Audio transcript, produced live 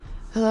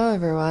Hello,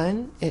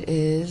 everyone. It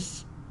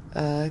is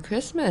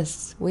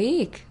Christmas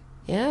week.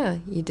 Yeah,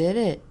 you did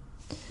it.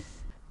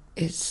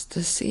 It's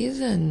the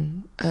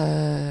season.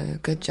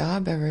 Good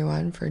job,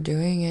 everyone, for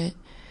doing it.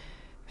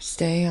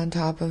 Staying on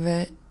top of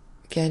it,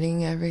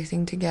 getting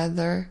everything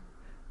together,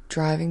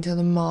 driving to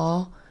the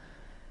mall,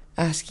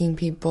 asking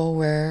people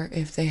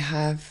if they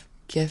have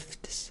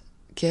gift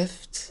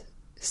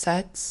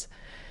sets,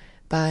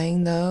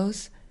 buying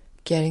those,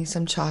 getting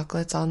some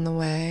chocolates on the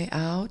way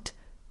out,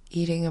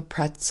 eating a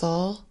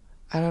pretzel.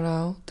 I don't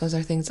know. Those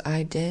are things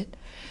I did.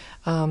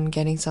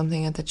 Getting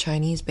something at the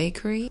Chinese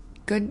bakery.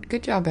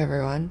 Good job,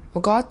 everyone.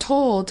 Well, got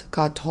told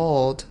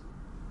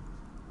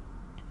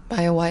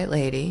by a white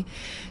lady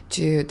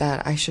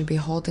that I should be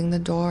holding the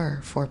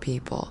door for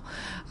people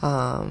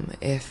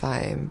if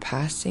I'm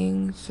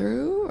passing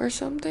through or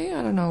something.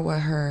 I don't know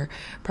what her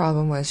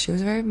problem was. She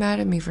was very mad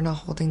at me for not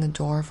holding the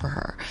door for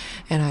her,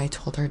 and I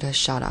told her to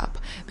shut up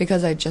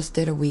because I just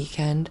did a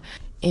weekend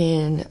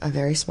in a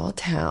very small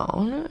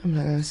town. I'm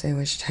not going to say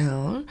which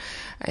town.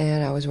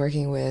 And I was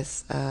working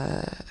with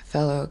a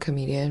fellow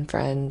comedian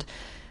friend,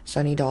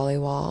 Sunny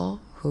Dollywall,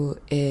 who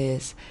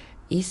is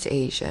East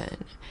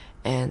Asian.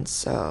 And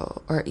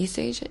so, or East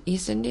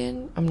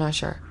Indian? I'm not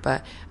sure.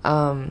 But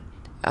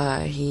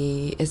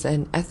he is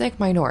an ethnic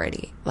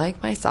minority,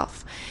 like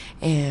myself.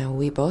 And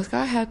we both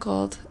got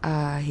heckled.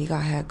 He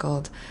got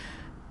heckled,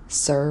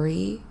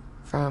 sorry,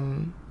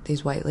 from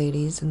these white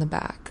ladies in the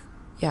back.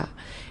 Yeah.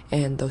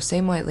 And those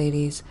same white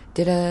ladies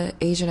did a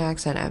Asian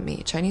accent at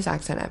me, Chinese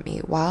accent at me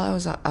while I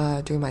was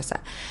doing my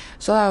set.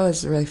 So that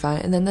was really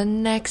fun. And then the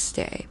next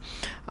day,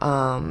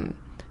 I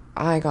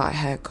got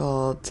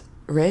heckled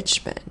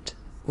Richmond,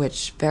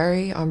 which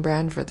very on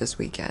brand for this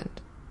weekend,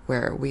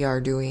 where we are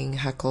doing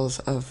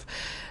heckles of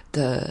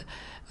the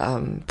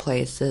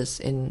places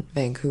in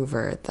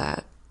Vancouver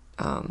that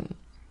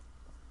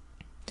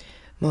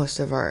most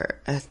of our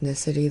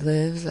ethnicity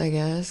lives, I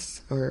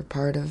guess, or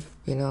part of,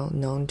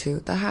 known to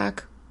the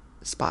hack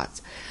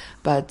spots.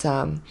 But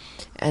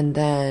and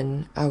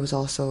then I was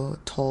also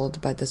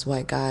told by this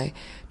white guy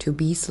to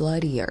be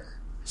sluttier.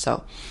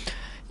 So,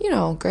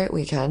 great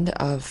weekend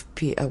of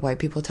white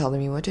people telling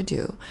me what to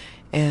do.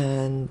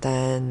 And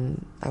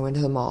then I went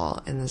to the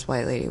mall, and this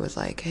white lady was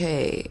like,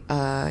 hey,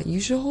 you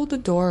should hold the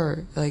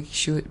door. But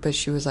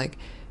she was like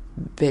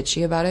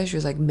bitchy about it. She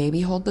was like,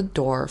 maybe hold the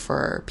door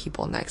for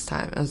people next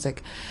time.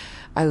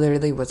 I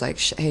literally was like,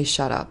 hey,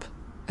 shut up.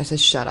 I said,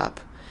 shut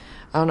up.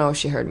 I don't know if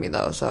she heard me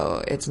though,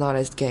 so it's not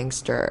as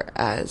gangster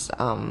as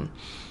I'm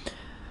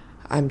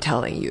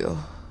telling you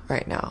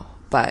right now.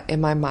 But in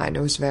my mind,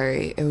 it was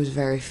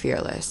very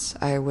fearless.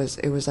 It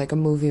was like a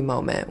movie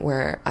moment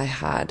where I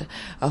had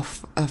a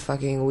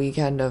fucking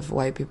weekend of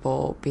white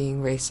people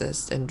being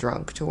racist and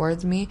drunk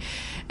towards me,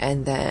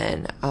 and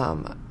then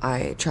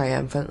I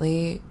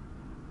triumphantly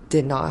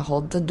did not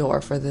hold the door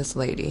for this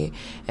lady,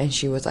 and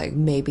she was like,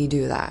 maybe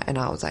do that, and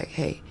I was like,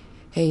 hey,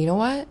 you know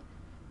what?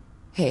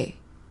 Hey,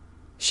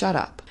 shut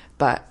up.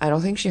 But I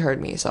don't think she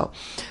heard me, so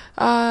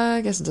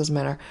I guess it doesn't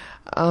matter.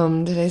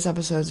 Today's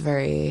episode is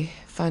very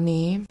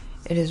funny.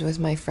 It is with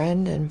my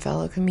friend and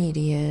fellow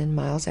comedian,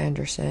 Myles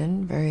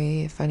Anderson.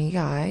 Very funny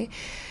guy.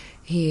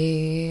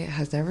 He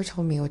has never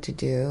told me what to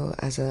do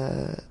as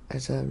a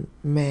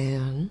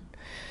man,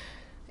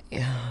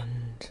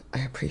 and I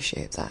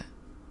appreciate that.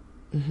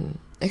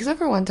 Except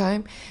for one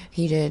time,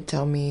 he did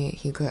tell me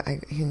he could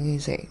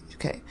say,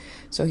 okay,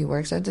 so he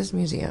works at this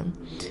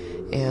museum,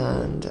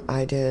 and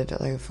I did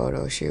like a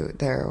photo shoot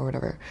there or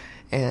whatever,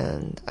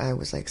 and I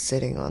was like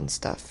sitting on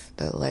stuff,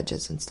 the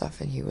ledges and stuff,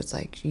 and he was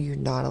like, you're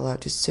not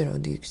allowed to sit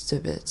on the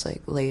exhibits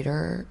like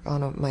later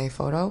on my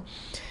photo.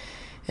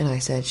 And I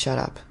said, shut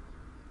up.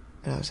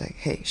 And I was like,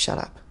 hey, shut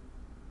up.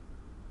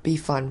 Be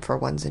fun for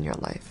once in your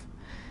life.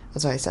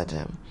 That's what I said to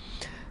him.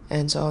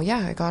 And so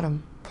yeah, I got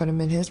him, put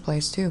him in his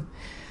place too.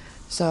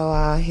 So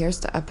here's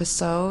the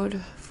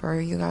episode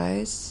for you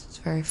guys. It's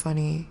very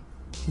funny.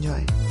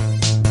 Enjoy.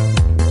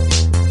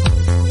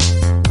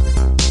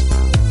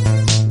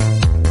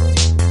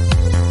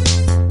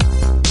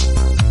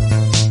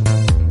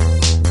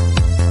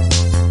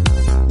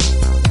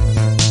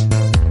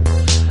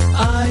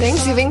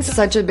 Thanksgiving's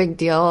such a big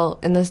deal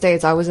in the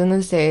States. I was in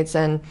the States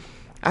and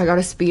I got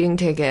a speeding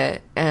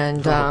ticket, and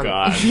oh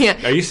god. Yeah,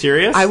 Are you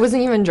serious? I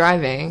wasn't even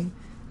driving.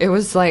 It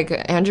was like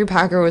Andrew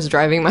Packer was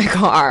driving my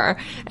car,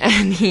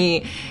 and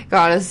he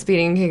got a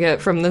speeding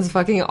ticket from this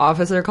fucking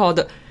officer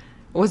called,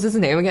 what's his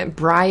name again?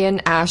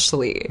 Brian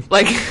Ashley.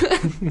 Like,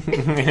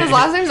 his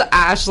last name's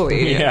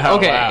Ashley. Yeah,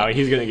 okay. Wow,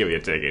 he's gonna give you a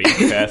ticket.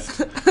 He's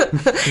pissed.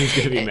 He's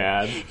gonna be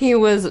mad. He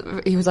was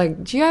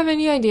like, do you have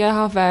any idea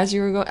how fast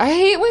you were going? I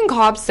hate when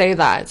cops say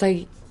that. It's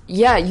like,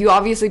 yeah, you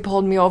obviously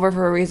pulled me over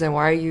for a reason.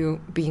 Why are you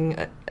being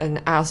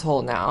an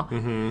asshole now?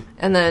 Mm-hmm.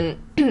 And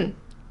then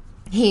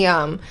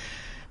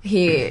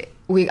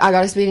I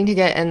got a speeding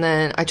ticket, and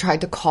then I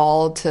tried to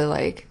call to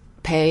like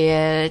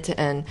pay it,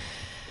 and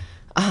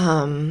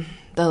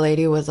the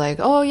lady was like,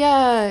 oh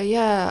yeah,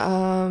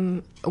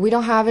 we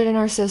don't have it in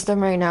our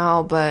system right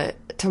now, but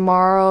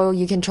tomorrow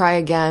you can try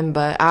again,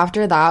 but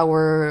after that,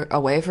 we're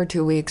away for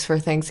 2 weeks for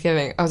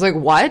Thanksgiving. I was like,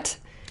 what?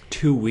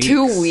 2 weeks?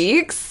 2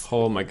 weeks?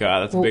 Oh my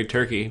God, that's a big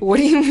turkey. What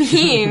do you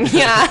mean?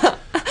 Yeah. Wow.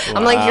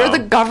 I'm like, you're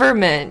the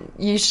government.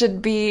 You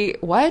should be,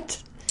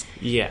 what?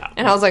 Yeah.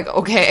 And I was like,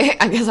 okay,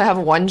 I guess I have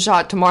one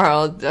shot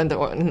tomorrow,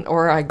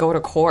 or I go to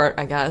court,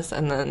 I guess.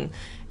 And then,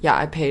 yeah,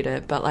 I paid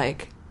it, but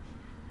like...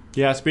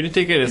 Yeah, speeding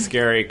ticket is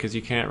scary because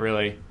you can't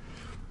really...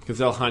 Because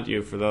they'll hunt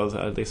you for those,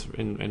 at least,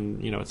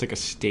 and you know, it's like a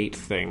state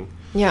thing.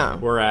 Yeah.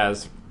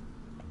 Whereas,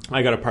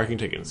 I got a parking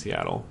ticket in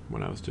Seattle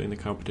when I was doing the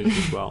competition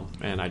as well,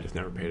 and I just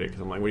never paid it because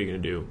I'm like, what are you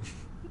going to do?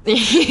 What are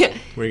you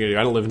going to do?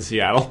 I don't live in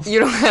Seattle. You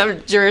don't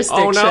have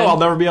jurisdiction. Oh no, I'll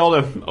never be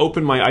able to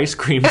open my ice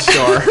cream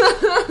store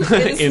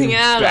in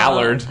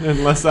Ballard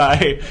unless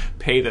I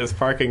pay this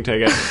parking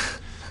ticket.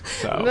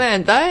 So.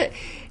 Man, there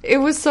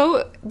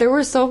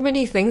were so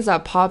many things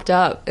that popped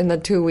up in the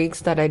 2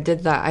 weeks that I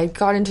did that. I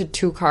got into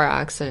 2 car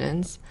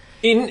accidents.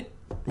 In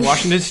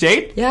Washington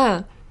State?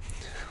 Yeah.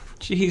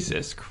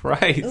 Jesus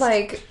Christ.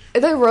 Like,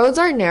 the roads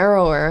are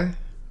narrower.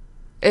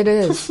 It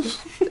is.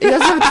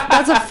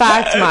 That's a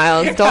fact,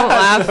 Myles. Don't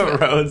laugh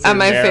at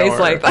my face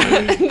like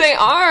that. They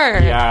are.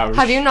 Yeah.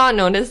 Have you not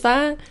noticed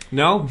that?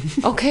 No.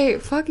 Okay,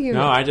 fuck you.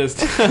 No, I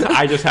just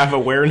have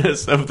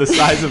awareness of the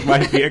size of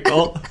my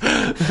vehicle.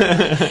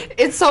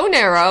 It's so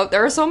narrow.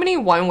 There are so many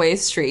one-way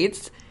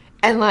streets.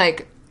 And,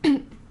 like,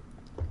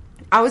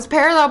 I was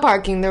parallel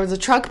parking. There was a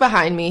truck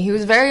behind me. He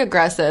was very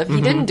aggressive. He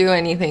didn't do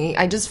anything.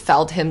 I just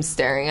felt him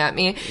staring at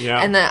me.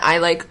 Yeah. And then I,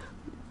 like...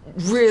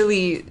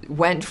 really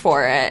went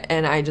for it,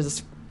 and I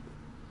just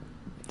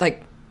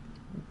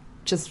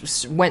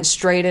went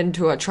straight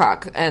into a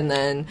truck, and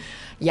then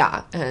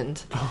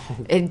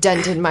it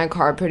dented my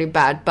car pretty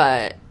bad,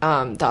 but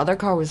the other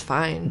car was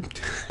fine.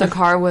 The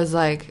car was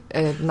like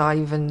not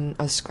even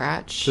a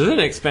scratch. This is an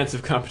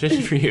expensive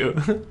competition for you.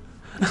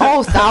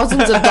 Oh,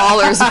 thousands of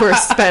dollars were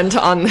spent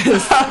on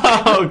this.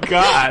 Oh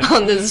God,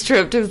 on this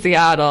trip to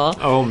Seattle.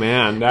 Oh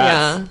man,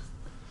 that's... Yeah.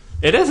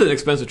 It is an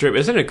expensive trip.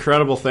 It's an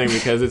incredible thing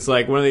because it's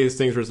like one of these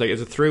things where it's like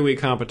it's a 3-week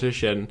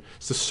competition.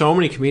 So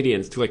many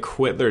comedians to like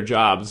quit their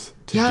jobs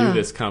to do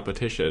this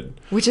competition,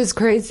 which is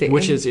crazy,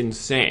 which is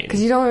insane.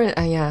 Because you don't,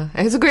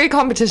 it's a great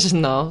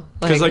competition though.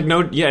 Because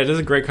it is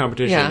a great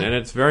competition, and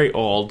it's very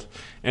old,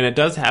 and it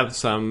does have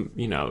some,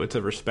 it's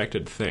a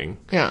respected thing.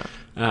 Yeah.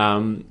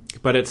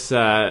 But it's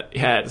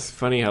it's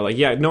funny how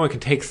no one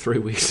can take 3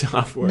 weeks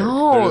off work.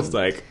 No. They're just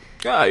like,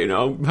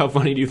 how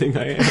funny do you think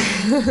I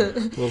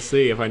am? We'll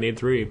see if I need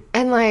 3.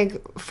 And,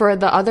 like, for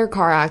the other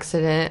car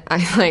accident,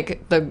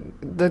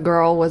 the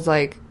girl was,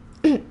 like,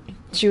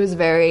 she was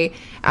very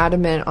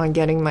adamant on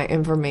getting my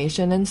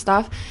information and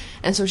stuff.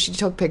 And so she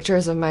took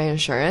pictures of my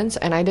insurance,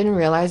 and I didn't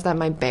realize that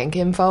my bank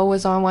info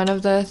was on one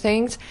of the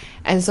things.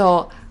 And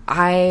so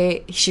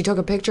she took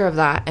a picture of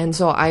that, and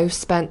so I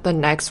spent the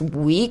next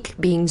week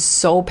being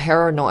so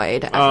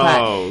paranoid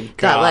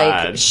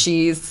that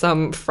she's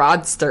some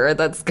fraudster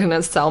that's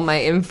gonna sell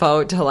my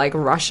info to like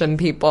Russian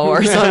people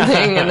or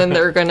something, and then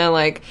they're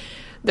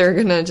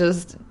gonna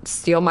just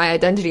steal my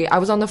identity. I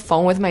was on the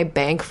phone with my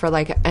bank for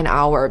like an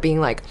hour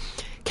being like,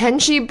 can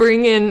she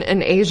bring in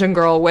an Asian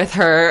girl with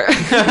her to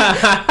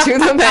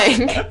the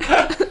bank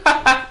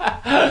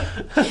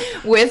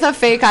with a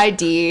fake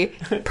ID,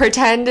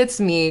 pretend it's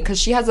me, because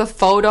she has a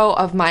photo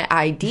of my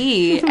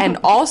ID and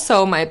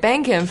also my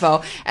bank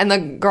info. And the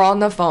girl on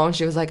the phone,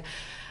 she was like,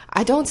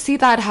 I don't see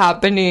that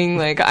happening.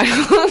 Like, I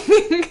don't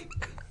think...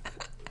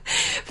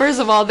 First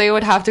of all, they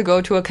would have to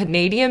go to a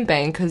Canadian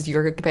bank because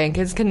your bank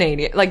is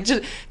Canadian. Like,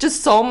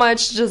 just so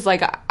much, just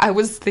like, I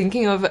was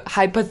thinking of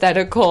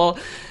hypothetical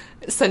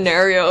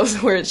scenarios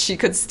where she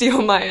could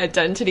steal my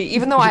identity,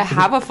 even though I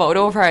have a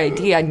photo of her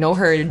ID. I know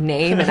her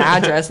name and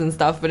address and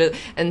stuff,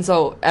 and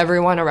so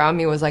everyone around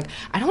me was like,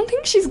 I don't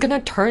think she's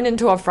gonna turn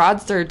into a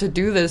fraudster to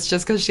do this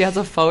just because she has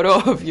a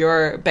photo of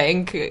your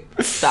bank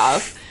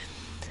stuff.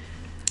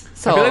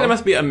 So, I feel like there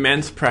must be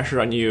immense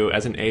pressure on you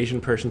as an Asian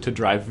person to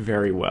drive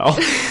very well.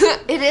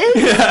 It is.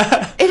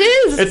 Yeah. It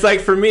is. It's like,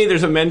 for me,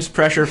 there's immense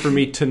pressure for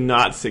me to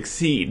not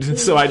succeed,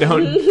 so I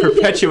don't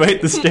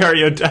perpetuate the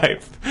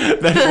stereotype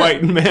that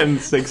white men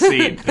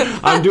succeed.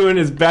 I'm doing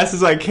as best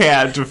as I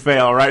can to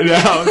fail right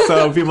now,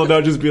 so people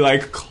don't just be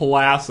like,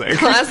 classic.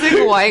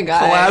 Classic white guy.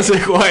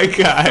 Classic white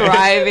guy.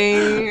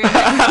 Driving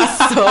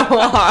so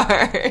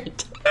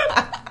hard.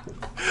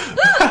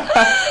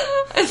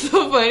 It's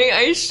so funny.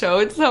 I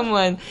showed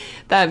someone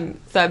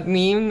that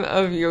meme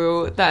of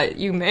you that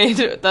you made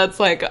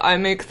that's like, I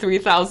make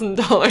 $3,000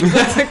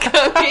 as a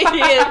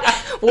comedian.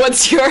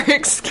 What's your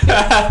excuse?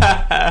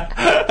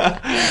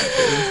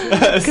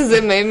 Because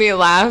it made me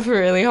laugh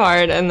really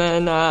hard. And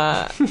then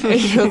I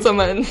showed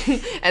someone,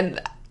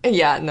 and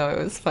it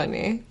was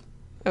funny.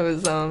 It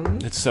was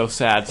It's so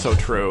sad, so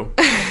true.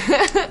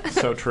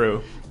 So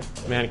true.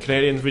 Man,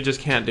 Canadians, we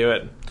just can't do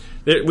it.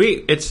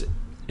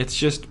 It's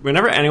just,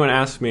 whenever anyone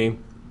asks me,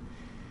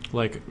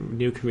 like,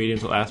 new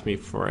comedians will ask me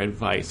for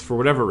advice for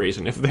whatever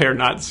reason if they're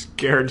not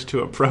scared to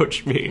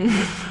approach me.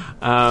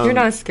 You're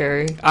not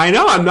scary. I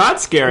know I'm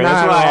not scary. Not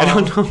That's why at I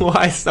all. don't know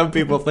why some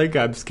people think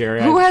I'm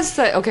scary. Who has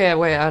said? Okay,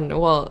 wait.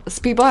 Well,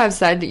 people have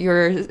said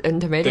you're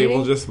intimidating. They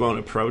will just won't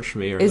approach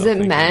me. Or Is they'll it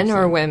think men I'm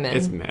or saying- women?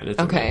 It's men. It's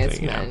a okay, men it's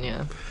thing, men.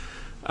 Yeah.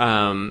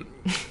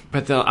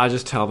 But I'll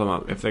just tell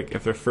them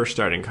if they're first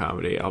starting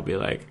comedy, I'll be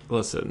like,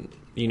 listen,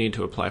 you need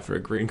to apply for a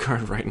green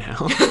card right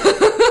now,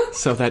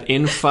 so that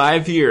in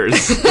 5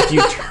 years, if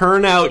you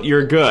turn out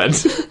you're good,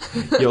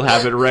 you'll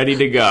have it ready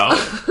to go.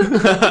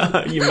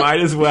 You might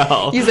as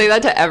well. You say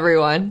that to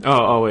everyone. Oh,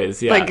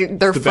 always, yeah. Like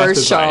their It's the best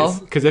first show. advice.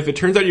 Because if it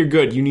turns out you're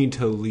good, you need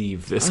to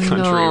leave this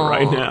country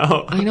right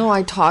now. I know.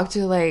 I talked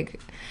to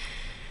like.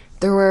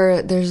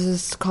 There's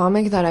this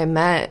comic that I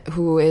met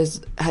who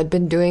had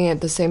been doing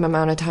it the same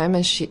amount of time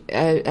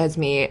as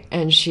me,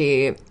 and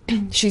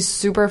she's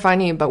super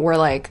funny, but we're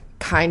like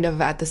kind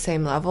of at the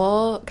same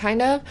level,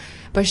 kind of.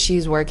 But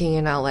she's working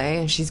in LA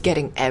and she's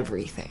getting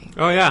everything.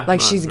 Oh yeah, like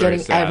well, she's very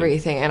getting sad.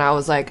 everything, and I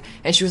was like,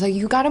 and she was like,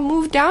 you got to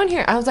move down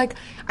here. I was like,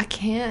 I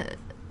can't.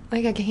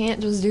 Like, I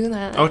can't just do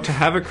that. Oh, to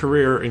have a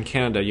career in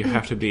Canada, you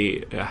have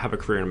to have a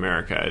career in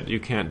America.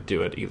 You can't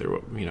do it either,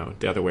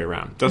 the other way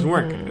around. It doesn't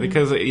work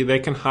because they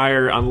can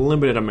hire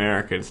unlimited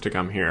Americans to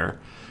come here,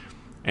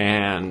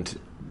 and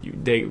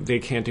they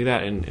can't do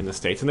that in the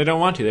States, and they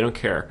don't want to. They don't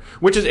care.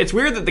 It's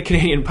weird that the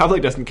Canadian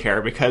public doesn't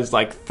care because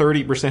like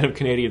 30% of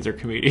Canadians are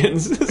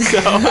comedians. So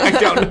I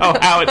don't know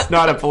how it's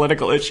not a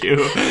political issue.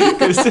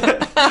 'Cause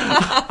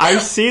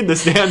I've seen the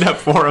stand-up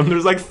forum.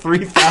 There's like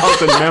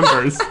 3,000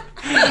 members.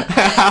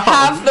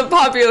 Half the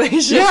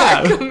population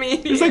are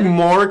comedians. There's like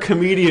more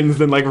comedians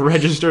than like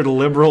registered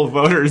liberal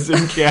voters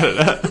in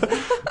Canada.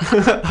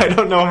 I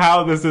don't know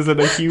how this isn't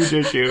a huge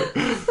issue.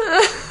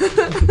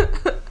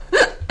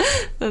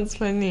 That's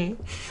funny.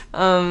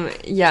 There's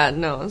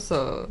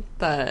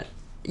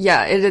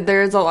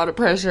a lot of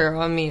pressure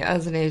on me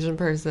as an Asian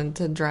person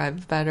to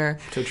drive better.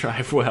 To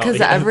drive well. Because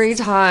yes. every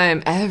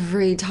time,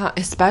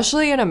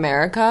 especially in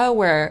America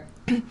where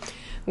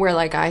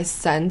like I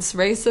sense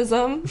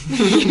racism,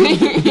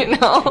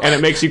 and it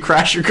makes you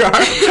crash your car.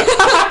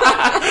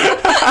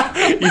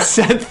 You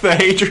sense the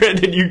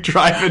hatred and you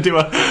drive into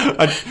a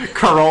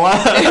Corolla.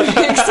 It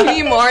makes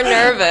me more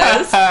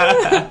nervous.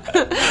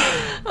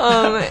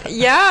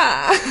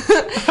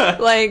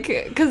 Like,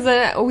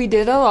 because we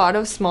did a lot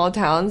of small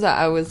towns that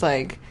I was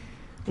like,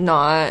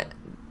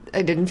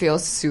 I didn't feel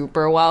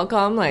super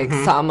welcome. Like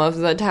some of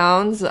the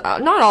towns,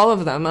 not all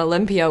of them.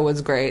 Olympia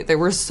was great. They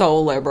were so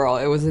liberal.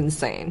 It was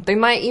insane. They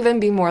might even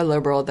be more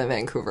liberal than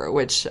Vancouver,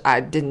 which I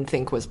didn't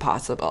think was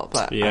possible.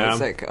 But I was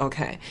like,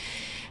 okay.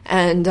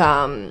 And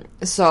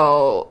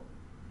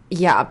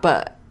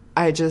but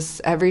I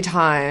just, every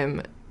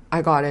time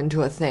I got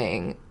into a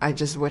thing, I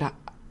just would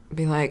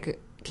be like,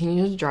 can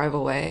you just drive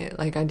away?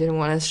 Like, I didn't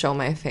want to show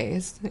my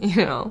face,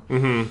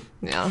 Mm-hmm.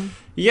 Yeah.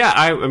 Yeah,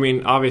 I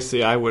mean,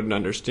 obviously, I wouldn't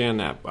understand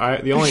that.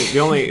 The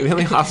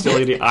only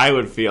hostility I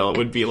would feel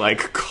would be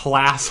like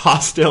class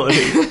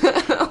hostility,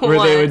 where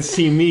they would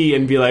see me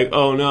and be like,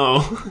 "Oh no,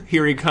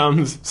 here he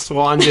comes,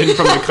 swanned in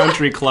from the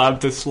country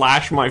club to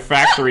slash my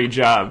factory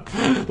job."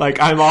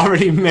 Like, I'm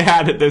already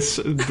mad at this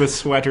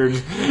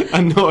besweatered,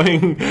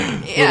 annoying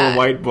little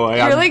white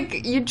boy.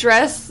 You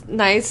dress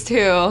nice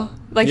too.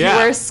 Like, you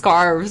wear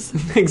scarves.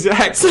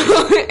 Exactly.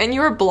 And you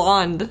were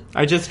blonde.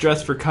 I just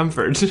dress for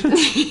comfort.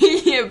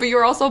 Yeah, but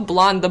you're also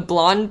blonde. The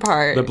blonde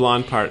part. The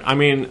blonde part. I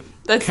mean,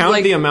 That's count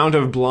like, the amount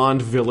of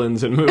blonde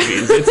villains in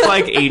movies. It's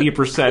like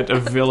 80%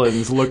 of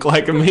villains look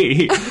like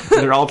me.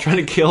 They're all trying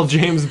to kill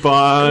James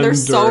Bond. They're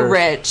so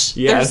rich.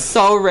 Yes, they're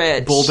so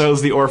rich.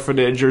 Bulldoze the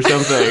orphanage or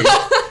something.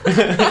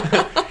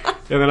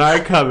 And then I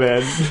come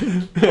in,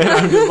 and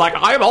I'm just like,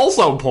 I'm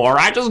also poor.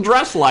 I just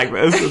dress like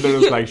this. And they're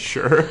just like,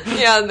 sure.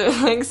 Yeah, they're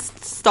like,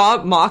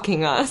 stop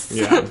mocking us.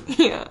 Yeah.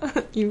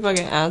 Yeah, you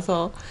fucking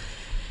asshole.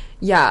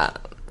 Yeah,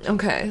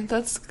 okay,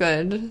 that's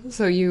good.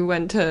 So you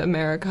went to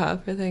America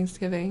for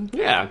Thanksgiving?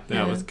 Yeah,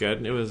 that was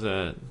good. It was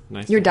a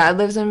nice Your thing. dad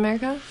lives in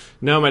America?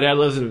 No, my dad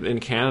lives in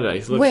Canada.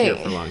 He's lived here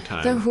for a long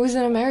time. So who's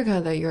in America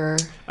that you're...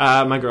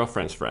 My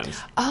girlfriend's friends.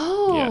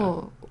 Oh...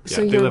 Yeah.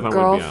 So they your live on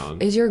Whidbey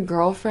Island. Is your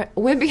girlfriend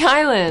Whidbey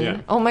Island?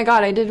 Yeah. Oh my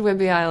god, I did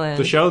Whidbey Island.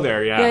 The show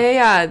there, yeah.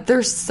 Yeah.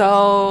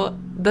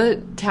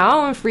 The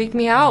town freaked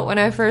me out when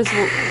I first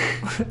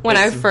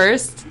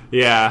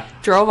Yeah.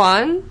 drove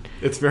on.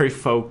 It's very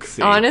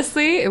folksy.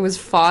 Honestly, it was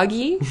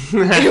foggy.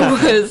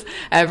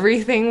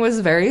 Everything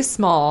was very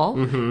small.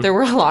 Mm-hmm. There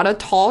were a lot of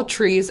tall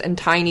trees and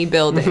tiny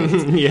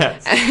buildings.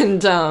 Yes.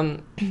 And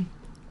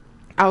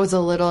I was a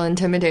little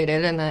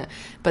intimidated,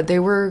 but they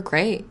were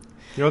great.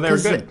 No, they were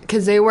good.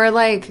 Because they were,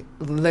 like,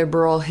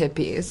 liberal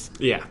hippies.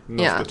 Yeah,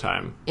 most of the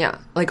time. Yeah,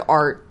 like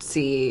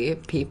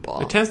artsy people.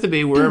 It tends to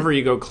be wherever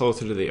you go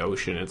closer to the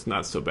ocean, it's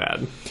not so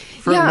bad.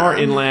 For more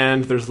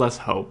inland, there's less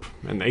hope,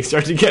 and they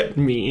start to get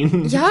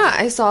mean. Yeah,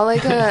 I saw,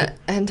 like, a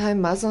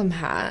anti-Muslim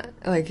hat,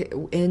 like,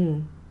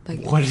 in,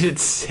 like... What did it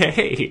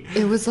say?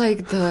 It was,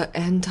 like, the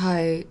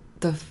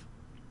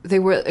it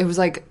was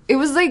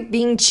like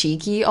being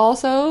cheeky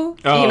also,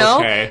 Oh, you know?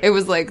 okay. It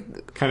was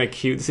like Kind of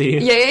cutesy.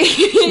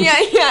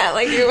 yeah.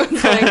 Like it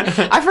was like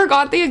I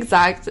forgot the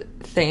exact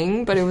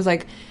thing, but it was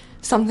like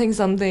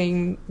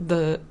something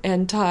the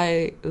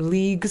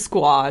anti-league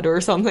squad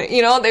or something.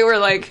 You know, they were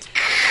like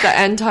the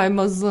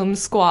anti-Muslim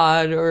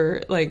squad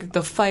or like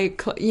the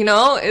fight you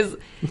know,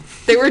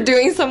 they were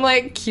doing some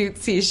like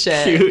cutesy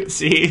shit.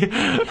 Cutesy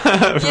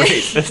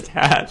racist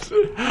hat.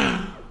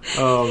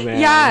 Oh man.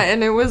 Yeah,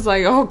 and it was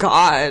like, oh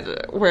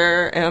god,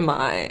 where am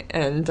I?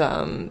 And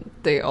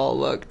they all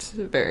looked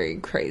very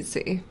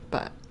crazy,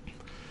 but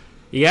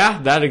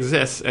Yeah, that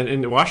exists. And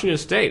in Washington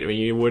State, I mean,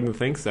 you wouldn't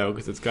think so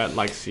because it's got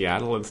like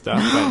Seattle and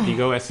stuff. But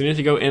as soon as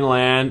you go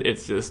inland,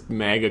 it's just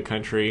mega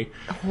country.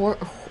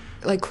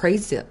 like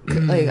crazy.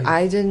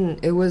 Like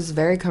it was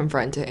very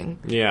confronting.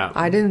 Yeah.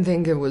 I didn't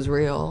think it was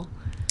real.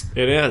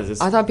 It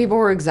is. I thought people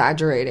were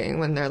exaggerating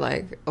when they're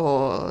like,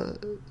 oh,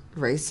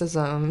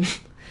 racism.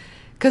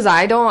 Because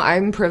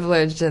I'm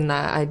privileged in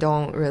that I've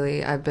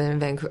been in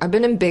Vancouver. I've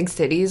been in big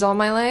cities all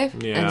my life.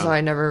 Yeah. And so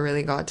I never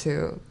really got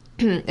to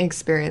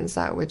experience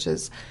that, which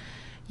is,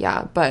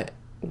 yeah. But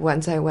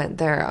once I went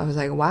there, I was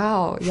like,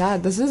 wow, yeah,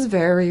 this is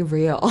very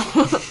real.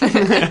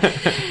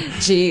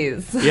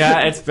 Jeez.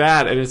 Yeah, it's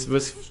bad. And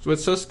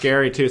what's so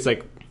scary, too, it's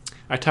like,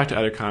 I talked to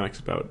other comics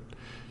about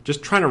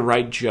just trying to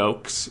write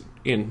jokes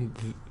in,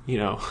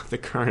 the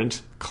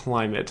current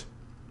climate.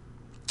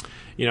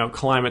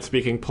 Climate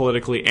speaking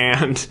politically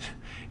and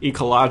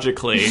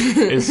ecologically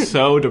is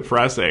so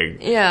depressing.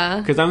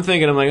 Yeah. Because I'm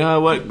like, oh,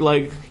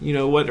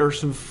 what are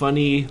some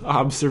funny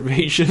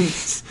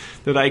observations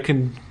that I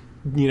can,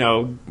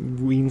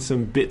 wean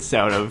some bits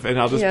out of? And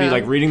I'll just be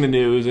like reading the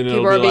news and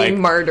people it'll be like... People are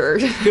being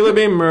murdered. People are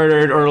being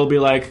murdered, or it'll be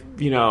like,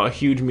 a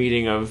huge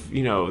meeting of,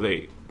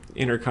 the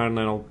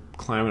Intercontinental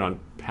Climate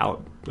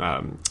Panel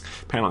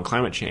on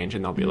Climate Change,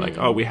 and they'll be like,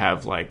 oh, we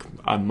have like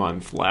a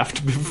month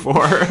left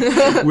before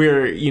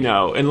we're,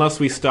 unless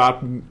we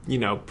stop,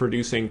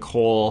 producing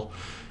coal.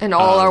 And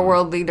all our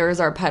world leaders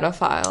are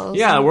pedophiles.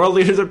 Yeah, world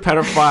leaders are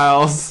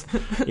pedophiles.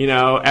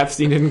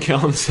 Epstein didn't kill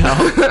himself.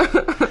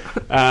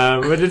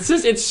 But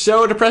it's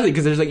so depressing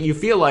because you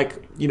feel like,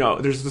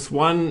 there's this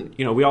one,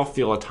 we all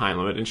feel a time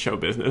limit in show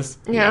business.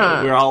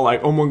 Yeah. We're all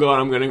like, oh my God,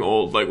 I'm getting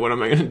old. Like, what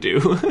am I going to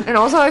do? And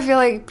also I feel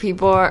like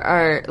people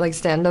are like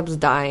stand-up's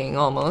dying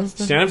almost.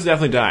 Stand-up's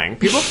definitely dying.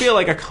 People feel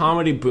like a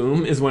comedy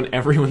boom is when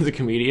everyone's a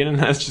comedian, and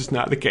that's just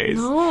not the case.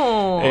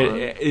 No.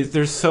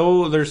 There's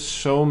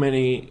so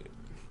many...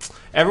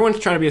 Everyone's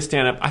trying to be a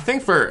stand-up, I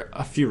think, for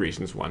a few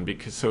reasons. One,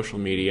 because social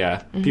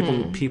media,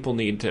 people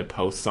need to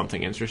post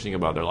something interesting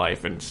about their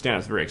life, and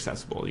stand-up's very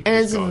accessible. And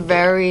it's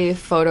very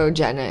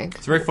photogenic.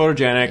 It's very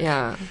photogenic.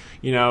 Yeah.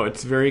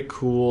 It's very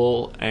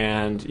cool,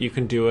 and you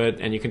can do it,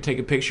 and you can take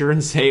a picture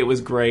and say it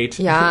was great.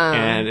 Yeah.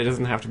 And it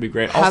doesn't have to be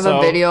great. Have also,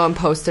 a video and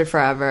post it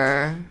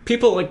forever.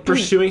 People, like,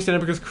 pursuing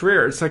stand-up as a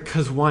career, it's like,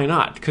 because why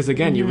not? Because,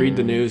 again, you read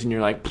the news, and you're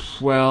like,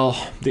 well,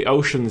 the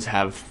oceans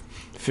have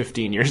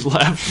 15 years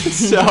left.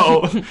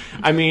 So,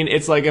 I mean,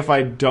 it's like if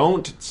I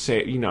don't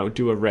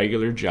do a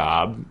regular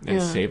job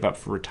and save up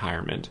for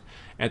retirement,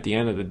 at the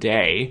end of the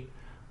day,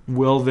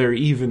 will there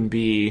even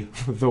be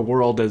the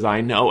world as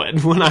I know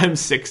it when I'm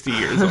 60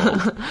 years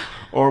old?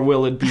 Or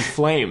will it be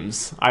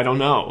flames? I don't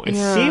know. It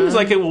seems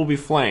like it will be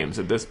flames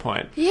at this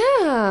point.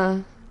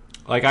 Yeah.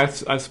 Like,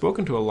 I've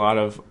spoken to a lot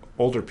of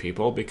older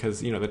people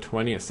because, the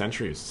 20th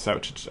century is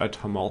such a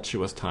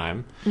tumultuous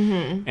time.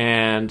 Mm-hmm.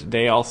 And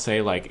they all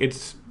say, like,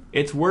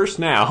 it's worse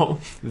now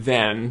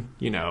than,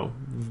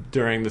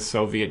 during the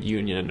Soviet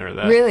Union or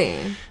the... Really?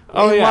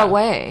 Oh, In yeah. what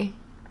way?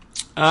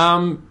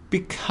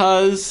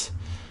 Because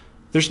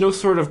there's no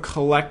sort of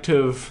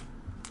collective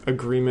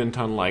agreement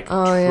on, like, truth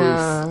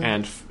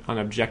and on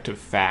objective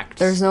facts.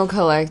 There's no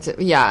collective...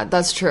 Yeah,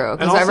 that's true.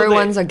 Because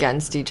everyone's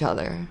against each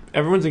other.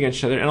 Everyone's against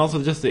each other. And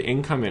also just the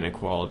income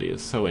inequality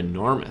is so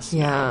enormous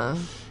now. Yeah.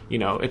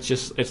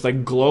 It's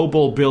like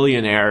global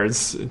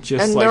billionaires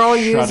just and like they're all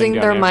shutting using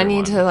down their money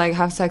everyone. to like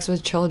have sex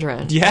with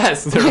children.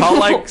 Yes, they're all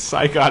like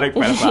psychotic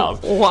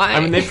pedophiles. Why?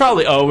 I mean, they've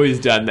probably always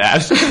done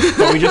that,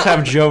 but we just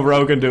have Joe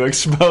Rogan to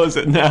expose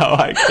it now,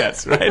 I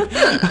guess, right?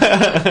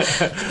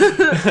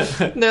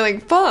 They're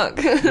like,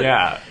 fuck.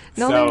 Yeah.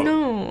 No, so they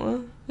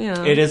know.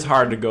 Yeah. It is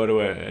hard to go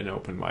to an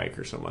open mic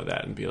or something like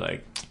that and be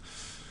like,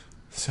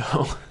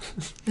 so,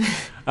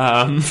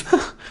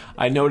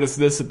 I noticed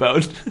this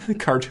about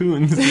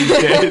cartoons these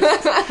days.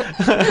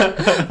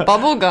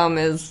 Bubblegum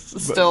is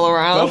still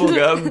around.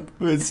 Bubblegum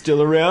is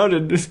still around,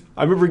 and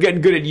I remember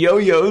getting good at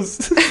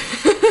yo-yos.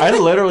 I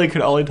literally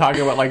could only talk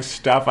about, like,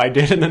 stuff I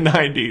did in the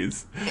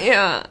 90s.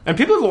 Yeah. And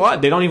people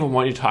they don't even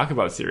want you to talk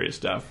about serious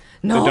stuff.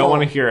 No. They don't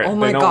want to hear it. Oh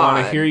my they don't God.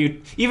 want to hear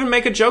you even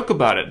make a joke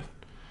about it.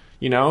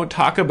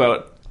 Talk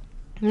about...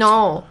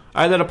 No.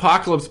 I had that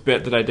apocalypse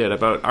bit that I did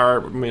about our,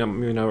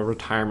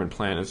 retirement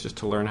plan is just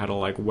to learn how to,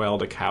 like,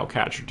 weld a cow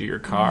catcher to your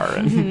car.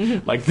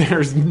 And, like,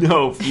 there's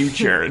no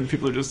future. And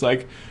people are just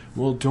like,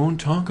 well, don't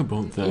talk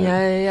about that.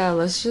 Yeah.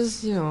 Let's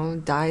just,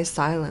 die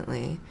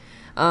silently.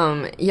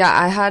 I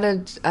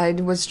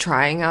was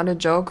trying out a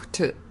joke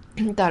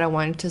that I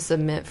wanted to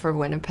submit for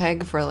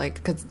Winnipeg for like,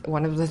 because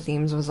one of the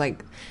themes was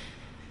like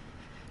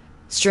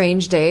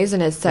strange days,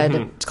 and it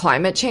said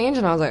climate change,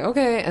 and I was like,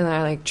 okay, and then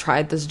I like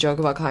tried this joke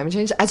about climate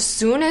change. As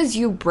soon as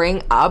you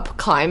bring up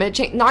climate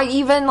change, not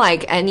even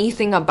like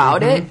anything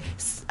about it,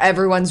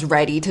 everyone's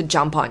ready to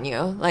jump on you.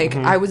 Like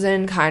I was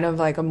in kind of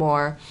like a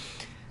more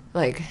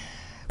like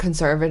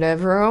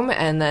conservative room,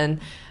 and then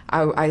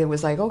I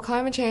was like, oh,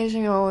 climate change,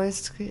 you know,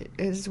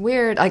 is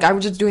weird. Like, I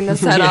was just doing the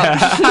setup.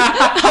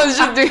 I was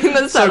just doing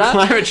the setup. So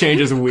climate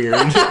change is weird.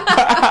 That's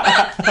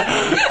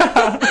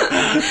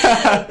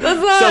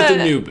not... So it's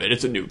a new bit.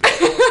 It's a new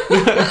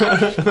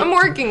bit. I'm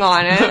working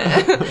on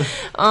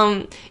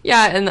it.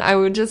 Yeah, and I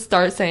would just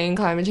start saying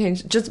climate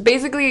change. Just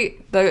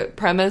basically, the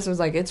premise was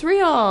like, it's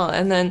real.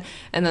 And then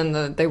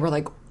they were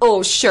like,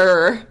 oh,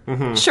 sure.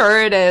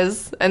 Sure it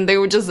is. And they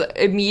would just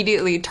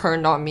immediately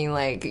turned on me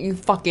like, you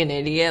fucking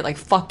idiot. Like,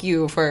 fuck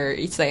you for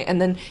saying.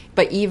 And then,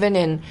 but even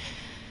in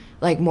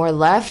like more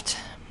left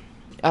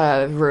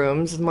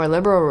rooms, more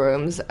liberal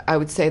rooms, I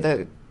would say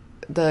the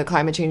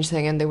climate change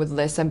thing, and they would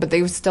listen, but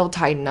they would still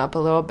tighten up a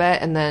little bit.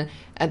 And then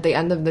at the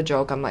end of the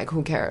joke, I'm like,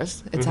 who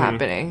cares? It's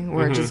happening.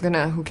 We're just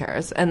gonna, who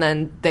cares? And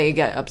then they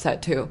get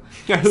upset too.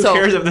 Yeah, who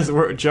cares if this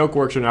joke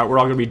works or not? We're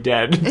all gonna be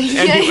dead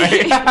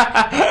anyway.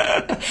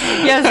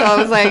 Yeah, so I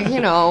was like, you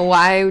know,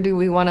 why do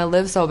we want to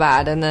live so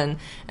bad? And then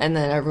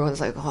everyone's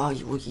like, oh,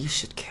 you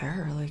should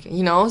care, like,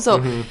 you know.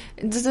 So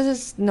it's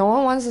just, no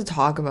one wants to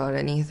talk about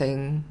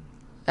anything.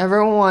 No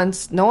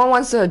one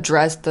wants to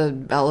address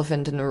the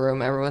elephant in the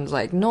room. Everyone's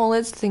like, no,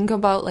 let's think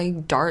about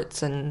like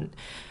darts, and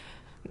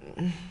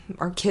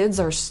our kids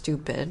are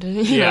stupid.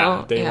 You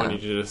know? They want you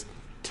to just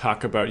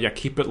talk about,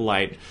 keep it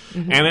light.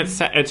 And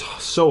it's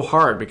so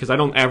hard because I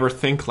don't ever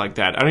think like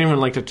that. I don't even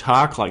like to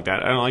talk like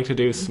that. I don't like to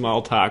do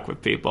small talk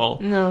with people.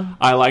 No.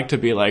 I like to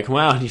be like,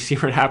 wow, do you see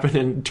what happened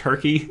in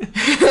Turkey?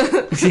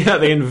 See how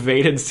they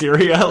invaded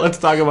Syria? Let's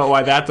talk about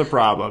why that's a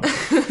problem.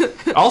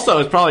 Also,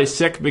 it's probably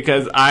sick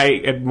because I,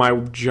 at my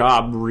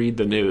job, read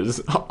the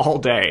news all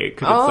day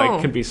because it's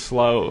like can be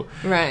slow,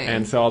 right?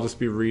 And so I'll just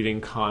be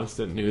reading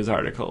constant news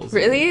articles.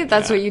 Really,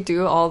 that's what you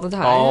do all the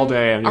time, all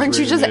day. Aren't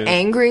you just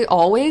angry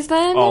always?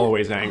 Then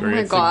always angry.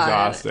 Oh my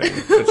God. Exhausting.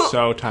 It's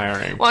so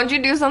tiring. Why don't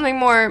you do something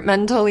more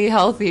mentally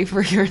healthy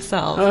for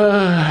yourself?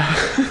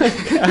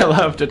 I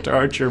love to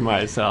torture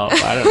myself.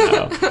 I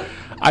don't know.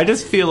 I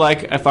just feel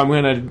like if I'm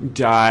gonna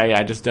die,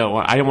 I don't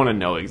want to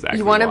know exactly.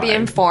 You want to be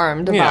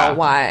informed about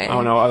why.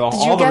 Oh no, all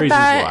Did you the get reasons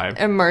that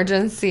why.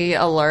 Emergency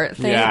alert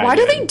thing? Yeah, why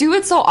do they do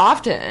it so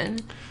often?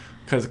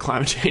 Because of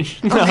climate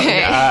change.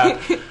 Okay.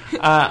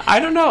 I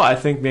don't know. I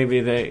think maybe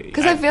they...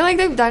 Because I feel like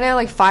they've done it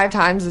like 5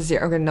 times this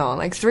year. Okay, no,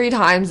 like 3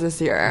 times this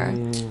year.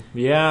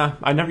 We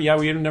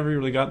never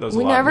really got those.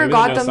 We a lot. never Maybe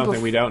got they know them.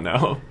 Something we don't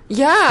know.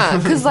 Yeah,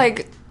 because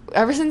like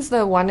ever since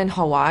the one in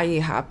Hawaii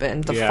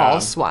happened, the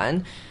false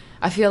one,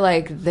 I feel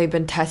like they've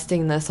been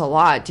testing this a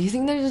lot. Do you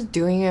think they're just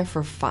doing it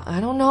for fun? I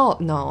don't know.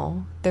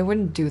 No, they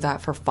wouldn't do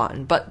that for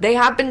fun. But they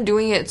have been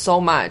doing it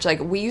so much. Like,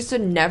 we used to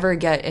never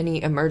get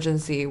any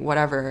emergency,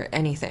 whatever,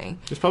 anything.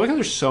 It's probably because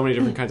there's so many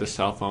different kinds of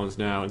cell phones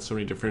now and so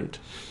many different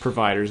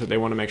providers that they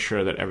want to make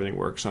sure that everything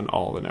works on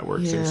all the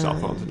networks and cell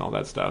phones and all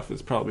that stuff.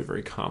 It's probably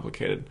very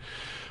complicated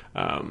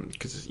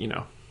because, you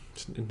know,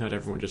 not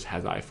everyone just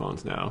has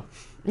iPhones now.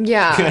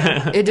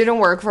 Yeah, it didn't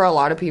work for a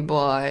lot of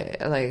people.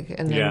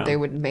 And then they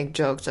would make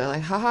jokes. They're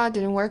like, haha, it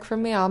didn't work for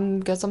me.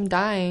 Guess I'm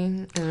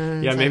dying.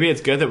 And maybe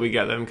it's good that we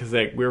get them because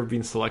we were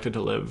being selected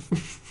to live.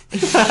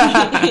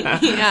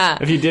 Yeah.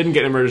 If you didn't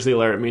get an emergency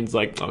alert, it means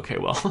like, okay,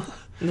 well,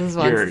 this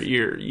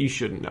you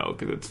shouldn't know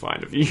because it's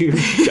fine if you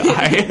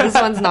die. This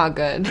one's not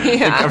good.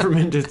 Yeah. The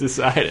government has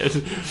decided.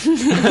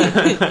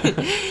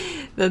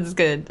 That's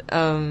good.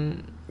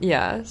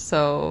 Yeah.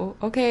 So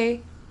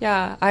okay.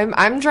 Yeah,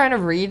 I'm trying to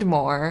read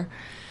more,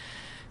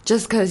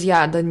 just because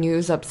the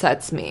news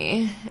upsets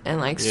me and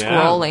like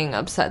scrolling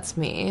upsets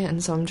me,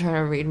 and so I'm trying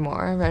to read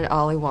more. I read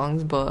Ali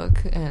Wong's book,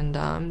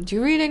 and do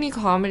you read any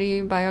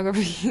comedy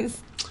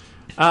biographies?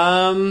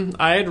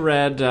 I had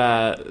read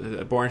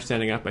Born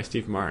Standing Up by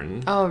Steve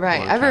Martin. Oh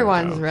right,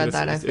 everyone's read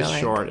that. I feel like it's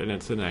short and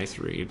it's a nice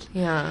read.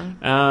 Yeah.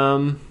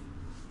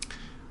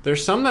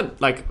 There's some that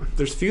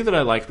there's few that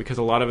I like because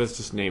a lot of it's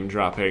just name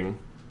dropping.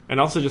 And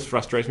also just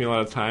frustrates me a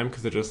lot of the time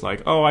because they're just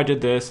like, oh, I did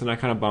this and I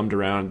kind of bummed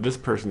around. This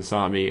person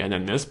saw me and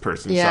then this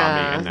person saw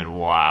me and then,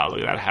 wow,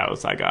 look at that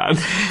house I got.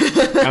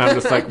 And I'm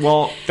just like,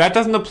 well, that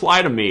doesn't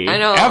apply to me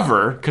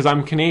ever because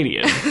I'm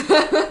Canadian.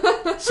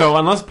 So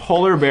unless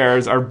polar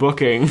bears are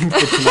booking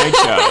the Tonight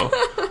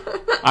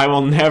Show, I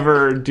will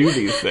never do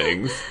these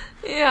things.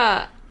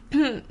 Yeah.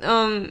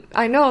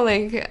 I know,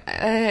 like,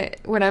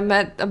 when I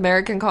met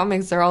American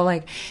comics, they're all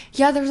like,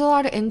 yeah, there's a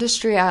lot of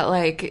industry at,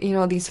 like, you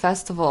know, these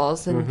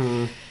festivals,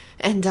 and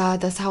and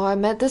that's how I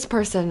met this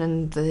person,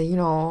 and, you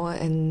know,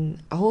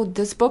 and, oh,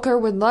 this booker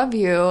would love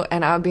you,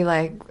 and I would be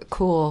like,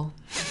 cool,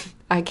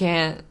 I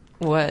can't,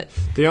 what?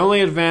 The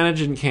only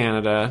advantage in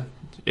Canada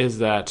is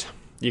that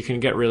you can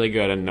get really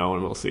good and no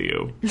one will see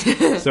you.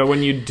 So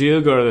when you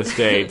do go to the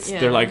States,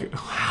 they're like,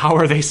 how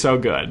are they so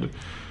good?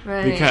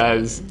 Right.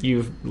 Because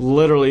you've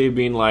literally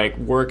been like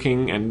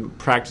working and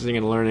practicing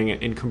and learning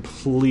it in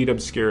complete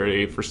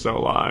obscurity for so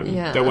long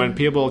that when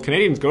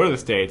Canadians go to the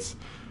States,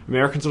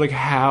 Americans are like,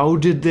 how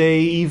did they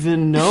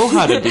even know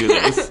how to do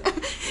this?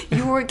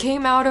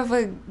 Came out of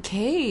a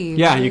cave.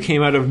 Yeah, you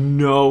came out of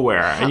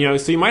nowhere. And,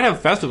 so you might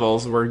have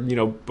festivals where,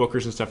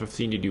 bookers and stuff have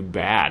seen you do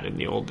bad in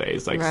the old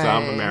days. Like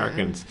some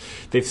Americans,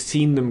 they've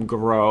seen them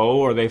grow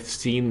or they've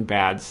seen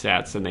bad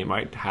sets and they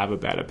might have a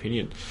bad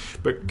opinion.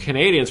 But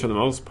Canadians, for the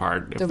most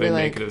part, if they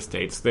make it to the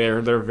States,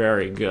 they're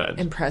very good.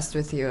 Impressed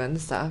with you and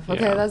stuff.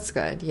 Okay, that's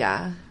good.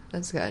 Yeah,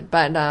 that's good.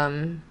 But,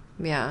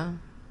 yeah,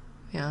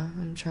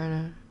 I'm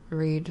trying to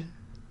read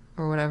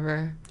or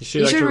whatever. You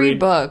should read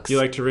books. Do you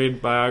like to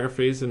read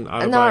biographies and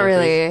autobiographies? Not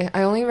really.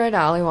 I only read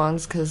Ali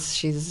Wong's because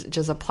she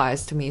just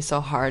applies to me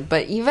so hard.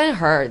 But even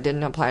her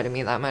didn't apply to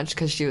me that much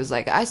because she was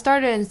like, I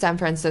started in San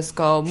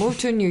Francisco,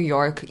 moved to New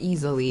York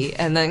easily,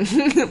 and then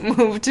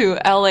moved to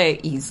LA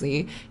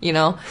easily,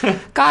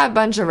 Got a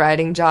bunch of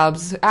writing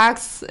jobs.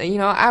 Acts,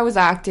 I was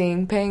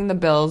acting, paying the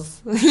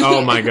bills.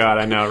 Oh my God,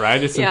 I know,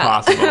 right? It's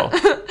impossible.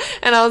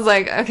 And I was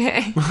like,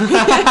 okay.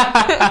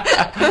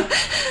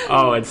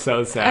 Oh, it's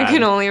so sad. I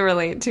can only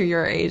relate to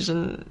your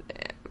Asian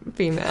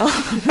female.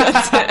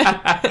 That's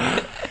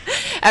it.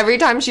 Every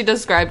time she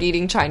described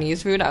eating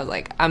Chinese food, I was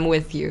like, I'm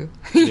with you.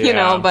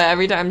 But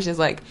every time she's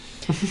like,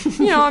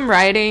 I'm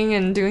writing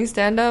and doing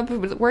stand-up,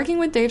 working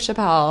with Dave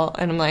Chappelle.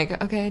 And I'm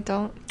like, okay,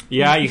 don't.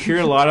 Yeah, you hear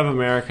a lot of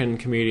American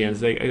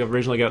comedians, they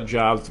originally got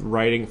jobs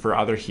writing for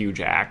other huge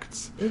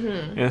acts. Mm-hmm.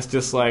 And it's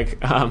just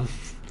like,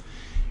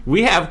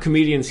 we have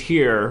comedians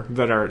here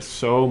that are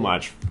so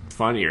much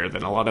funnier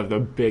than a lot of the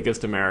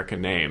biggest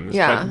American names.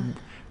 Yeah. But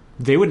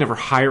they would never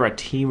hire a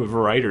team of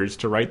writers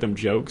to write them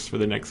jokes for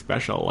the next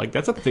special. Like,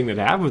 that's a thing that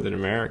happens in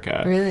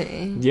America.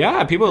 Really?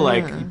 Yeah, people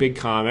like big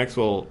comics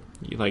will,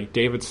 like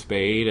David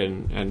Spade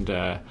and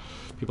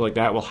people like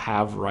that will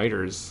have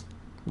writers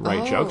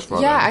write jokes for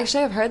them. Yeah,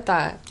 actually I've heard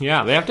that.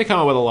 Yeah, they have to come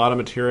up with a lot of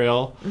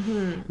material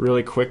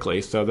really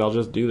quickly, so they'll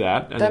just do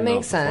that and that then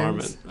makes they'll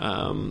perform sense. it.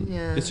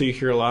 And so you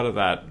hear a lot of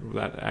that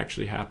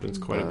actually happens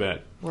quite a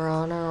bit. We're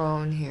on our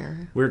own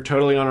here. We're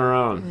totally on our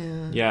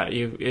own. Yeah,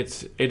 it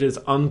is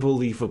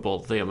unbelievable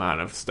the amount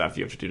of stuff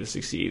you have to do to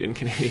succeed in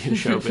Canadian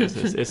show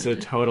business. It's a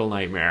total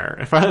nightmare.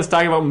 If I was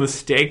talking about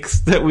mistakes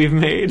that we've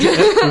made,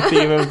 the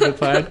theme of the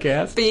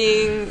podcast,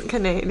 being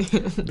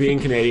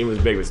Canadian was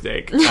a big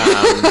mistake.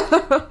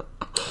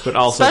 But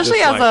also,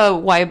 especially as a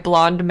white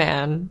blonde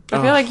man,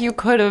 I feel like you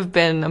could have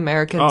been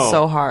American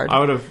so hard. I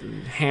would have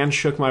hand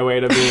shook my way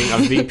to being a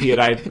VP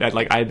at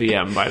like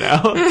IBM by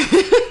now.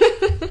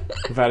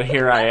 But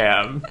here I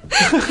am.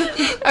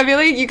 I feel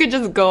like you could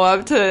just go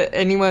up to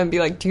anyone and be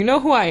like, "Do you know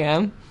who I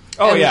am?"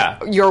 Oh, yeah.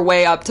 You're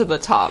way up to the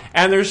top.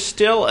 And there's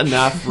still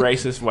enough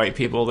racist white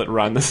people that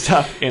run the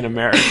stuff in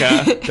America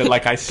that,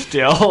 like, I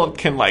still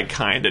can, like,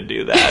 kind of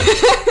do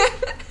that.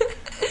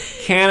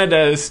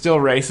 Canada is still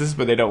racist,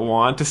 but they don't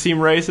want to seem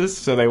racist,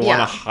 so they want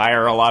to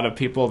hire a lot of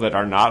people that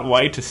are not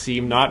white to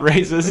seem not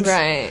racist.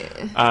 Right.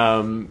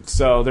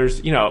 So there's,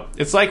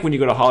 it's like when you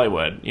go to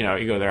Hollywood, you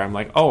go there, I'm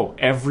like, oh,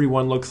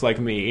 everyone looks like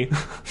me.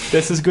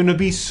 This is going to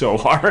be so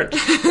hard.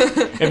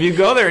 If you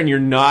go there and you're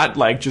not,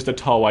 like, just a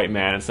tall white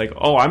man, it's like,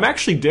 oh, I'm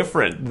actually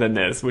different than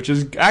this, which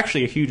is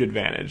actually a huge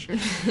advantage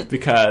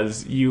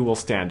because you will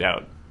stand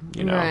out,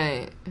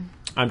 Right.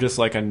 I'm just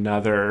like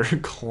another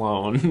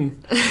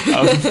clone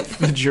of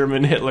the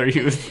German Hitler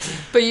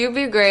youth. But you'd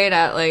be great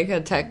at, like,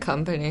 a tech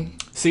company.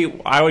 See,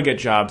 I would get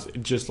jobs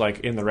just,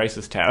 like, in the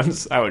racist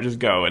towns. I would just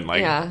go and,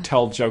 like,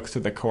 tell jokes to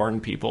the corn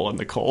people and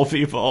the coal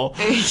people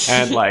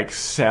and, like,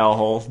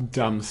 sell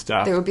dumb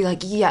stuff. They would be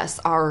like,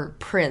 yes, our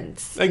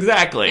prince.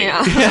 Exactly.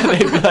 Yeah. They'd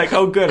be like,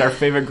 oh, good, our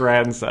favorite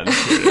grandson.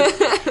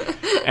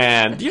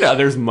 And,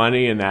 there's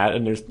money in that,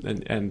 and there's,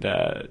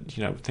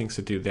 and things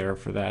to do there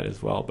for that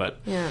as well. But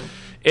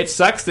it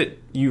sucks that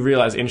you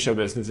realize in show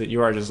business that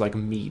you are just like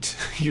meat.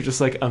 You're just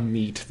like a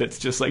meat that's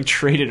just like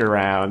traded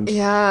around.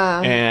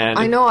 Yeah. And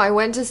I know, I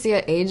went to see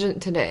an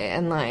agent today,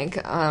 and like,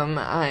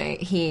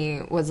 he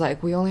was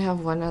like, we only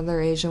have one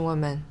other Asian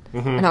woman.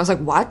 Mm-hmm. And I was like,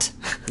 what?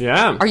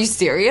 Yeah. Are you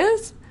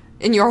serious?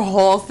 In your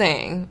whole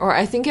thing? Or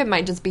I think it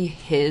might just be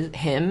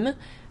him.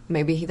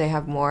 Maybe they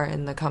have more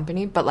in the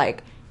company, but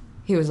like,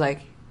 he was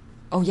like,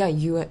 oh yeah,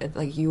 you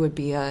would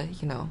be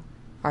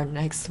our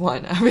next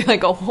one. I'd be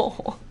like,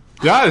 oh.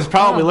 Yeah, it's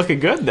probably looking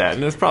good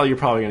then. You're probably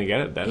going to get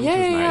it then, which is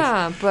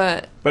nice.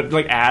 Yeah, but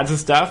like ads and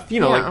stuff,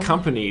 like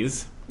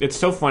companies, it's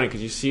so funny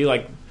because you see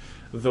like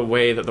the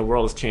way that the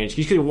world has changed.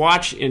 You can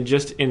watch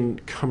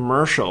in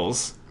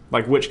commercials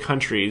like which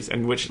countries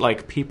and which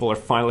like people are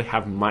finally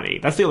have money.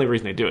 That's the only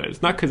reason they do it.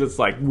 It's not because it's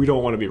like we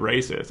don't want to be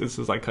racist. It's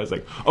just like because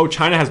like, oh,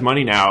 China has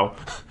money now,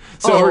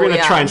 so we're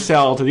gonna try and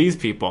sell to these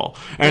people.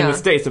 And in the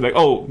States, they're like,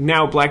 oh,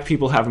 now black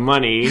people have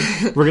money.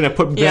 We're gonna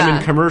put them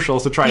in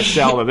commercials to try and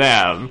sell to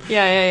them.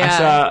 I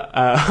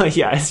saw.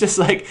 It's just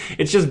like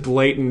it's just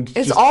blatant.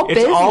 It's all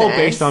business. It's all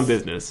based on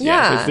business.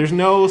 Yeah. There's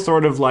no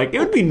sort of like it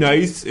would be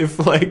nice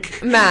if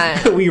like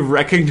we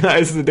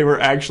recognize that they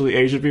were actually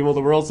Asian people in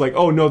the world. It's like,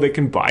 oh no, they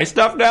can buy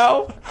stuff now.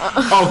 now?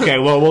 Okay,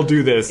 well, we'll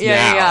do this now.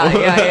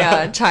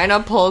 Yeah.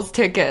 China pulls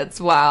tickets.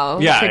 Wow.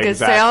 Yeah, Ticket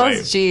exactly.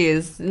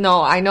 sales? Jeez.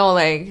 No, I know,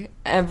 like,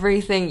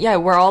 everything. Yeah,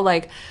 we're all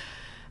like,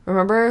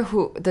 remember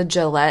the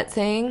Gillette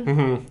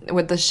thing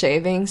with the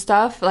shaving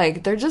stuff?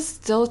 Like, they're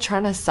just still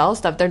trying to sell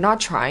stuff. They're not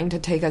trying to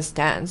take a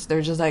stance.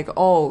 They're just like,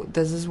 oh,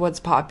 this is what's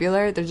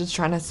popular. They're just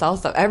trying to sell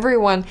stuff.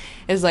 Everyone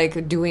is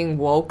like doing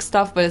woke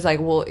stuff, but it's like,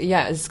 well,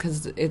 yeah, it's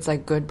because it's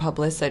like good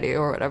publicity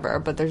or whatever.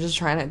 But they're just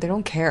trying to. They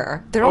don't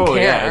care. They don't care.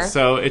 Yeah.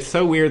 So it's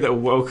so weird that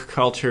woke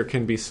culture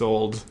can be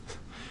sold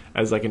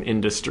as like an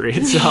industry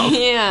itself.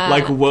 Yeah.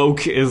 Like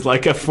woke is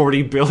like a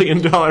 $40 billion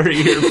a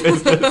year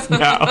business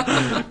now.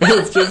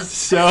 It's just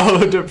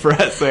so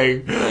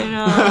depressing. I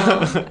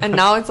know. And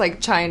now it's like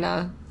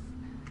China.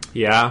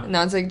 Yeah.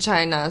 Now it's like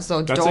China.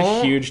 So that's don't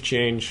a huge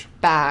change.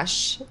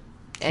 bash.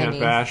 Can't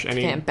bash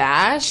any. Can't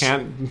bash.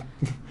 Can't.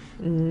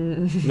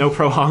 No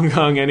pro Hong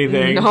Kong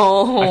anything.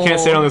 No. I can't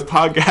say it on this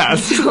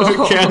podcast.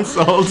 No.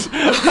 Cancelled.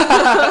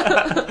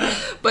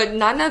 But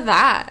none of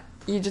that.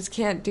 You just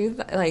can't do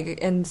that. Like,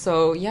 and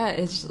so, yeah,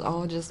 it's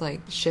all just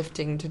like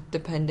shifting to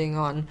depending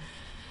on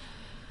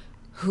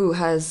who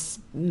has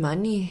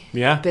money,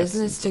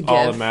 business to give.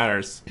 All that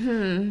matters.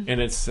 And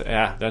it's,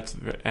 that's,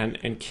 and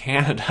in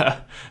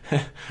Canada,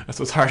 that's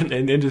what's hard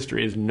in the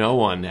industry is no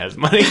one has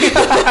money.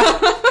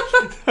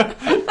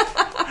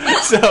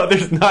 So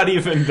there's not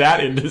even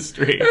that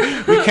industry.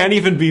 We can't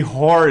even be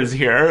whores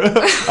here.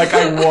 Like,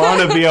 I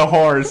want to be a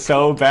whore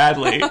so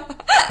badly.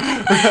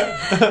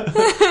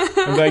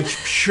 I'm like,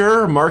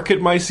 sure,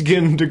 market my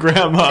skin to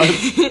grandma.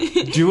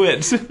 Do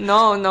it.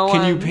 No Can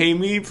one. you pay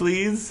me,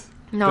 please?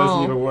 No,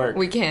 doesn't even work.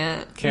 We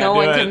can't. Can't no do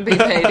one it. can be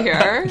paid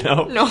here.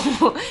 No. No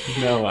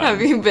one.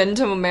 Have you been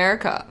to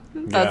America?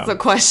 That's the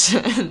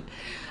question.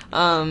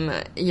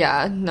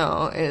 Yeah,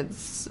 no,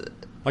 it's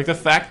like the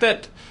fact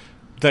that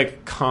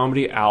like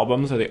comedy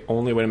albums are the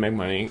only way to make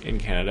money in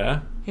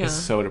Canada is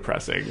so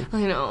depressing.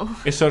 I know.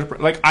 It's so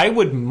like I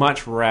would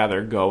much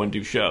rather go and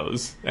do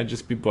shows and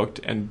just be booked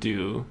and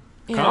do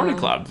comedy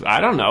clubs. I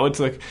don't know. It's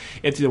like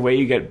it's the way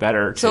you get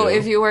better. So too.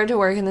 if you were to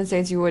work in the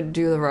States, you would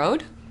do the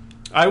road?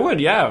 I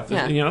would, yeah.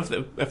 Yeah. You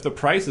know, if the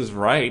price is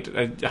right,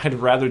 I'd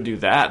rather do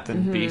that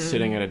than be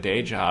sitting at a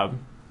day job,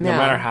 no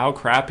matter how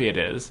crappy it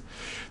is.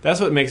 That's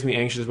what makes me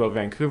anxious about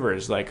Vancouver.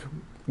 Is like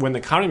when the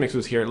comedy mix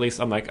was here. At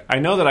least I'm like, I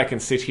know that I can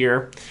sit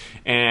here,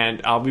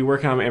 and I'll be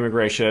working on my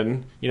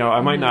immigration. You know,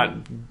 I might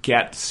not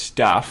get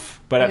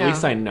stuff, but at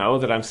least I know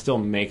that I'm still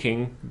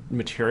making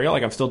material.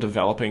 Like I'm still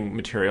developing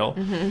material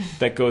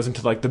that goes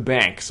into like the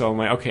bank. So I'm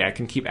like, okay, I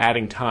can keep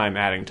adding time.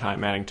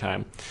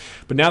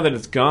 But now that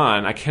it's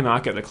gone, I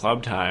cannot get the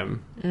club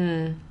time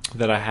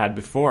that I had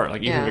before.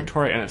 Like even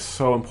Victoria, and it's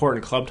so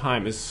important. Club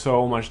time is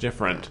so much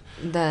different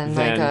than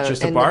like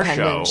just a bar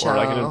show show or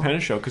like an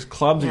independent show. Because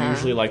clubs are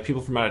usually like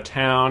people from out of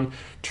town,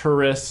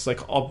 tourists.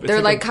 Like all,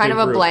 they're like kind of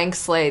a blank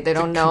slate. They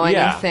don't know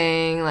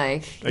anything.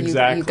 Like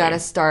exactly. You got to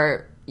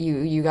start.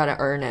 You got to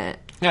earn it.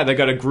 Yeah, they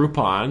got a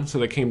Groupon, so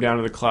they came down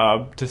to the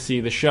club to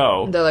see the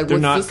show. They're like, they're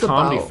what's not this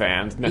comedy about?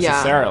 fans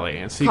necessarily.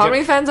 And so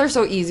comedy fans are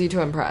so easy to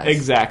impress.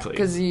 Exactly.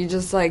 Because you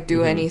just like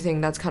do anything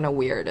that's kind of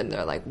weird, and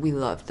they're like, we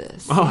love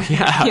this. Oh,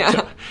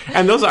 yeah.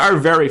 And those are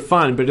very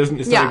fun, but it's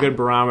not a good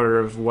barometer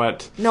of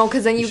what... No,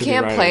 because then you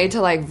can't play to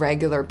like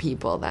regular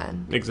people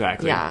then.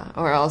 Exactly. Yeah,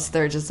 or else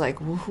they're just like,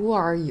 well, who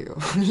are you,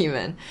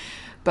 even?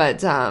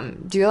 But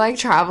do you like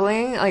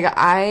traveling? Like,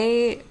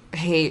 I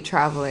hate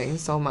traveling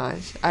so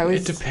much.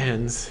 It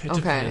depends. It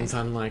depends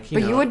on like, you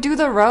know. But you would do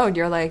the road.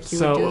 You're like, would do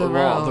the road.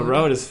 Well, the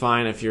road is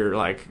fine if you're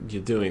like,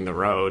 you're doing the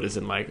road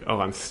isn't like, oh,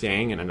 I'm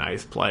staying in a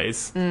nice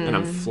place and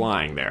I'm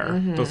flying there.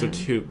 Those are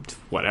two,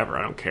 whatever,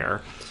 I don't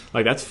care.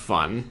 Like, that's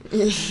fun.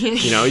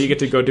 You know, you get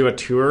to go do a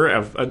tour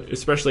of,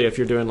 especially if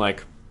you're doing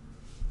like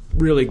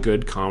really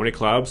good comedy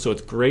clubs, so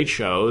it's great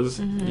shows.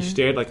 You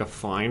stay at like a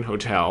fine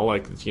hotel,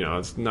 like, you know,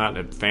 it's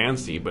not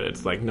fancy, but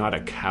it's like not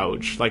a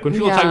couch. Like when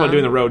people talk about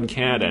doing the road in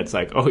Canada, it's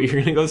like, oh,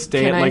 you're gonna go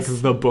stay at like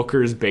the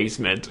Booker's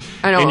basement,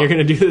 and you're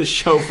gonna do this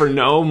show for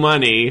no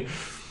money,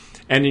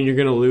 and then you're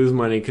gonna lose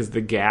money because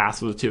the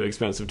gas was too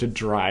expensive to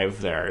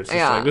drive there. It's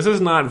just like, this is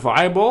not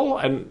viable.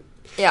 And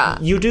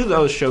you do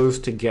those shows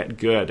to get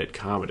good at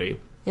comedy.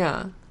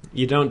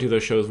 You don't do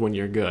those shows when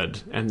you're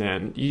good, and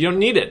then you don't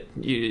need it.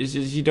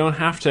 You don't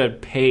have to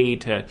pay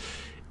to...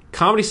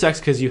 Comedy sucks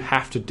because you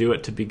have to do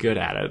it to be good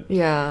at it.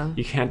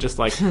 You can't just,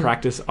 like,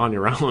 practice on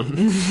your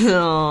own.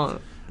 No.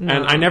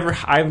 And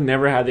I've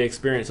never had the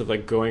experience of,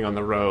 like, going on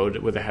the road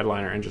with a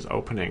headliner and just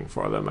opening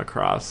for them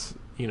across,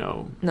 you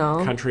know,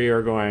 country,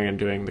 or going and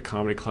doing the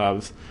comedy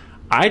clubs.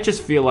 I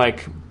just feel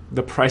like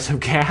the price of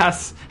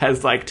gas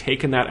has, like,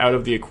 taken that out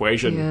of the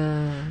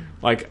equation.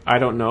 Like, I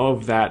don't know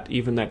of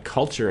even that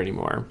culture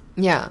anymore.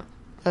 Yeah,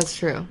 that's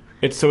true.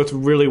 It's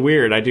really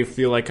weird. I do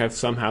feel like I've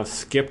somehow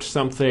skipped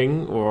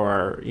something,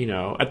 or, you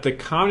know, at the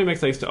Comedy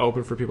Mix I used to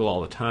open for people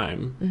all the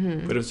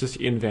time, but it was just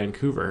in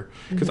Vancouver.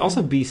 Because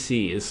also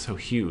BC is so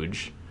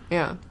huge.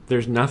 Yeah.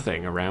 There's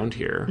nothing around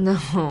here. No.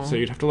 So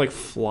you'd have to, like,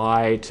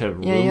 fly to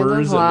Yeah, you have to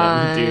Rumors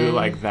fly. and then do,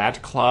 like,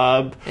 that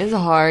club. It's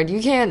hard.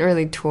 You can't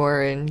really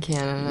tour in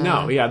Canada.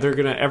 No, yeah,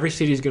 every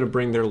city's gonna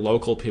bring their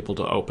local people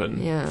to open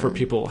for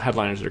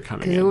headliners that are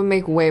coming in. Because it would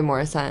make way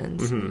more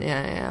sense. Mm-hmm.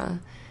 Yeah.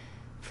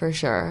 For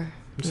sure.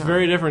 It's a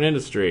very different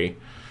industry.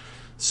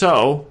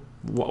 So,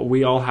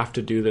 we all have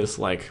to do this,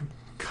 like,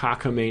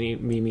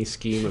 cockamamie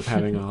scheme of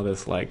having all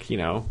this, like, you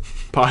know,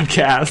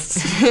 podcasts,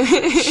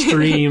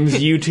 streams,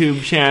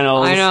 YouTube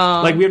channels. I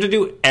know. Like, we have to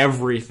do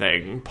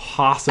everything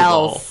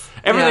possible.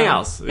 Everything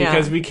else.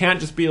 Because we can't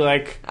just be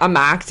like... I'm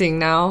acting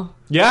now.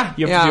 Yeah,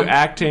 you have to do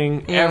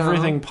acting,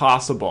 everything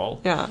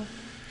possible. Yeah.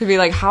 To be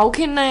like, how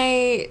can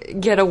I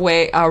get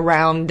away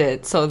around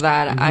it so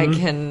that I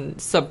can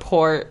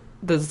support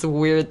this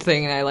weird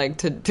thing I like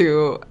to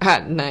do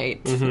at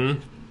night?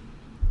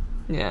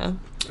 Mm-hmm. Yeah.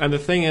 And the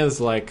thing is,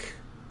 like,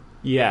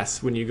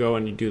 yes, when you go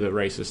and you do the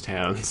racist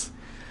towns,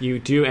 you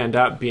do end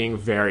up being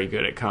very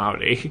good at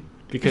comedy.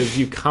 Because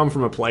you come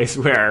from a place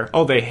where,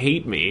 they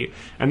hate me.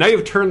 And now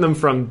you've turned them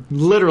from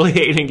literally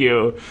hating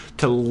you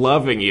to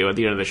loving you at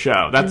the end of the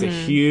show. That's a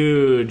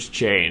huge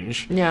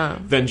change. Yeah.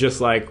 Than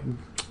just, like,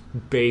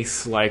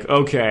 base, like,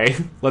 okay,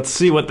 let's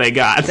see what they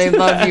got. They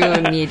love you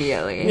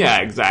immediately.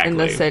 Yeah, exactly. In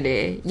the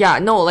city. Yeah,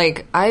 no,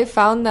 like, I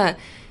found that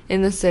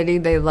in the city,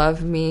 they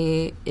love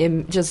me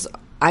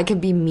I can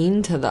be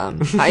mean to them.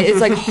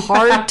 It's, like,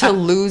 hard to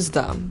lose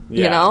them,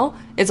 you know?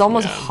 It's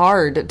almost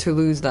hard to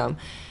lose them.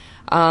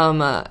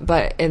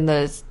 But in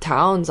the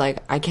towns,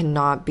 like, I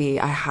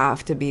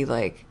have to be,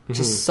 like,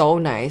 just so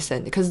nice.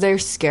 And because they're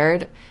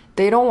scared,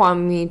 they don't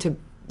want me to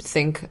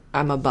think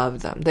I'm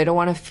above them. They don't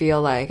want to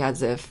feel like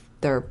as if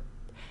they're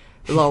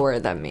lower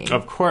than me.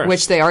 Of course.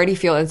 Which they already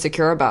feel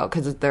insecure about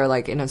because they're,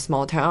 like, in a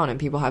small town and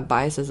people have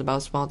biases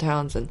about small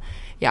towns. And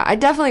yeah, I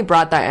definitely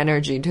brought that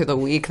energy to the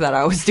week that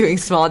I was doing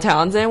small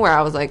towns in, where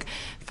I was like,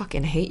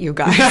 fucking hate you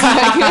guys.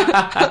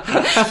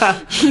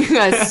 You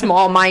guys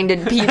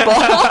small-minded people.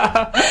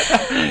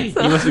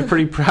 You must be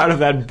pretty proud of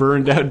that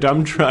burned-out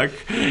dump truck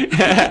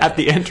at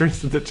the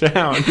entrance of the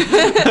town.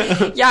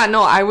 Yeah,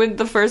 no,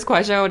 the first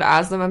question I would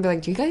ask them, I'd be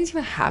like, do you guys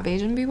even have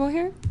Asian people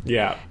here?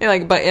 Yeah.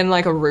 But in,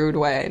 like, a rude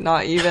way,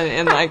 not even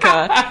in, like,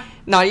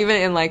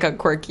 a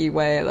quirky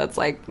way that's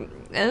like,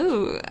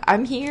 oh,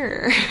 I'm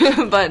here.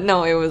 But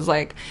no, it was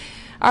like,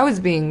 I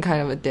was being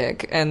kind of a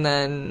dick, and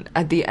then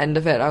at the end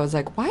of it, I was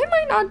like, why am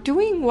I not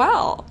doing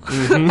well?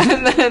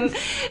 Mm-hmm.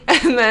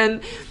 and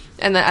then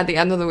at the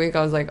end of the week,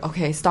 I was like,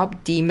 okay,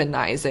 stop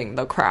demonizing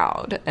the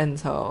crowd. And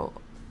so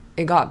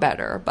it got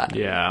better, but...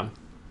 Yeah.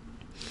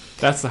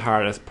 That's the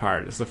hardest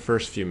part, is the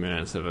first few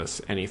minutes of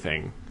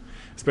anything,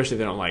 especially if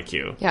they don't like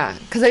you. Yeah,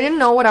 because I didn't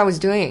know what I was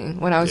doing.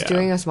 When I was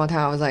doing a small town,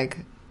 I was like,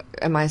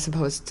 am I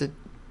supposed to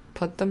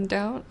put them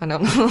down? I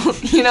don't know,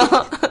 you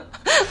know?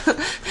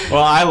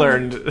 Well, I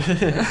learned,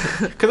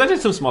 because I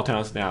did some small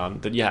towns now,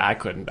 that I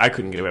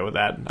couldn't get away with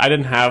that. I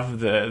didn't have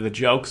the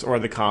jokes or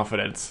the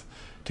confidence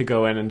to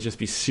go in and just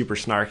be super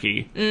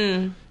snarky.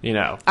 You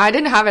know, I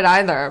didn't have it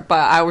either, but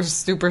I was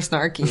super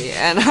snarky,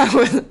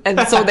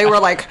 and so they were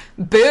like,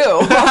 "Boo!"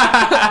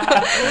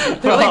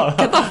 They were like,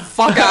 "Get the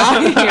fuck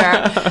out of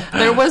here!"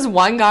 There was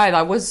one guy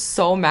that was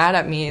so mad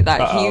at me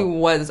that he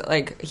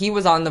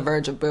was on the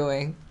verge of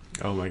booing.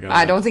 Oh my god!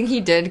 I don't think he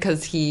did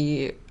because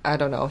I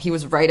don't know, he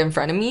was right in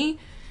front of me.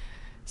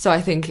 So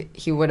I think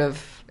it would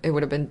have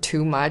been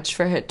too much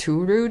for him,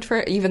 too rude for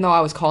him, even though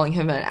I was calling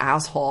him an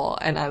asshole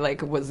and I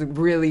was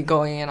really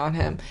going in on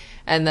him.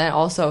 And then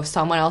also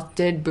someone else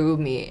did boo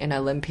me in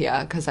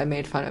Olympia because I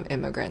made fun of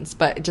immigrants,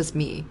 but just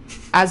me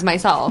as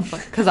myself,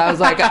 because I was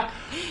like,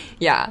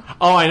 yeah.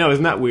 Oh, I know.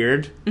 Isn't that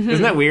weird? Mm-hmm.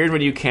 Isn't that weird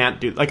when you can't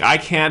do, like, I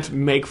can't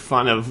make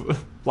fun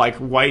of, like,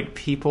 white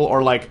people,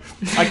 or, like,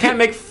 I can't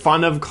make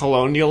fun of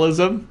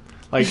colonialism,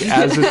 like,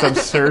 as its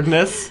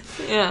absurdness.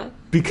 Yeah.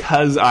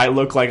 Because I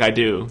look like I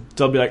do.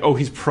 They'll be like, oh,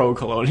 he's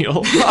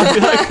pro-colonial. I'll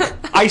be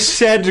like, I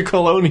said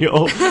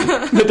colonial.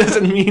 That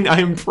doesn't mean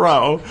I'm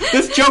pro.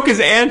 This joke is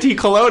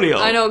anti-colonial.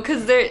 I know,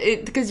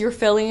 because you're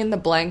filling in the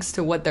blanks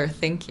to what they're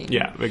thinking.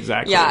 Yeah,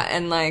 exactly. Yeah,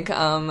 and I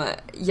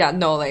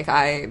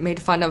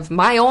made fun of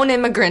my own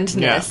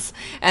immigrantness. Yeah.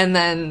 And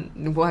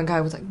then one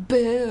guy was like,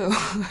 boo.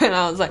 And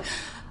I was like,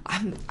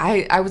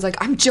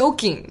 I'm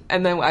joking.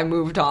 And then I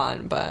moved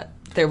on, but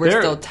they were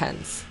still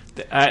tense.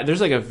 There's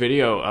like a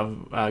video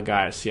of a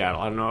guy in Seattle.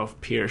 I don't know if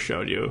Peter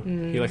showed you.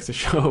 He likes to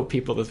show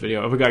people this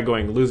video of a guy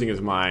losing his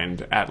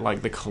mind at,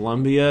 like, the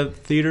Columbia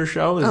Theater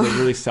show. Is it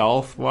really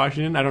South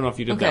Washington? I don't know if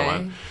you did that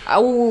one.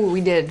 Oh,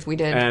 we did.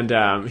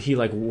 And he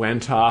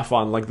went off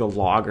on, like, the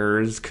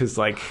loggers because,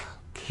 like,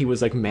 he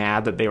was, like,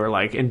 mad that they were,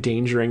 like,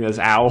 endangering this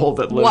owl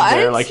that lived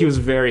there. Like, he was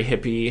very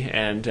hippie.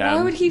 And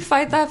why would he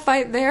fight that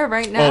fight there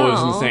right now? Oh, it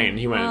was insane.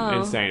 He went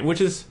insane, which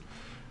is...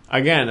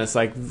 Again, it's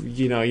like,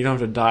 you know, you don't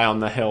have to die on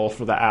the hill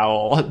for the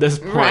owl at this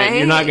point. Right?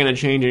 You're not going to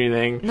change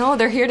anything. No,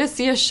 they're here to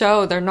see a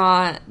show. They're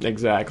not...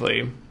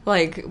 Exactly.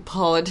 Like,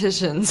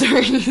 politicians or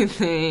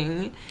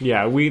anything.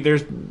 Yeah,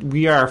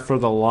 we are, for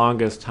the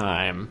longest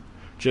time,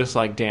 just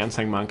like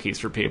dancing monkeys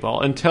for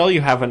people. Until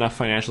you have enough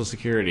financial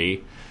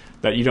security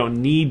that you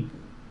don't need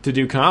to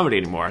do comedy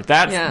anymore.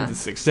 That's the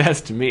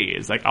success to me.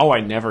 It's like, oh, I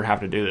never have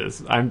to do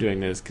this. I'm doing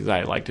this because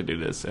I like to do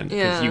this and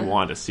because you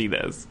want to see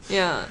this.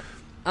 Yeah.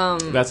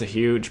 That's a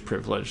huge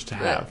privilege to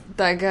have.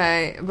 That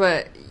guy,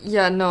 but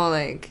yeah, no,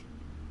 like,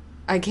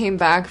 I came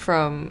back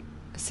from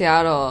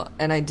Seattle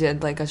and I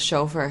did like a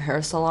show for a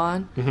hair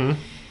salon. Mm-hmm.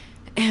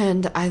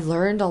 And I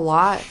learned a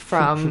lot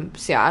from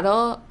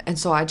Seattle, and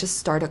so I just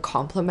started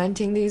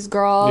complimenting these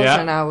girls,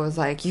 and I was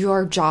like,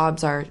 your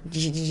jobs are,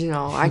 you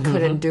know, I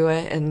couldn't do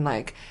it, and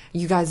like,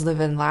 you guys live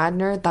in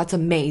Ladner, that's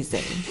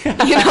amazing,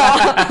 you know?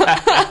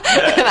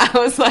 And I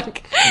was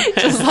like,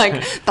 just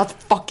like, that's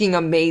fucking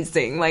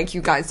amazing, like,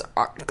 you guys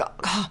are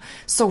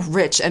so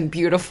rich and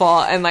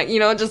beautiful, and like, you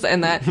know, just,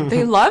 and that,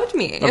 they loved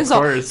me, and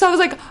so I was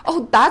like,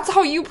 oh, that's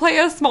how you play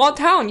a small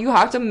town, you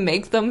have to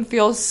make them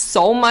feel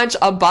so much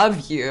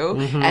above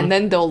you, and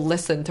then they'll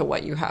listen to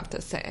what you have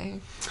to say.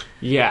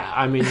 Yeah,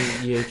 I mean,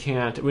 you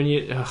can't, when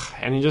you,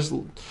 and you just,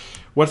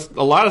 what's,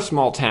 a lot of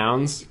small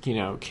towns, you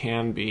know,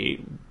 can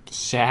be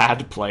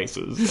sad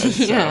places. And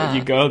so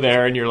you go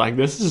there and you're like,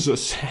 this is a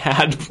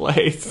sad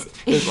place.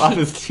 This life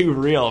is too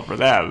real for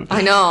them.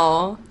 I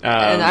know.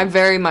 And I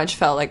very much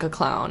felt like a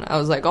clown. I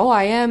was like, oh,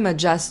 I am a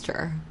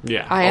jester.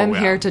 Yeah. I am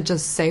here to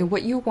just say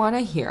what you want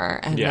to hear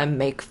and then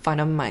make fun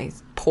of my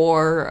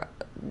poor,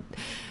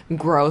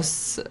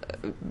 gross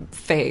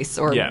face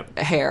or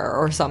hair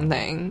or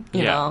something,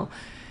 you know?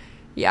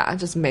 Yeah,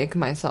 just make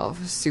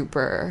myself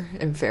super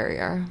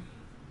inferior.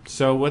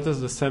 So what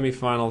does the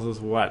semifinals is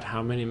what?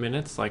 How many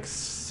minutes? Like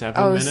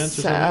 7 minutes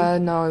or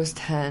something? No, it was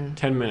 10.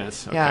 10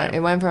 minutes, okay. Yeah, it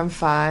went from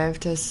 5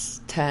 to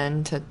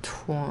 10 to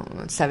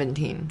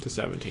 17. To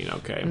 17,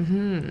 okay.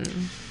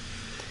 Mm-hmm.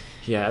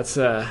 Yeah, it's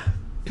a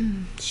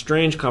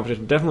strange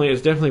competition.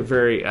 It's definitely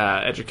very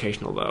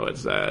educational, though.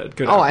 It's a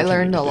good I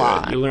learned a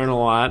lot. You learn a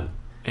lot,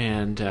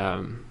 and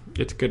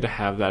it's good to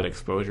have that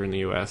exposure in the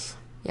U.S.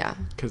 Yeah.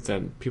 Because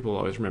then people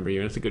always remember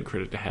you, and it's a good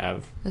credit to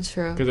have. That's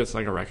true. Because it's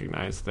like a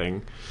recognized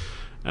thing.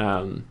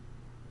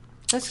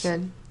 That's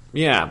good.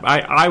 Yeah,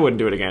 I wouldn't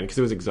do it again because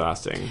it was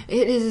exhausting.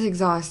 It is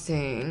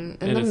exhausting.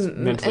 And it's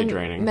mentally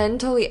draining.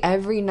 Mentally,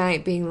 every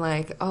night being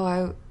like,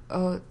 that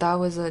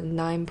was a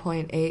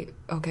 9.8.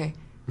 Okay.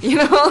 You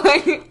know?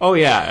 Like, oh,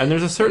 yeah. And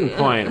there's a certain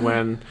point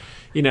when,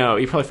 you know,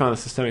 you probably found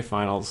this in the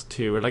semifinals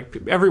too, where like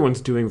everyone's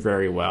doing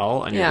very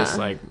well. And you're just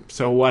like,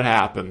 so what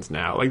happens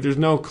now? Like, there's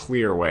no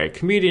clear way.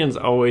 Comedians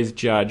always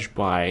judge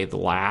by the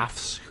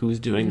laughs, who's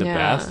doing the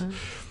best.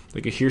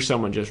 Like, you hear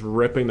someone just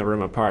ripping the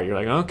room apart. You're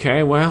like,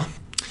 okay, well,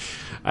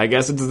 I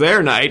guess it's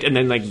their night. And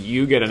then, like,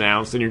 you get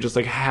announced, and you're just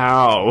like,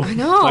 how? I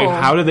know. Like,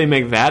 how do they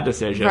make that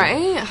decision?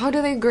 Right? How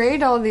do they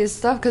grade all these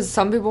stuff? Because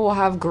some people will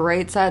have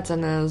great sets,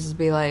 and then it'll just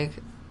be like,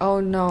 oh,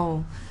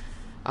 no,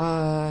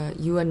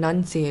 you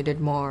enunciated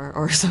more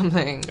or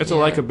something. It's a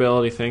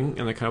likability thing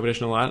in the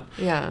competition a lot.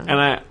 Yeah.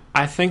 And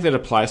I think that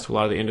applies to a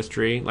lot of the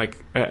industry, like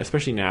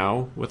especially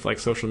now with like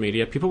social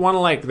media. People want to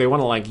like you, they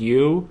want to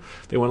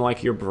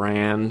like your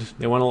brand,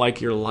 they want to like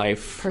your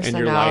life and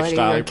your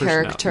lifestyle, your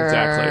character.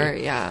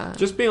 Exactly. Yeah.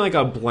 Just being like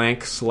a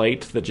blank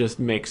slate that just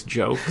makes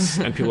jokes,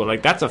 and people are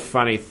like, "That's a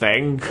funny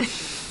thing."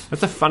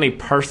 That's a funny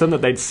person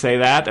that they'd say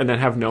that and then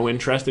have no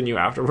interest in you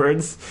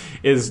afterwards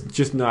is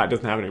just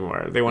doesn't happen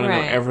anymore. They want to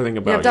know everything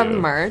about you. You have to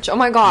have merch. Oh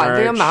my God,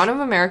 the amount of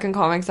American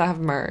comics that have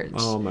merch.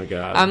 Oh my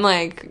God. I'm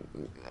like,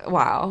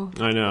 wow.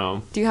 I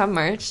know. Do you have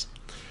merch?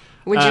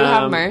 Would you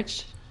have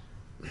merch?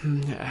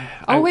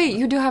 Wait,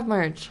 you do have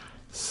merch.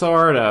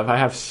 Sort of. I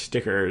have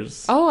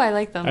stickers. Oh, I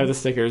like them. I have the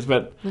stickers,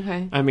 but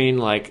I mean,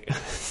 like,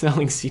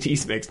 selling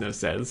CDs makes no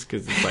sense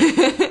because it's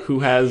like,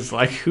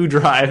 who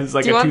drives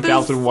like a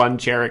 2001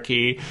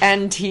 Cherokee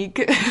antique?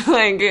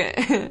 Like,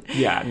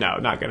 yeah, no,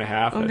 not gonna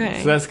happen.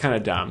 Okay. So that's kind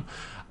of dumb.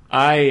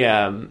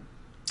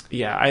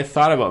 I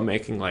thought about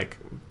making like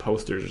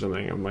posters or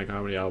something of my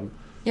comedy album.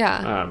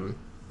 Yeah.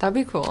 That'd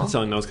be cool.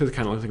 Selling those because it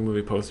kind of looks like a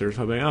movie poster.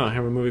 So I'm like, I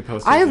have a movie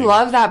poster. I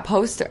love that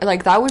poster.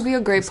 Like, that would be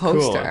a great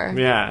poster. Cool.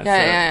 Yeah.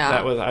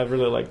 Yeah. I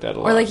really like that a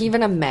lot. Or like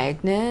even a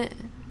magnet.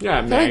 Yeah,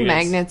 I feel like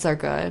magnets are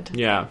good.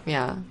 Yeah.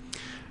 Yeah.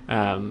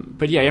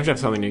 But yeah, you have to have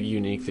something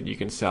unique that you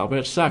can sell. But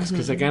it sucks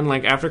because again,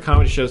 like after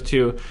comedy shows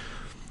too,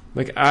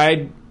 like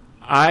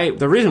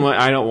the reason why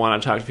I don't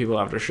want to talk to people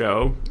after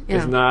show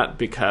is not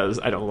because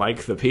I don't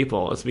like the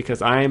people. It's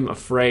because I'm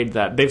afraid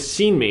that they've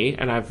seen me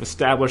and I've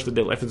established that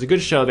if it's a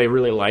good show, they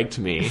really liked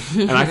me.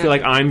 And I feel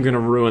like I'm going to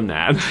ruin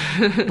that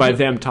by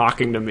them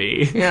talking to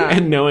me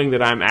and knowing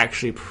that I'm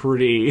actually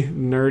pretty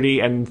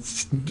nerdy and,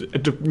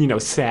 you know,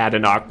 sad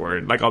and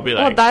awkward. Like, I'll be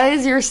like... Well, that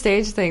is your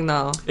stage thing,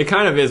 though. It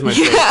kind of is my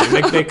stage thing.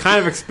 Like, they kind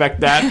of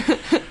expect that.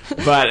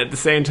 But at the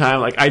same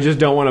time, like, I just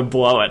don't want to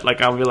blow it.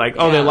 Like, I'll be like,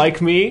 they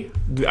like me?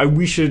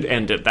 We should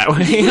end it that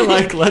way.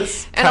 Like,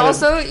 let's and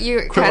also,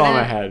 you quit on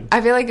my head.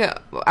 I feel like,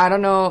 I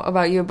don't know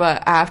about you,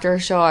 but after a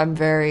show, I'm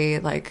very,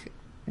 like,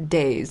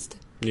 dazed.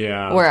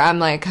 Yeah. Where I'm,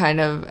 like,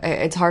 kind of,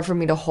 it's hard for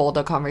me to hold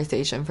a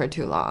conversation for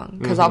too long.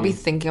 Because I'll be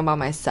thinking about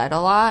my set a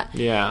lot.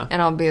 Yeah.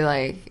 And I'll be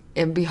like,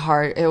 it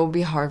will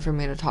be hard for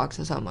me to talk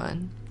to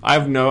someone. I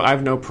have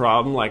no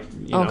problem, like,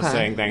 Okay.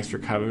 saying thanks for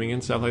coming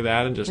and stuff like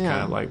that, and just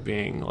kind of like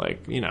being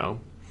like,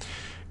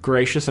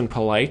 gracious and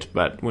polite.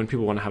 But when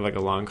people want to have like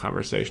a long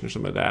conversation or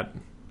something like that,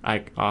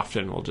 I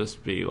often will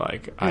just be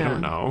like, I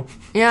don't know.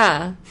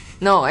 Yeah.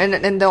 No,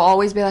 and they'll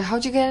always be like,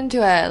 how'd you get into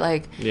it?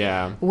 Like,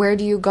 where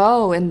do you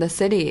go in the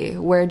city?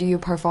 Where do you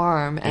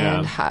perform?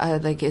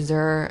 And like, is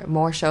there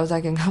more shows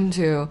I can come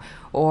to?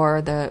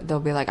 Or they'll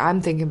be like,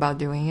 I'm thinking about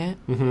doing it.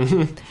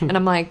 And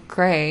I'm like,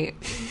 great.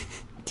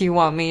 Do you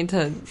want me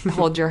to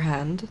hold your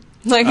hand?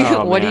 Like,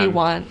 what do you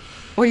want?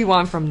 What do you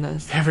want from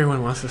this?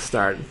 Everyone wants to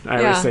start.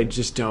 I always say,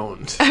 just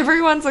don't.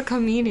 Everyone's a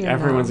comedian.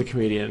 Everyone's a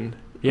comedian.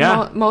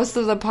 Yeah. Most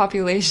of the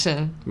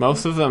population.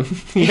 Most of them.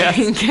 Yes.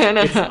 In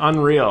Canada. It's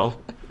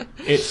unreal.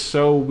 It's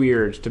so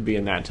weird to be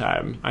in that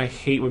time. I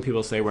hate when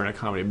people say we're in a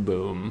comedy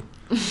boom.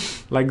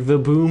 Like, the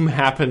boom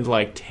happened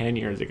like 10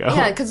 years ago.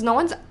 Yeah, because no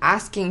one's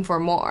asking for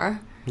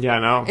more. Yeah,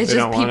 no. It's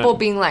just people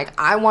being like,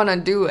 I want to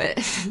do it.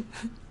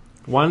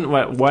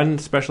 One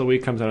special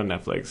week comes out on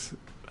Netflix.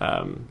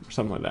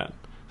 Something like that.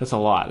 That's a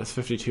lot. It's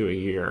 52 a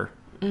year.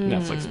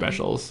 Netflix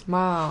specials.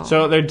 Wow.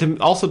 So they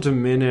also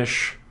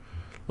diminish...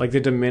 Like,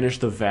 they diminish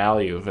the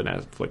value of a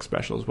Netflix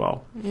special as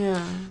well.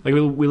 Yeah. Like,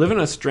 we live in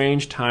a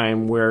strange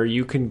time where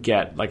you can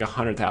get, like,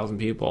 100,000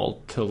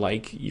 people to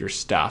like your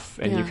stuff,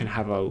 and you can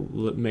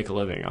make a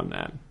living on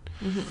that.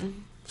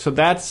 So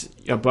that's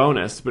a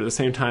bonus, but at the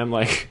same time,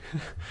 like,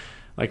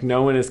 like,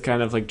 no one is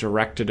kind of, like,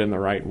 directed in the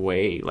right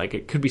way. Like,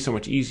 it could be so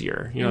much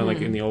easier.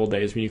 Like, in the old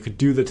days when you could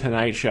do The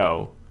Tonight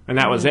Show, and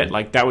that was it.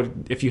 Like, that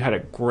would... If you had a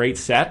great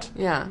set...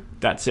 Yeah.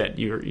 That's it.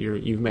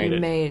 You've made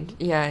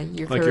it.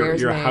 Your like career's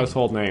you're made. a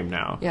household name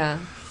now. Yeah.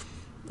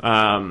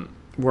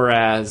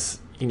 Whereas,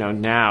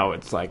 now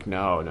it's like,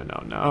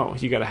 no.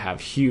 You got to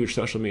have huge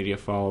social media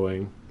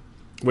following,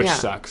 which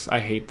sucks. I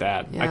hate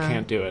that. Yeah. I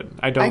can't do it.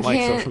 I don't like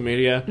social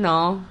media.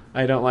 No.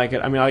 I don't like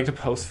it. I mean, I like to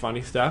post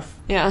funny stuff.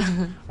 Yeah.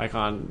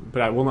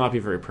 But I will not be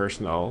very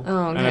personal.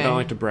 Oh, okay. And I don't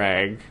like to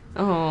brag.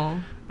 Oh.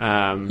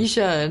 You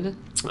should.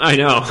 I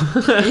know.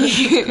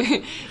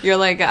 You're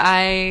like,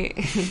 I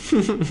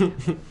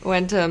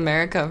went to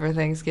America for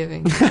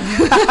Thanksgiving.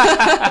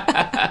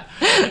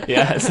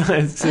 Yes,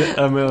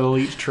 I'm an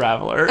elite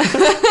traveler.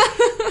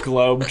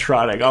 Globe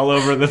trotting all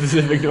over the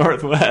Pacific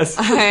Northwest.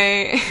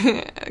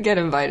 I get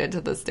invited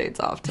to the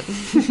States often.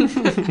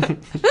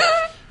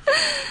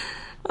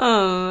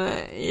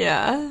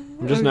 Yeah.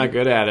 I'm just not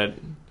good at it.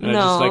 And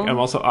I'm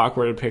also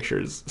awkward at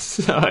pictures,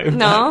 so I'm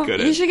not good at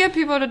it. You should get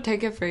people to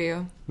take it for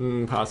you.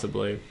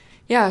 Possibly.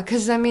 Yeah,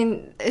 because, I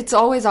mean, it's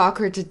always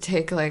awkward to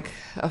take, like,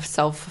 a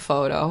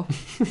self-photo.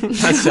 A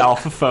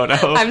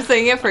self-photo? I'm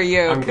saying it for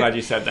you. I'm glad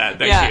you said that.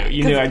 Thank you.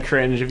 You knew I'd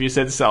cringe if you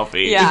said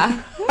selfie.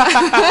 Yeah.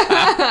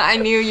 I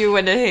knew you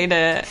would hate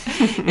it.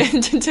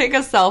 To take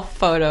a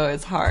self-photo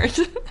is hard.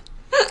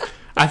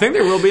 I think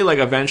there will be, like,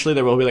 eventually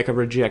there will be, like, a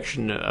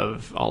rejection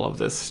of all of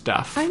this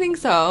stuff. I think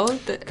so.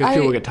 Because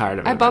people get tired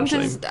of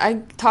it I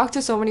talk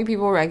to so many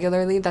people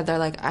regularly that they're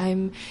like,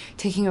 I'm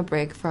taking a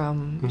break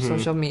from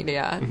social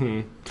media.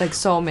 Like,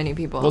 so many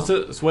people. Well,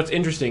 so what's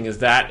interesting is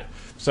that,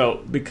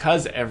 so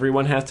because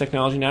everyone has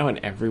technology now and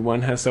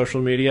everyone has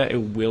social media, it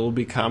will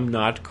become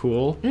not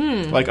cool.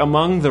 Like,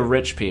 among the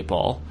rich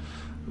people...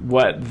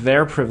 What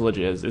their privilege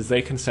is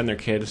they can send their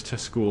kids to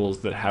schools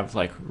that have,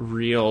 like,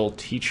 real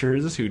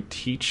teachers who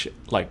teach,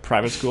 like,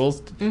 private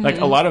schools. Like,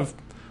 a lot of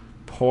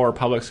poor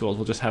public schools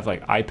will just have,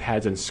 like,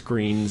 iPads and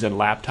screens and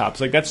laptops.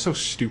 Like, that's so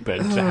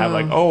stupid to have,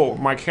 like, oh,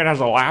 my kid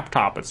has a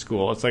laptop at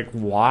school. It's like,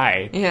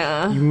 why?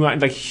 Yeah. You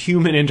want, like,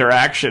 human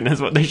interaction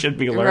is what they should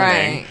be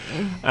learning.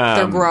 Right.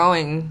 They're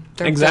growing.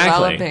 They're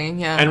developing,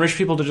 yeah. And rich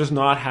people to just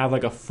not have,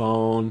 like, a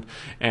phone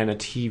and a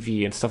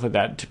TV and stuff like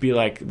that. To be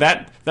like,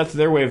 that's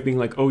their way of being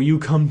like, oh, you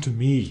come to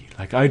me.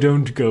 Like, I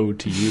don't go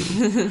to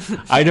you.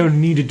 I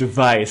don't need a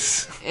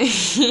device.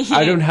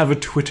 I don't have a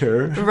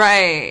Twitter.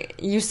 Right.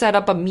 You set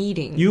up a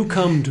meeting. You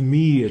come to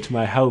me at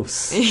my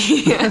house.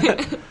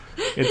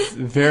 It's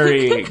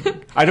very...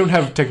 I don't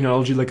have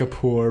technology like a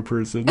poor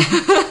person.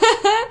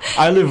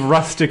 I live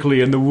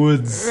rustically in the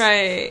woods.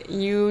 Right.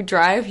 You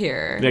drive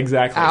here.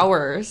 Exactly.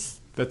 Hours.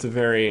 That's a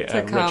very rich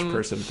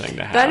person thing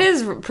to have. That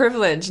is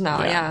privilege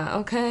now, yeah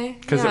okay.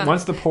 Because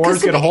once the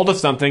poors get a hold of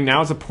something,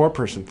 now it's a poor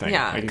person thing.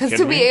 Yeah, because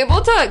to be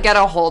able to get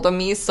a hold of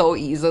me so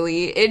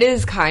easily, it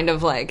is kind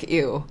of like,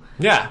 ew.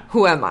 Yeah.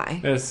 Who am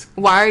I?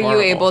 Why are you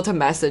able to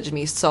message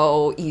me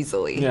so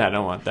easily? Yeah, I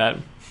don't want that.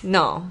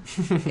 No.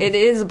 It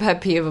is a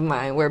pet peeve of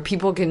mine where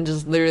people can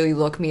just literally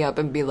look me up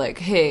and be like,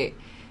 hey...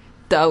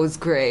 That was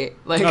great.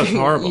 Like, that was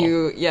horrible.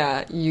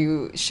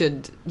 You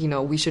should,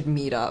 we should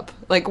meet up.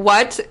 Like,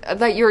 what?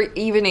 That you're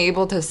even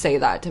able to say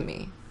that to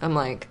me. I'm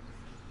like...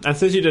 And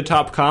since you did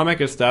Top Comic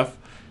and stuff,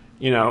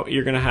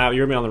 you're going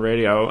to be on the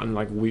radio, and,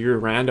 like,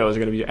 weird randos are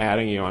going to be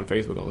adding you on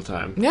Facebook all the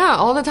time. Yeah,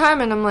 all the time.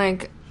 And I'm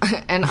like...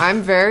 And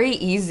I'm very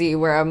easy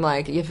where I'm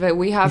like, if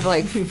we have,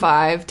 like,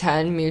 5,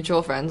 10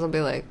 mutual friends, I'll be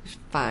like...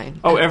 Fine.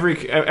 Oh,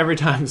 every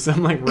time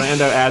some, like,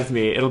 rando adds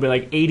me, it'll be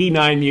like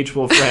 89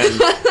 mutual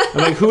friends.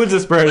 I'm like, who is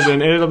this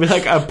person? And it'll be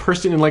like a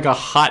person in, like, a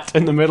hut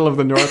in the middle of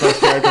the Northwest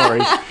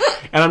Territories.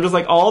 And I'm just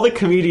like, all the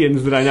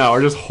comedians that I know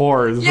are just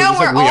whores. Yeah, we're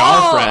just like, we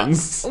are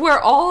friends. We're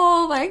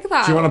all like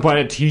that. Do you want to buy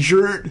a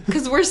t-shirt?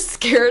 Because we're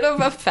scared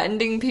of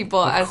offending people.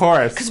 Of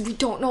course. Because we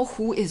don't know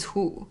who is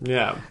who.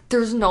 Yeah.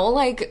 There's no,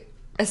 like,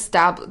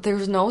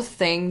 there's no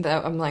thing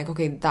that I'm like,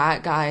 okay,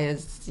 that guy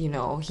is, you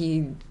know,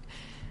 he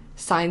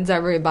signs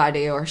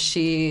everybody or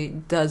she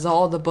does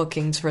all the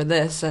bookings for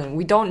this, and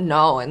we don't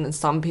know, and then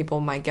some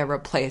people might get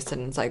replaced,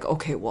 and it's like,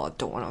 okay, well, I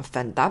don't want to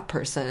offend that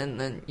person, and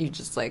then you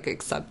just, like,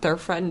 accept their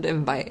friend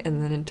invite,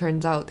 and then it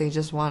turns out they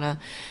just want to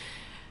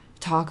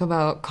talk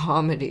about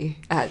comedy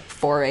at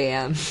 4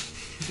 a.m.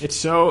 It's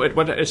so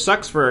it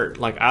sucks for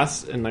like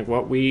us and like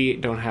what we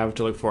don't have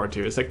to look forward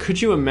to. It's like,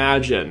 could you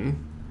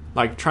imagine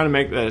like trying to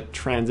make the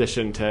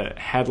transition to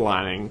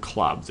headlining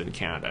clubs in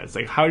Canada? It's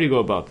like, how do you go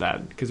about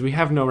that? Because we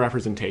have no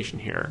representation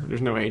here.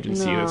 There's no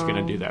agency that's going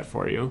to do that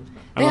for you.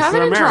 They have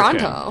it in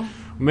Toronto.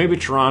 Maybe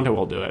Toronto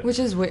will do it. Which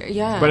is weird,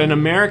 yeah. But an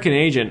American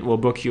agent will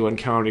book you in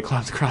comedy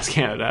clubs across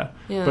Canada.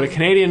 Yeah. But a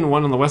Canadian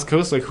one on the West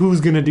Coast, like, who's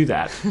going to do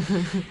that?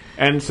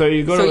 And so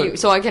you go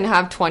so I can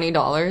have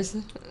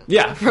 $20?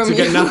 Yeah, from to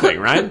get you. nothing,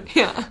 right?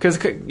 Yeah. Because,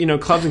 you know,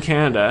 clubs in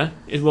Canada,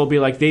 it will be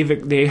like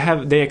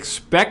they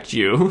expect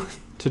you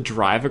to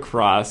drive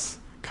across,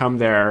 come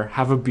there,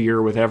 have a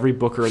beer with every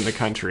booker in the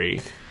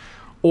country,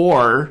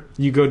 or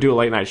you go do a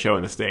late night show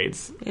in the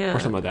States or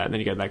something like that, and then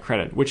you get that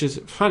credit, which is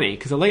funny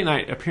because a late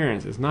night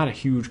appearance is not a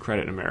huge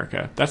credit in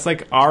America. That's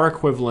like our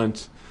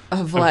equivalent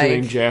of like,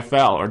 doing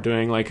JFL or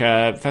doing like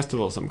a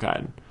festival of some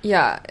kind.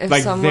 Yeah.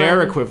 Like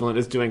their equivalent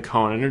is doing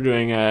Conan or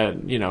doing a,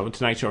 you know,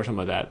 Tonight Show or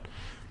something like that.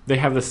 They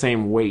have the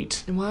same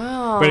weight.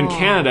 Wow. But in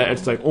Canada,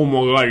 it's like, oh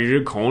my God, you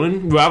did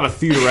Conan? We have a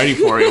theater ready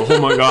for you.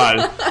 Oh my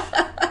God.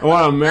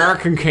 What an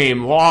American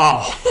came.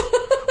 Wow.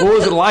 What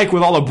was it like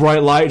with all the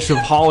bright lights of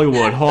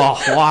Hollywood?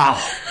 Oh, wow.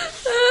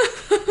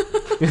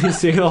 You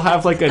see, he'll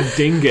have like a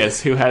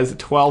dingus who has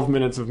 12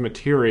 minutes of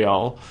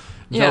material.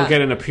 They'll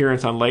get an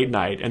appearance on late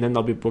night, and then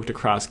they'll be booked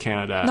across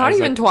Canada. Not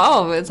even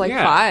 12. It's like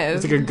 5.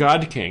 It's like a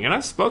god king. And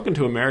I've spoken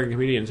to American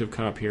comedians who've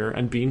come up here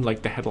and been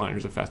like the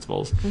headliners of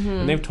festivals. Mm-hmm.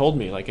 And they've told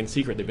me, like in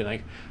secret, they've been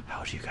like,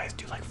 how do you guys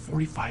do like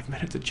 45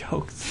 minutes of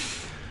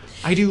jokes?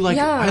 I do like,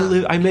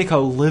 I make a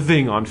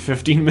living on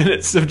 15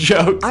 minutes of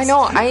jokes. I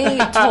know.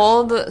 I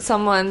told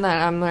someone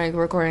that I'm like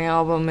recording an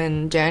album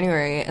in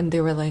January, and they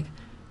were like,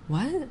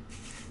 what?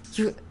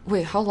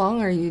 Wait, how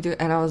long are you doing?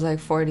 And I was like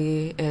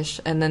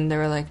 40-ish. And then they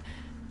were like,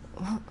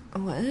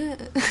 what?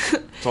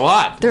 It's a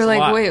lot. They're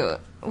like,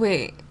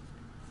 wait,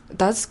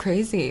 that's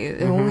crazy.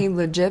 Mm-hmm. Only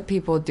legit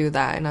people do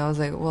that. And I was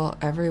like, well,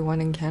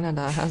 everyone in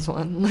Canada has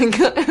one. Like,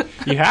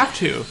 you have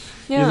to.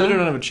 Yeah. You literally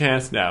don't have a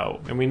chance now.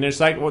 I mean,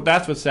 there's like, well,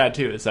 that's what's sad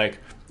too. It's like,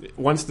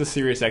 once the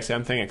Sirius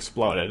XM thing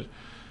exploded,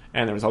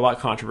 and there was a lot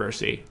of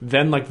controversy,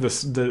 then like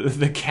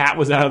the cat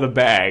was out of the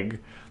bag.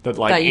 That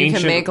like that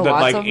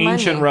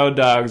ancient road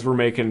dogs were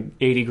making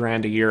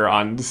 $80,000 a year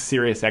on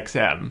Sirius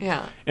XM.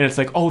 Yeah. And it's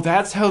like, oh,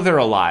 that's how they're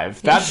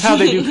alive. That's how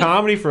they do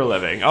comedy for a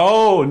living.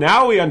 Oh,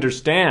 now we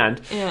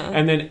understand. Yeah.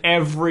 And then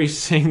every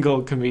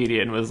single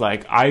comedian was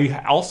like,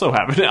 I also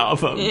have an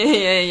album.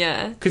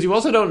 Yeah. Because you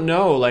also don't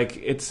know, like,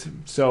 it's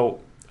so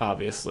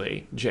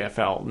obviously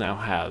JFL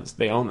now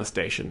they own the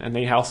station, and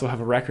they also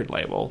have a record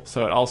label.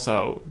 So it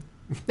also.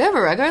 They have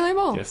a record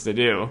label? Yes, they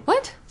do.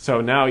 What? So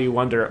now you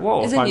wonder,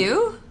 whoa. Is it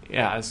new?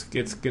 Yeah,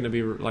 it's going to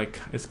be, like,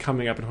 it's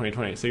coming up in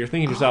 2020. So you're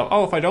thinking to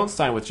yourself, if I don't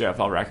sign with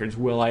JFL Records,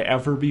 will I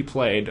ever be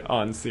played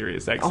on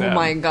Sirius XM? Oh,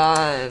 my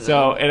God.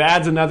 So it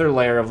adds another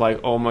layer of, like,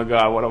 oh, my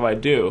God, what do I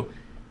do?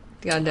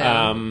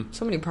 Goddamn.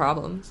 So many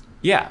problems.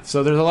 Yeah,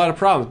 so there's a lot of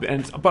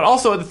problems. But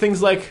also the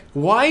things like,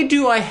 why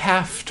do I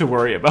have to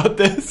worry about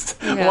this?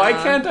 Yeah. Why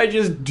can't I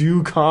just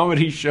do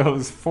comedy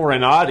shows for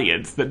an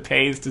audience that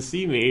pays to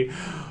see me?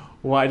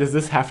 Why does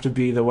this have to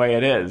be the way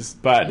it is?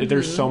 But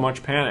there's so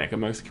much panic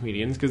amongst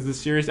comedians because the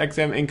Sirius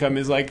XM income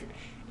is like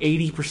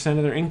 80%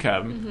 of their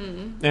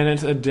income. And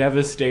it's a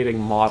devastating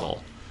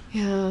model.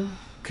 Yeah.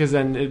 Because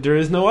then there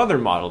is no other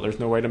model. There's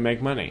no way to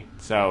make money.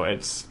 So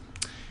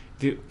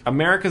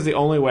America's the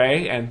only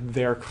way, and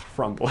they're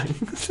crumbling.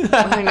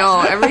 I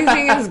know.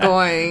 Everything is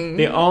going.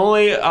 The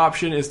only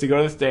option is to go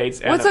to the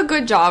States. What's a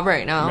good job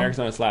right now? America's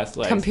on its last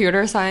legs.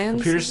 Computer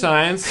science?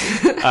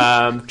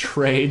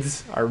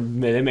 Trades,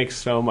 they make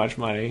so much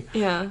money.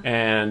 Yeah.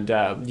 And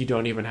you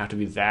don't even have to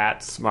be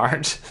that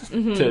smart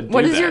to do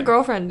What does that. your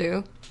girlfriend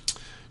do?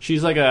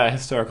 She's like a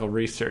historical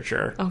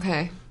researcher.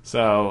 Okay.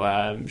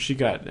 So she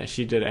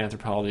did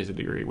anthropology as a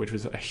degree, which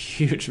was a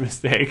huge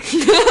mistake.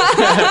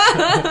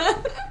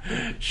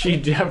 She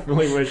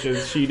definitely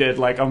wishes she did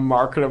like a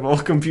marketable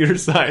computer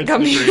science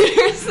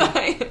degree.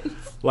 Science.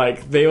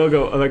 Like they will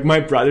go like my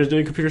brother's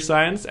doing computer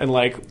science, and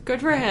like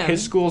good for him.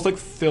 His school's like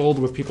filled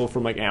with people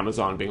from like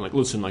Amazon being like,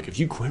 listen, like if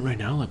you quit right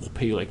now, like we'll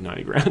pay you like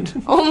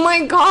 $90,000. Oh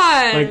my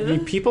God!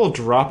 Like people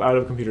drop out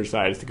of computer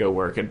science to go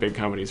work at big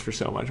companies for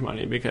so much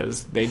money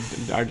because they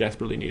are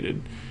desperately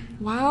needed.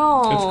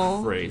 Wow.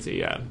 It's crazy,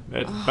 yeah.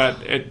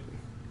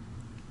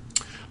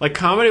 Like,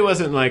 comedy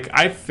wasn't, like,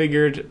 I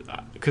figured,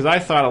 because I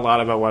thought a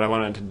lot about what I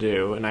wanted to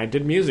do, and I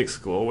did music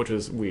school, which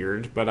was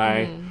weird, but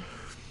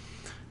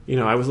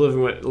I was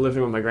living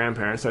with my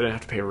grandparents, so I didn't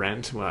have to pay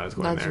rent when I was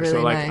going That's there. really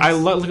So like nice. I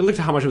looked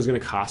at how much it was going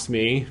to cost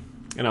me,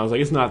 and I was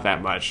like, it's not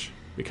that much.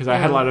 Because I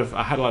had a lot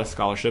of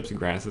scholarships and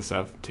grants and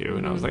stuff too,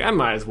 and I was like, I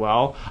might as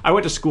well. I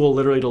went to school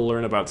literally to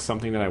learn about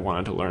something that I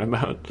wanted to learn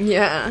about.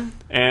 Yeah.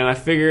 And I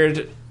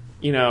figured,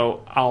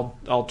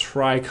 I'll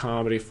try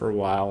comedy for a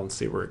while and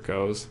see where it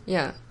goes.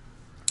 Yeah.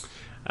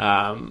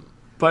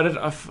 But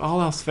if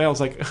all else fails,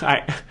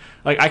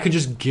 I could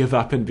just give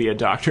up and be a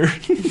doctor.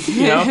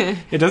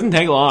 It doesn't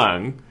take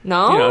long.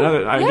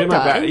 No?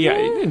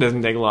 It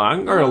doesn't take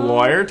long. Or a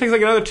lawyer. It takes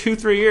like another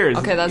 2-3 years.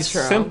 Okay, that's it's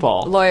true.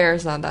 Simple.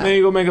 Lawyer's not that. Then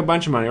you go make a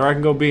bunch of money, or I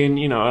can go be an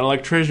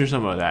electrician or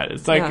something like that.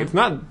 It's like it's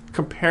not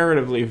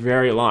comparatively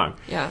very long.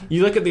 Yeah.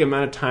 You look at the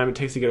amount of time it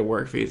takes to get a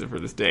work visa for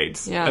the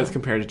States as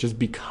compared to just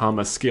become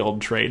a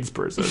skilled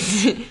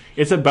tradesperson.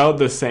 It's about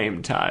the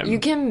same time. You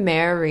can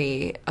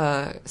marry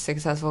a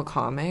successful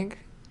comic.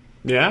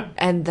 Yeah.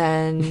 And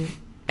then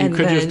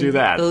just do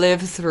that.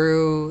 Live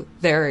through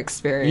their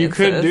experiences. You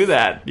could do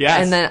that,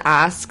 yes. And then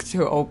ask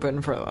to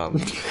open for them.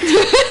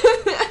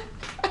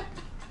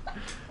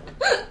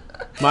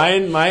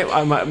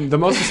 The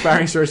most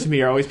inspiring stories to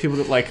me are always people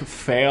that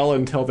fail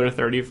until they're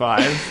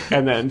 35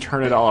 and then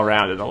turn it all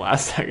around in the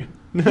last second.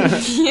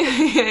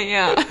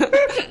 Yeah.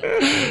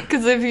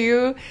 Because I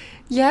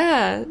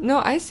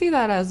see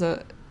that as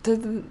I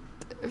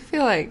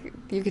feel like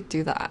you could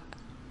do that.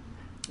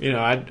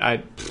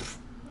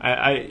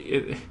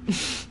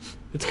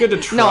 It's good to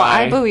try. No,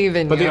 I believe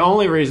in you. But the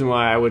only reason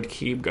why I would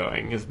keep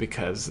going is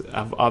because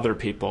of other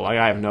people.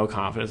 I have no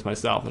confidence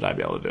myself that I'd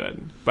be able to do it.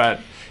 But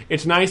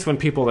it's nice when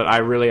people that I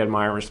really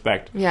admire and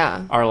respect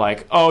are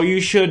like, oh,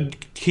 you should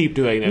keep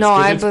doing this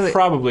because it's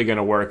probably going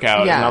to work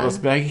out. Yeah. And I'll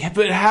just be like, yeah,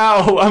 but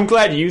how? I'm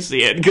glad you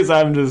see it because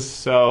I'm just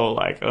so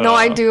like, ugh. No,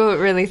 I do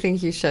really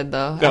think you should,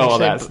 though.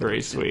 That's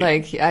very sweet.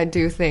 I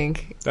do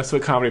think. That's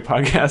what comedy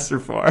podcasts are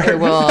for.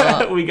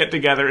 Well, we get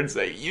together and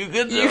say, you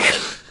can do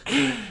it.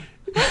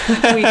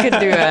 We could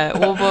do it.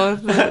 We'll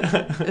both.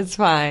 It's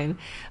fine.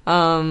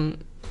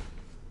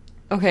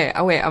 Okay.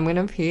 Oh, wait. I'm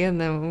gonna pee and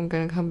then I'm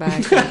gonna come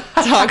back and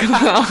talk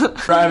about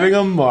driving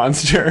a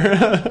monster.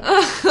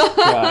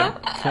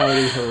 God,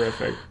 comedy's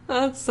horrific.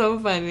 That's so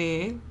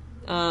funny.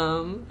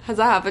 Has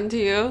that happened to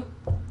you?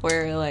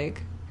 Where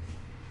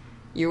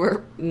you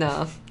were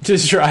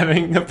just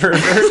driving a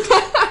pervert?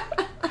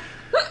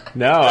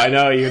 No, I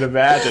know, you can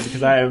imagine,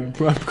 because I'm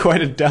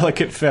quite a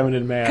delicate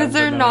feminine man. Because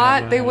they're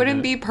not, they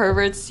wouldn't be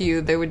perverts to you,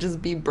 they would just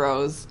be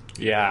bros.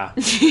 Yeah.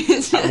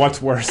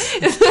 What's worse?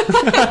 It's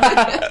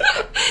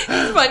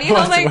funny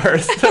how What's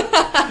worse?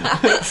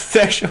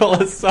 Sexual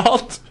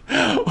assault?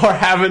 Or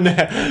having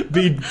to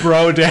be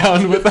bro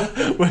down with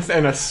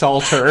an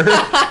assaulter?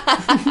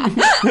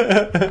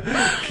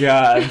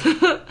 God.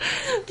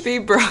 Be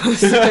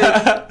bros with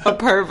a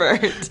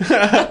pervert.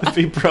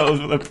 Be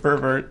bros with a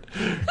pervert.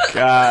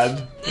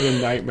 God. What a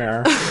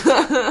nightmare.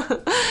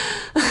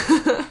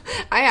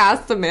 I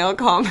asked the male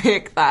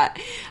comic that.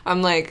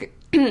 I'm like,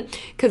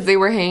 because they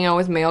were hanging out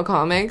with male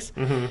comics.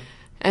 Mm-hmm.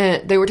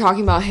 And they were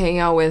talking about hanging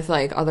out with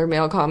other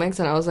male comics,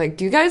 and I was like,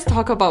 do you guys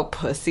talk about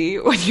pussy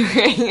when you're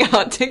hanging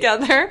out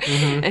together?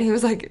 Mm-hmm. And he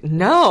was like,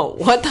 no,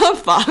 what the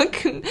fuck?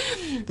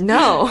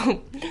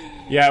 No.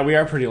 Yeah, we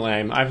are pretty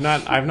lame. I've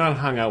not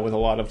hung out with a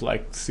lot of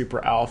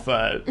super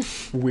alpha,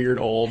 weird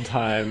old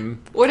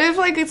time. What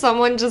if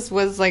someone just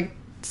was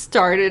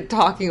started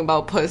talking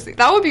about pussy?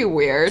 That would be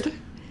weird.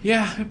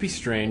 Yeah, it'd be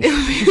strange. It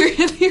would be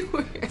really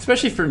weird.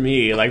 Especially for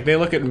me. They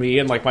look at me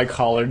in my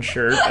collared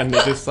shirt and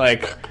they just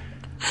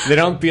they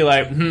don't be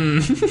like,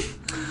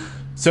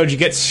 so did you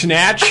get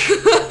snatched?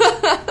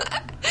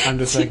 I'm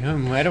just like,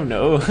 I don't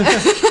know.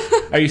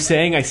 Are you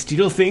saying I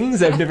steal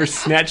things? I've never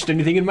snatched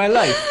anything in my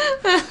life.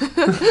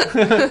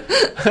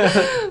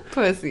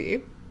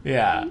 Pussy.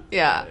 Yeah.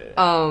 Yeah.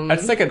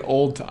 That's an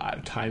old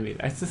timey.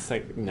 It's just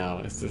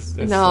no. It's just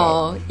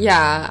no. So...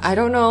 Yeah. I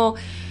don't know.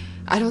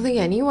 I don't think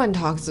anyone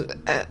talks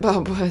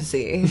about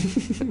pussy.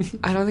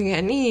 I don't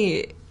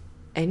think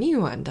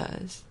anyone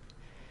does.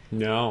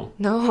 No.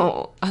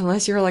 No,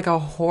 unless you're a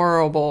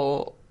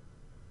horrible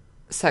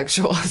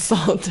sexual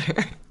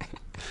assaulter.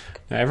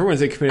 Now,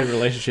 everyone's in committed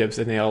relationships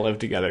and they all live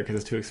together because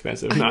it's too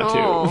expensive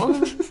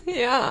not to.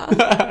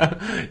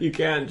 Yeah. You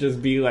can't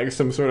just be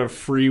some sort of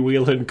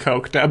freewheeling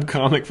coked up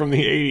comic from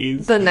the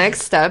 80s. The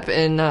next step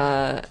in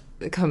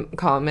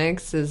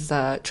comics is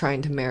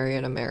trying to marry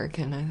an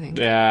American, I think.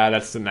 Yeah,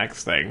 that's the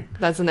next thing.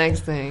 That's the next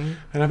thing.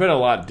 And I bet a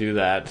lot do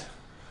that.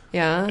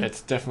 Yeah.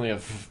 It's definitely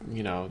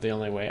the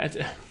only way.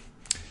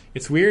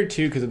 It's weird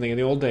too because in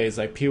the old days,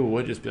 people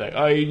would just be like,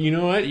 "Oh, you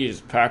know what? You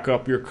just pack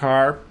up your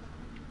car,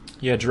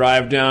 you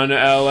drive down to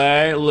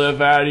L.A.,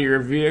 live out of your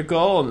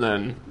vehicle, and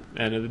then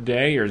end of the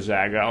day, you're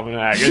Zag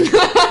Galifianakis."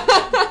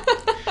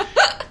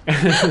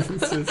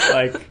 It's just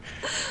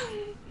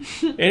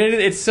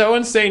it's so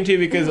insane too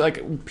because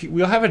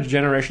we'll have a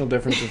generational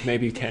difference of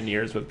maybe 10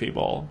 years with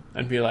people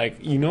and be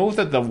like,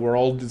 that the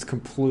world is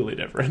completely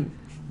different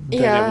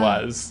than it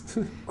was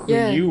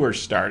when you were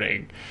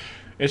starting.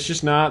 It's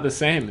just not the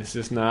same. It's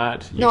just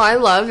not. No, I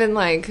love in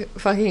like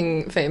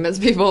fucking famous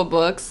people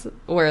books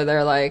where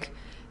they're like,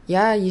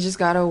 yeah, you just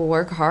gotta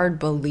work hard,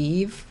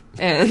 believe,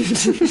 and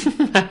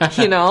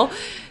you know,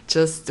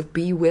 just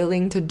be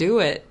willing to do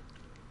it.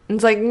 And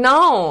it's like,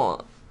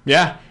 no.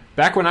 Yeah.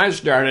 Back when I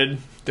started,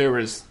 there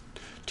was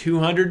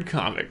 200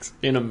 comics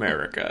in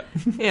America.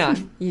 Yeah,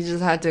 you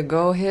just had to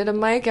go hit a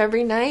mic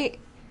every night,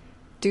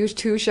 do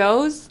 2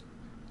 shows,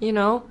 you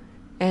know,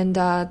 and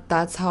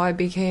that's how I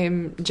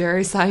became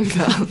Jerry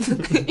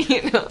Seinfeld.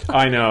 You know?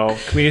 I know.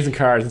 Comedians and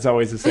cars, it's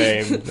always the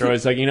same. They're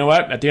always like, you know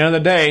what? At the end of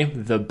the day,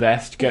 the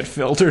best get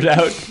filtered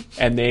out,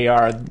 and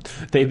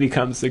they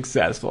become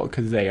successful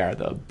because they are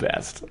the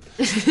best.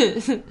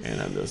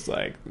 And I'm just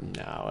like,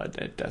 no,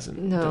 it doesn't.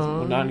 No.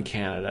 Well, not in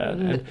Canada.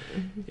 And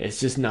it's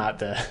just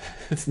not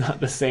it's not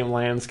the same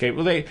landscape.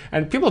 Well,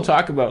 and people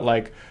talk about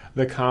like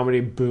the comedy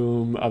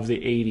boom of the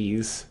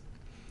 80s.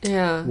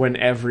 Yeah. When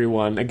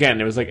everyone, again,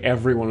 it was like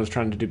everyone was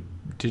trying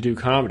to do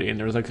comedy, and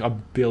there was like a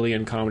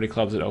billion comedy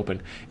clubs that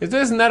opened.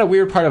 Isn't that a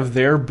weird part of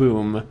their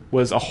boom?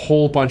 Was a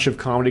whole bunch of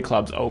comedy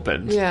clubs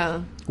opened.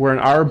 Yeah. Where in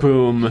our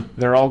boom,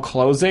 they're all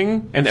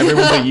closing, and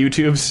everyone's a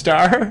YouTube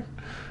star,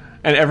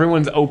 and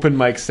everyone's open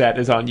mic set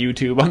is on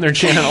YouTube on their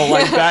channel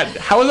like that.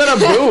 How is that a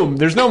boom?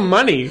 There's no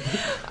money.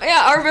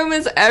 Yeah, our boom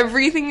is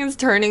everything is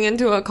turning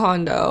into a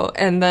condo,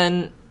 and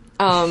then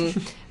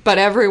but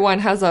everyone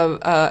has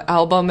a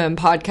album and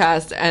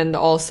podcast, and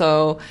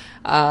also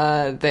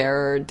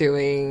they're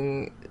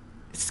doing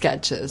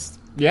sketches.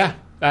 Yeah,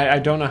 I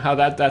don't know how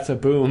that's a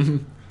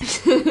boom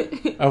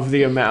of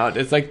the amount.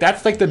 It's like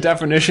that's like the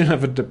definition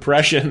of a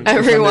depression.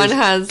 Everyone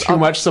has too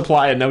much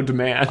supply and no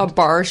demand. A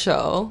bar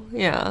show,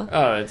 yeah.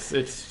 Oh,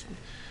 it's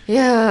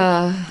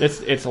yeah.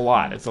 It's a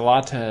lot. It's a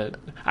lot to.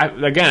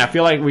 I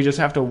feel like we just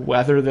have to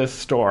weather this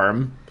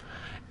storm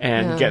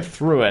and get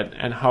through it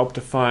and hope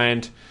to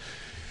find.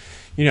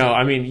 You know,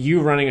 I mean, you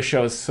running a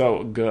show is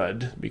so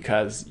good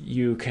because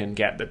you can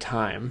get the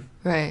time.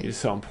 Right. It's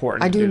so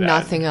important. I do do that.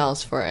 nothing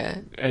else for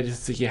it. I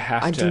just think you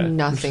have to. I do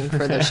nothing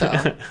for the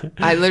show.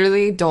 I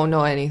literally don't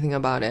know anything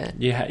about it.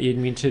 Yeah, you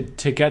mean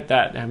to get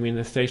that. I mean,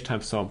 the stage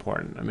time's so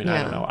important. I mean,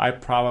 I don't know.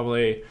 I'm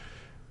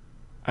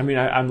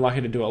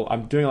lucky to do.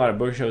 I'm doing a lot of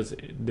book shows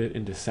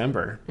in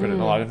December, but a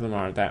lot of them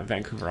are at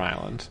Vancouver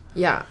Island.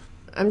 Yeah,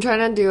 I'm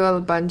trying to do a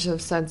bunch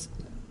of sets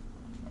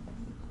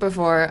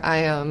before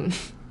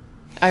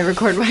I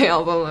record my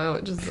album. I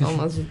just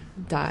almost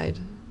died.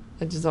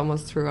 I just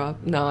almost threw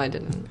up. No, I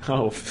didn't.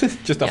 Oh,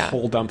 just a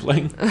whole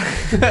dumpling.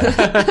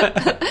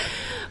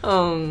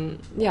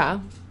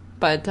 Yeah,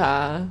 but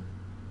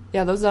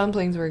those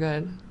dumplings were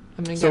good.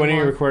 I'm gonna. So when are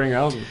you recording your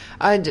album?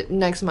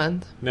 Next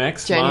month.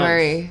 Next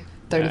January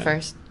 31st.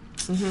 Yeah.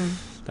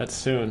 Mm-hmm. That's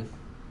soon.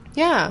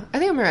 Yeah, I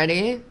think I'm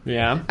ready.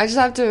 Yeah. I just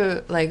have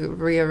to like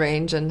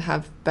rearrange and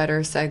have better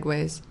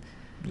segues.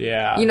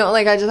 Yeah. You know,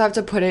 like I just have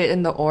to put it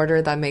in the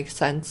order that makes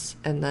sense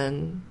and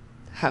then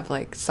have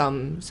like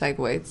some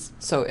segues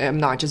so I'm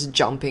not just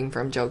jumping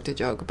from joke to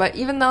joke. But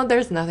even though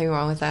there's nothing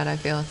wrong with that, I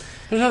feel.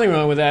 There's nothing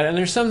wrong with that. And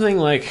there's something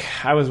like,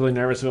 I was really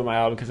nervous about my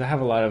album because I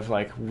have a lot of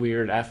like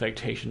weird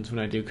affectations when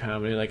I do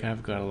comedy. Like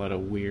I've got a lot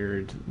of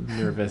weird,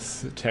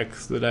 nervous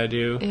tics that I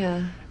do.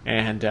 Yeah.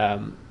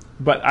 And,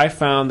 but I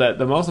found that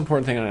the most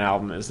important thing on an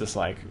album is just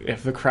like,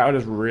 if the crowd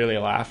is really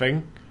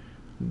laughing,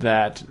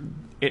 that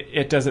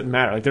it doesn't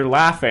matter. Like they're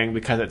laughing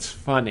because it's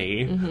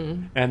funny,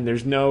 and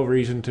there's no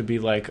reason to be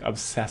like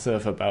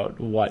obsessive about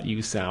what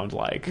you sound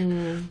like.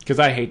 Because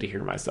I hate to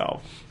hear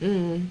myself,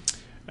 and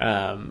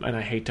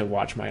I hate to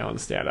watch my own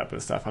stand up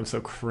and stuff. I'm so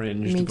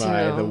cringed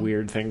by the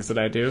weird things that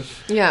I do.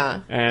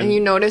 Yeah, and you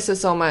notice it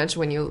so much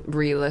when you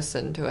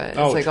re-listen to it. It's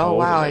like, totally. oh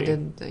wow, I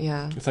did.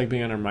 Yeah, it's like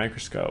being under a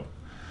microscope.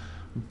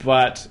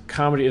 But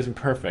comedy isn't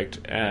perfect,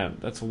 and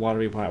that's a lot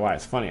of people why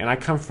it's funny. And I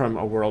come from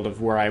a world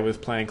of where I was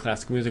playing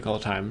classical music all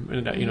the time.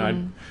 And you know,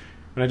 when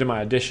I did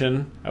my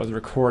audition, I was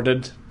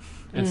recorded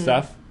and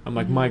stuff. I'm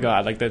like, my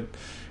God, like that.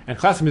 And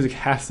classical music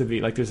has to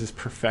be like there's this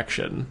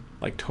perfection,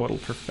 like total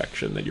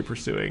perfection that you're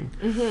pursuing,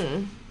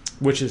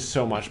 which is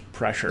so much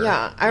pressure.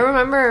 Yeah, I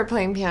remember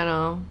playing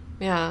piano.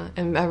 Yeah,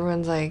 and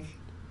everyone's like,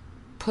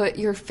 put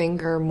your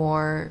finger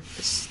more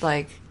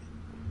like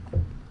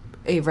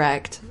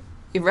erect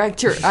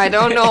your. I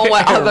don't know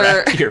what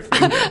other.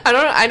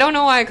 I don't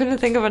know why I couldn't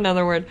think of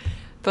another word,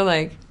 but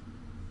like,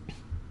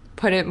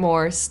 put it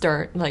more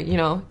stern. Like, you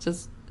know,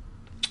 just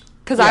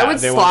because I would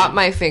slop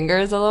my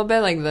fingers a little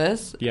bit like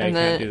this, and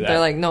then they're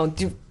like, no,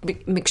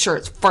 make sure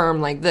it's firm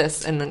like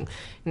this, and then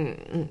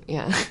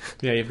yeah.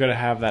 Yeah, you've got to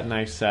have that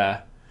nice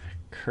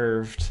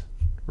curved,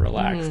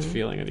 relaxed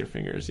feeling with your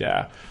fingers.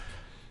 Yeah,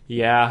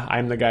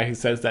 I'm the guy who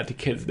says that to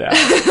kids now,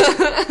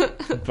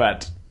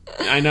 but.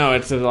 I know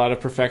it's a lot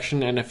of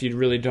perfection, and if you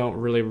really don't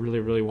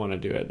really want to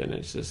do it, then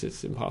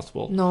it's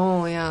impossible.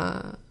 No,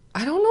 yeah.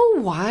 I don't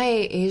know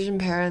why Asian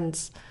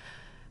parents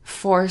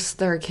force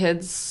their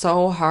kids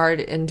so hard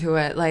into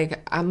it.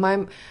 Like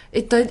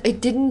it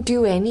didn't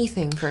do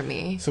anything for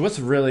me. So what's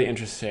really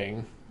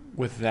interesting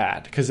with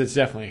that, because it's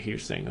definitely a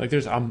huge thing. Like,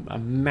 there's a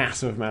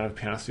massive amount of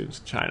piano students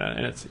in China,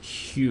 and it's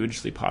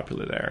hugely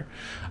popular there.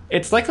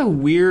 It's like a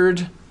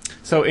weird...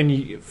 So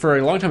for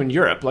a long time in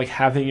Europe, like,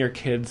 having your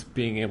kids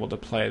being able to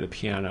play the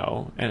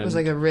piano, and It was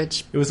like a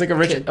rich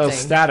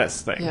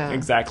status thing. Yeah.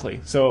 Exactly.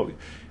 So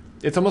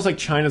it's almost like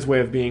China's way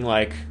of being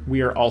like,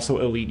 we are also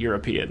elite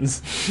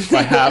Europeans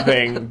by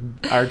having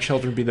our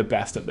children be the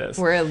best at this.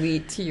 We're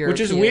elite Europeans.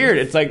 Which is weird.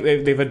 It's like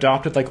they've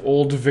adopted like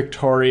old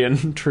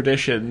Victorian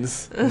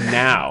traditions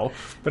now.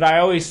 But I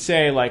always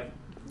say like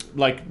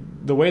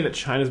the way that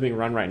China's being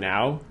run right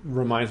now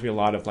reminds me a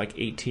lot of like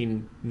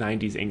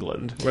 1890s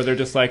England, where they're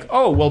just like,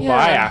 oh, we'll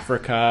buy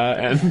Africa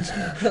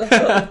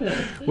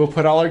and we'll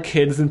put all our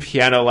kids in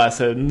piano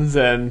lessons,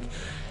 and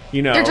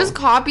you know, they're just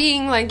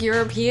copying like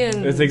Europeans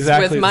with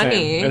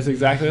money. Same. It's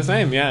exactly the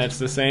same. Yeah, it's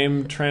the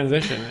same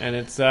transition, and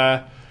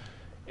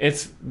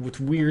it's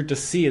weird to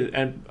see it,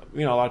 and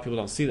you know, a lot of people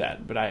don't see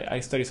that. But I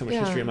study so much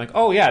history. I'm like,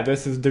 oh yeah, they're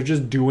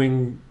just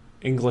doing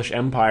English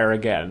Empire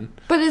again.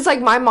 But it's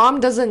like my mom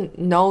doesn't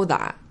know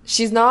that.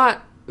 She's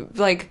not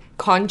like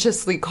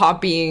consciously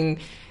copying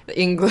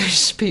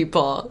English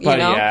people, you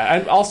know? Yeah,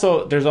 and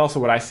also there's also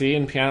what I see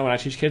in piano when I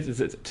teach kids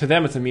is to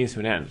them it's a means to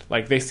an end.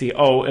 Like, they see,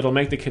 oh, it'll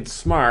make the kids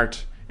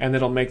smart, and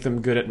it'll make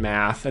them good at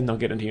math, and they'll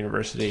get into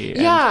university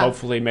and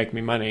hopefully make me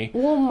money.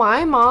 Well,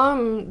 my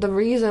mom, the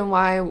reason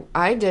why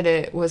I did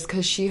it was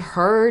because she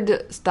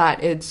heard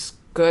that it's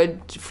good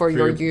for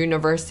your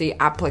university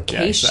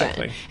application. Yeah,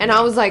 exactly. And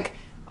I was like,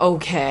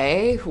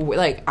 okay,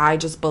 like, I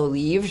just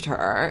believed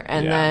her.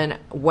 And then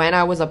when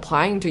I was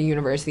applying to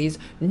universities,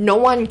 no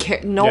one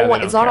cared.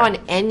 It's not on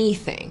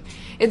anything.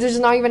 There's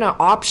not even an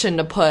option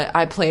to put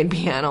I played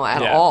piano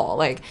at all.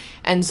 Like,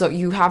 and so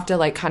you have to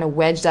like kind of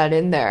wedge that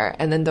in there,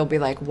 and then they'll be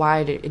like,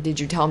 why did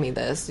you tell me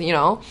this, you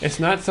know? It's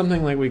not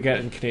something like we get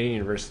in Canadian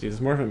universities.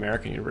 It's more of an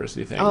American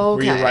university thing. Oh,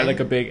 okay. Where you write like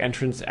a big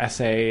entrance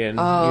essay and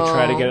you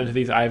try to get into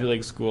these Ivy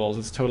League schools.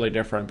 It's totally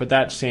different. But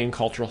that same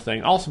cultural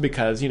thing, also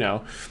because, you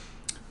know,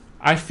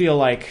 I feel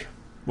like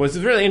what's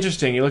really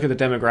interesting, you look at the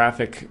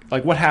demographic,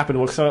 like what happened.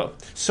 Well,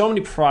 so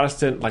many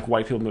Protestant, like,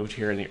 white people moved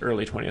here in the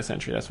early 20th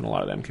century. That's when a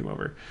lot of them came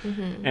over.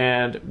 Mm-hmm.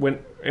 And when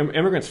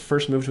immigrants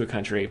first move to a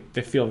country,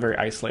 they feel very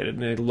isolated,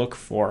 and they look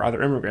for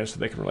other immigrants so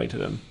they can relate to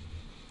them,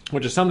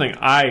 which is something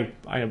I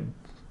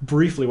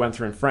briefly went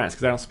through in France,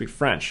 because I don't speak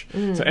French.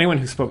 So anyone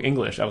who spoke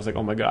English, I was like,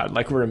 oh my God,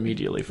 like, we're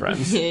immediately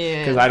friends,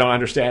 because I don't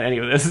understand any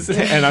of this,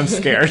 and I'm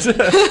scared.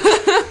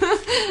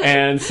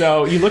 And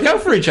so you look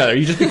out for each other.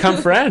 You just become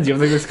friends. You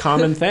have like this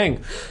common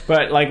thing.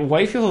 But like,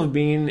 white people have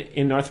been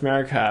in North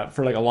America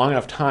for like a long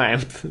enough time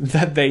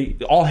that they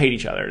all hate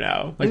each other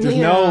now. Like, there's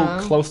no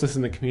closeness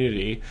in the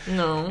community.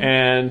 No.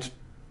 And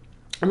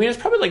I mean, it's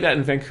probably like that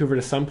in Vancouver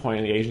to some point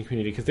in the Asian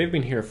community, because they've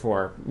been here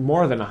for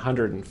more than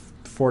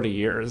 140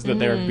 years that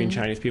there have been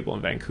Chinese people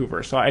in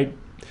Vancouver. So I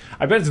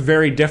bet it's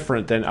very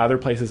different than other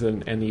places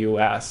in the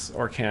U.S.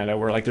 or Canada,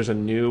 where like there's a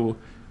new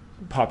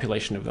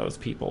population of those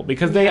people,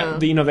 because they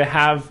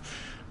have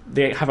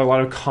a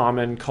lot of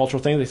common cultural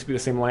things. They speak the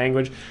same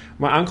language.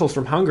 My uncle's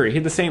from Hungary. He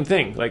had the same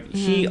thing. Like,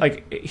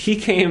 he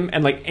came,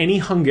 and like any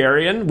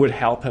Hungarian would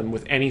help him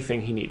with anything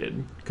he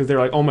needed, because they're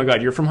like, oh my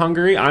God, you're from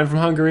Hungary, I'm from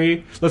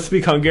Hungary, let's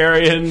speak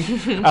Hungarian.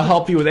 I'll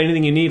help you with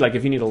anything you need. Like,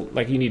 if you need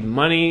you need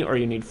money, or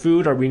you need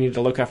food, or we need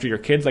to look after your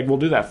kids, like, we'll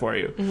do that for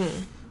you.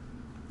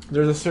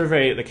 There's a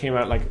survey that came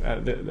out, like,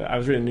 I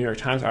was reading a New York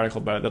Times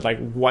article about it, that, like,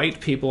 white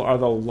people are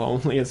the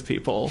loneliest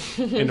people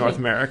in North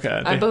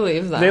America. I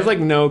believe that. They have, like,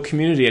 no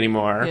community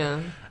anymore.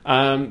 Yeah.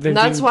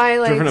 That's why,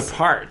 like, driven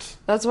apart.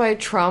 That's why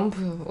Trump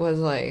was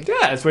like... Yeah,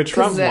 that's why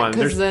Trump won.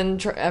 Because then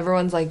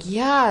everyone's like,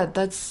 yeah,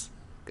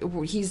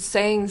 he's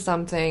saying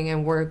something,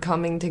 and we're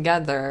coming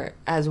together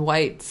as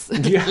whites.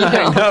 Yeah, you know?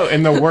 I know,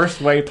 in the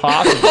worst way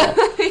possible.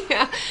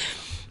 Yeah.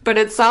 But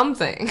it's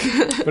something.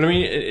 But I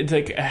mean, it's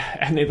like,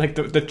 and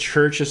the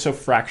church is so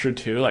fractured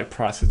too. Like,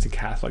 Protestants and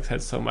Catholics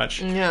had so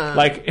much. Yeah.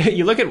 Like,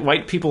 you look at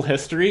white people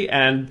history,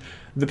 and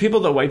the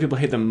people that white people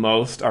hate the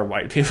most are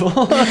white people.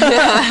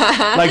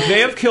 Like, they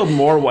have killed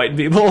more white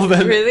people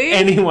than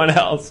anyone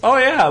else. Oh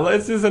yeah,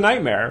 it's just a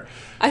nightmare.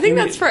 I think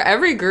that's for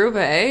every group,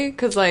 eh?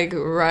 Because like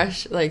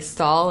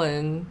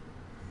Stalin,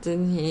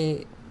 didn't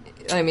he?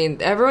 I mean,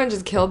 everyone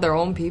just killed their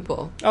own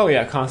people. Oh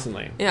yeah,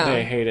 constantly. Yeah,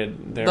 they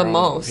hated their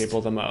own people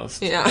the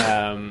most.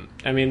 Yeah.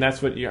 I mean,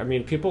 that's what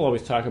people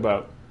always talk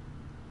about.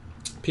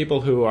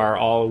 People who are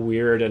all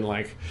weird and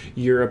like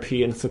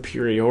European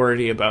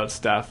superiority about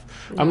stuff.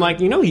 Yeah. I'm like,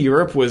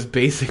 Europe was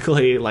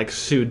basically like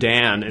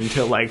Sudan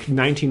until like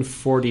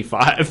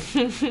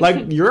 1945.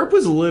 Like, Europe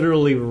was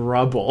literally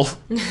rubble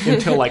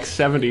until like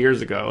 70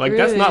 years ago. Like,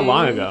 that's not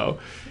long ago.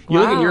 You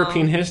look at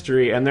European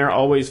history, and they're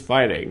always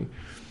fighting.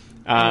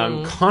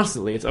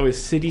 Constantly. It's always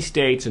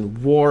city-states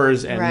and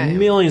wars and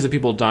millions of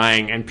people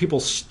dying and people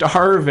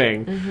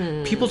starving.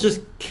 Mm-hmm. People just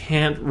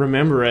can't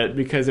remember it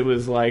because it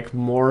was like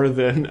more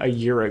than a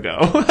year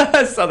ago.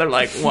 So they're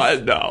like,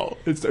 what? No.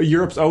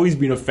 Europe's always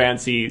been a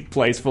fancy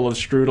place full of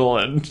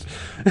strudel and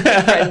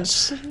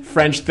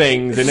French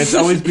things, and it's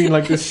always been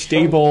like this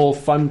stable,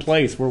 fun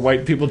place where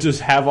white people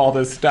just have all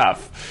this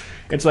stuff.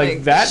 It's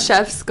like that.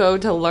 Chefs go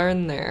to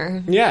learn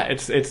there. Yeah,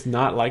 it's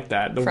not like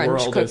that. The French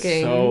world cooking.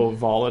 is so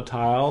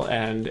volatile,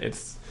 and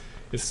it's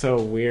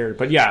so weird.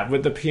 But yeah,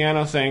 with the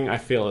piano thing, I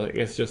feel like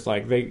it's just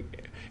like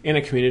in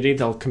a community,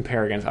 they'll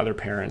compare against other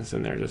parents,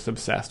 and they're just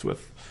obsessed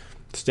with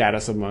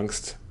status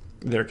amongst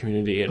their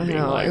community and I being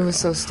know, like, it was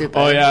so stupid.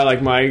 oh yeah,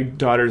 like my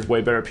daughter's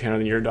way better at piano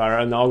than your daughter,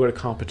 and they'll all go to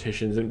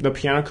competitions. And the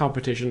piano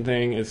competition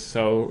thing is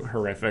so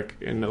horrific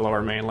in the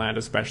Lower Mainland,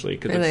 especially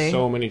because Really? there's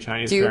so many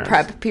Chinese Do you parents.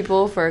 prep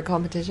people for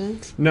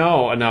competitions?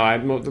 No.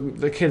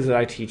 The kids that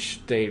I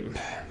teach,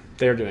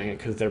 they're doing it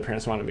because their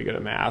parents want to be good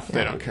at math. Yeah.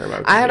 They don't care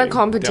about. I had a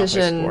competing. They don't play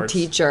competition sports.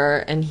 teacher,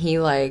 and he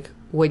like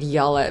would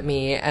yell at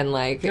me and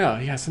like Yeah,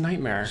 it's a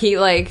nightmare.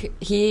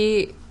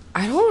 he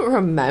I don't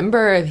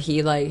remember if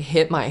he like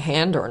hit my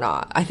hand or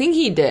not. I think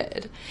he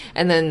did.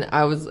 And then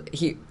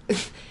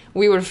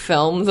we would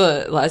film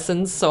the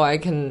lessons so I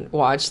can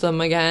watch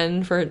them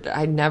again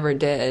I never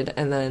did.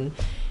 And then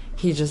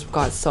he just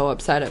got so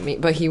upset at me.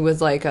 But he was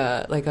like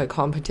a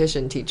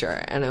competition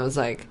teacher, and it was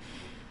like,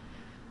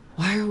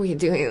 why are we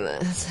doing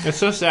this? It's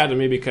so sad to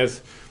me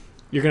because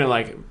you're gonna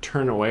like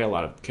turn away a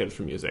lot of kids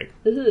from music.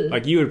 Mm-hmm.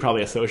 Like you would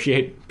probably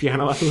associate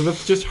piano lessons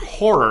with just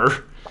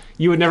horror.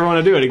 You would never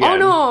want to do it again.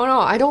 Oh no,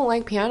 I don't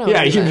like piano.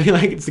 Yeah, even. you'd be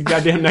like, it's a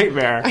goddamn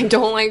nightmare. I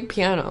don't like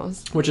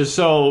pianos. Which is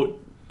so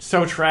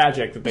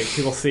tragic that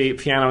people see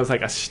piano as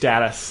like a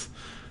status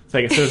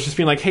thing. Instead of just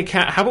being like, hey,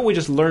 how about we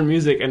just learn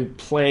music and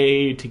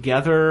play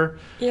together?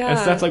 Yeah. And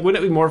stuff like,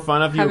 wouldn't it be more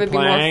fun if you were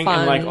playing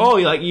and like, oh,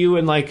 like you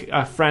and like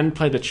a friend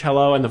played the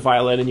cello and the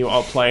violin and you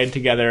all played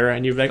together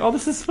and you'd be like, oh,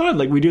 this is fun.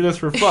 Like we do this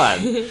for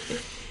fun.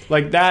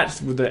 Like that's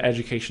the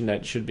education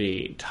that should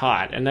be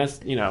taught, and that's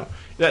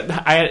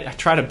that I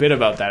tried a bit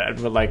about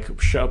that. But like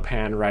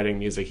Chopin writing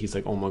music, he's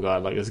like, oh my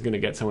god, like this is gonna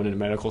get someone into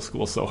medical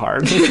school so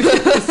hard.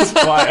 This is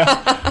why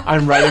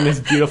I'm writing this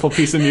beautiful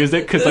piece of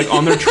music because like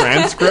on their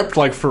transcript,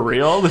 like for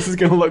real, this is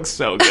gonna look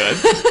so good.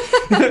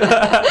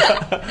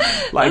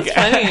 Like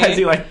as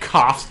he like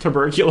coughs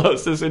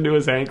tuberculosis into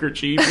his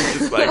handkerchief, he's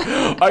just like,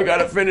 I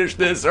gotta finish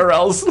this or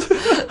else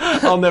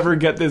I'll never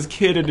get this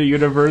kid into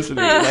university.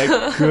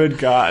 Like, good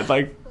God,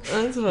 like.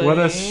 That's funny. What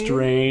a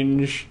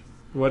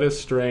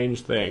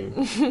strange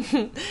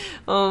thing.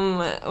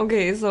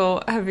 Okay,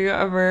 so have you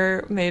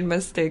ever made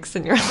mistakes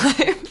in your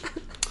life?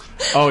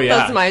 Oh yeah.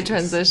 That's my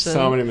transition.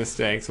 So many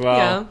mistakes. Well,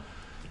 yeah.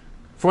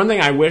 For one thing,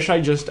 I wish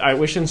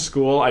in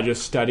school I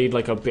just studied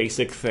like a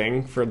basic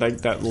thing for like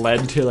that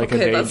led to like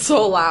okay, a that's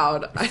so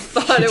loud. I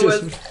thought it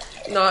was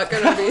not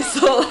gonna be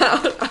so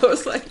loud. I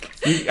was like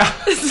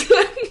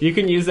you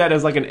can use that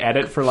as like an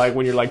edit for like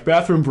when you're like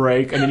bathroom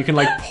break and then you can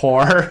like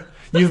pour.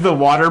 Use the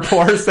water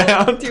pour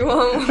sound. Do you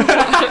want more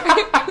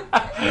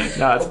water?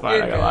 No, it's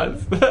fine. I got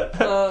lots.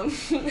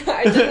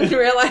 I didn't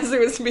realize it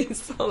was being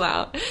so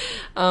loud.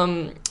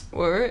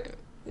 We're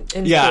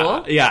in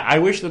school? Yeah. I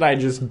wish that I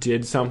just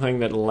did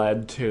something that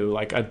led to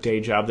like a day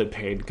job that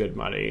paid good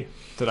money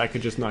that I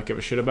could just not give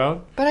a shit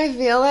about. But I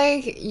feel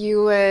like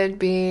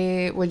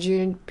would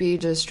you be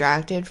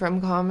distracted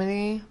from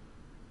comedy?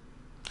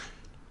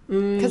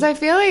 Because I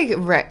feel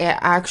like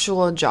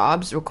actual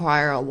jobs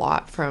require a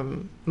lot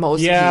from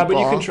most people. Yeah, but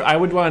you can I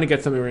would want to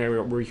get something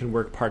where you can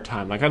work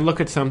part-time. Like, I'd look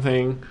at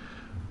something,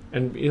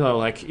 and,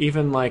 like,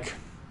 even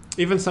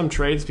some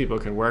tradespeople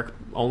can work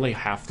only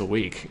half the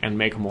week and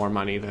make more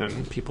money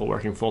than people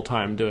working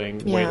full-time doing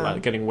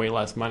getting way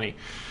less money.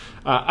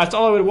 That's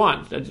all I would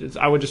want.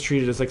 I would just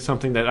treat it as, like,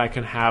 something that I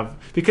can have,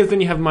 because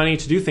then you have money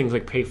to do things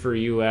like pay for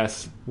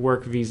U.S.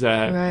 work visa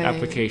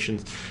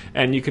applications,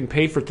 and you can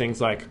pay for things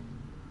like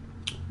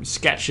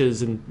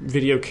sketches and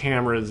video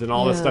cameras and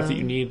all the stuff that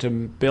you need to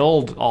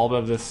build all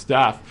of this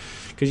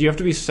stuff, because you have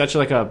to be such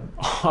like a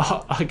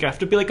like, you have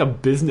to be like a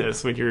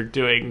business when you're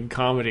doing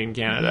comedy in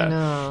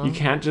Canada. You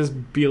can't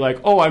just be like,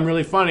 oh, I'm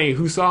really funny,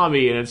 who saw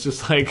me? And it's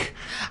just like,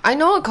 I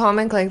know a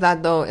comic like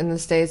that though in the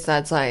States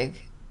that's like,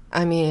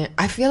 I mean,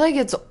 I feel like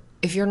it's,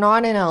 if you're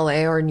not in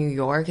LA or New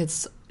York,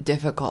 it's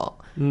difficult.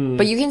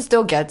 But you can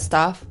still get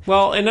stuff.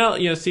 Well,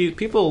 and see,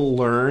 people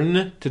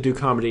learn to do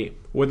comedy.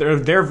 Well,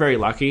 they're very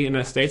lucky in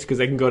the States because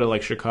they can go to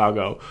like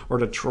Chicago or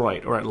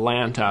Detroit or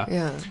Atlanta.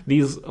 Yeah.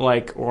 These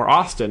or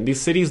Austin.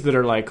 These cities that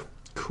are like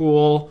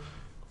cool,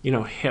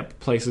 hip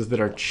places that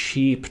are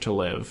cheap to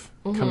live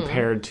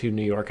compared to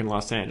New York and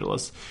Los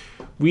Angeles.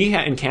 We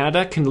in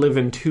Canada can live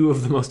in two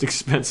of the most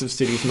expensive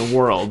cities in the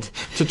world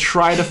to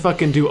try to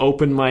fucking do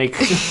open mic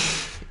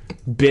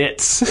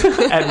bits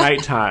at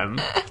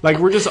nighttime. Like,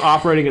 we're just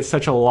operating at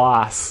such a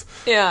loss.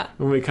 Yeah.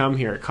 When we come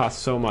here, it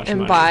costs so much and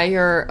money. buy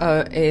your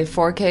a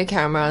 4K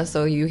camera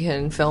so you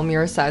can film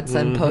your sets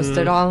and post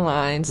it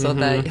online so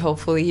that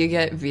hopefully you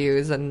get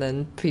views, and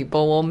then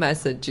people will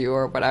message you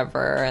or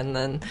whatever, and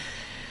then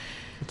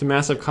it's a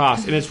massive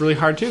cost, and it's really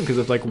hard too, because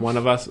if like one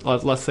of us,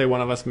 let's say one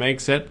of us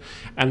makes it,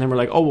 and then we're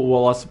like, oh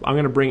well, I'm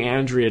going to bring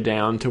Andrea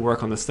down to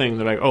work on this thing.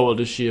 They're like, oh well,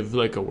 does she have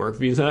like a work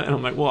visa? And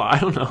I'm like, well, I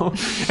don't know.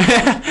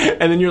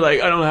 And then you're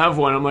like, I don't have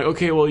one. I'm like,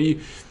 okay, well you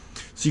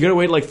got to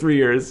wait like 3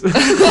 years. you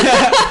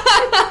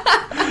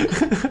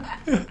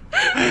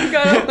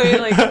gotta wait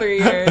like 3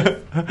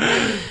 years.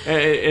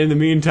 In the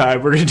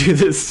meantime, we're going to do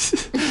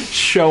this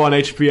show on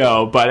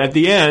HBO. But at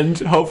the end,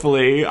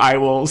 hopefully, I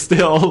will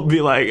still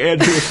be like,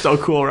 Andrea's so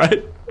cool,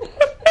 right?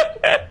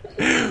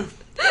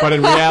 But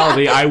in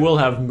reality, I will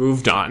have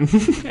moved on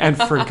and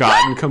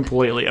forgotten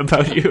completely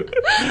about you.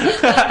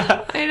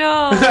 I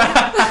know.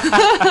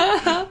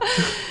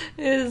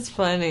 It is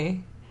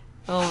funny.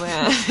 Oh,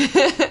 man.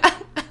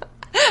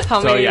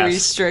 How many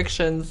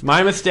restrictions?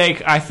 My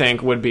mistake, I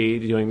think, would be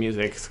doing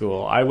music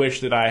school. I wish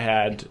that I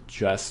had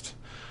just...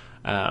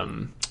 I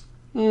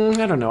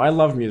don't know. I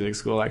loved music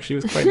school, actually.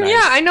 It was quite nice.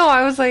 Yeah, I know.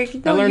 I was like,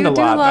 no, I learned you a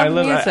do lot.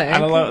 love music. I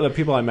love the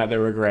people I met. They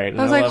were great.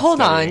 I was like, hold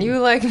on. You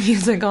like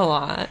music a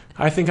lot.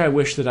 I think I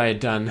wish that I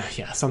had done,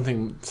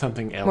 something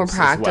else more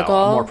practical. as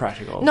well. More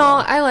practical. No,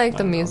 I like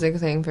the music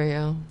thing for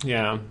you.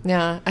 Yeah.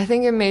 Yeah, I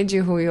think it made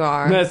you who you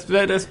are.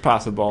 That is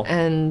possible.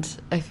 And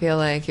I feel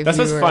like if that's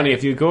what's funny.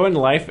 If you go in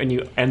life and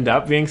you end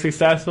up being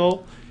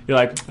successful, you're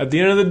like, at the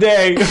end of the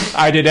day,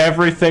 I did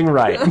everything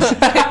right.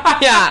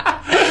 Yeah.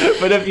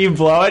 But if you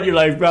blow it, you're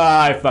like,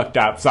 I fucked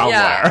up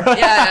somewhere.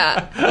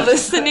 Yeah.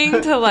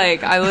 Listening to,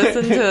 I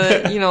listen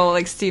to,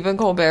 like, Stephen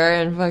Colbert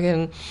and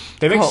fucking...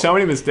 They make so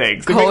many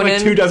mistakes. They make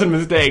like 24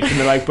 mistakes, and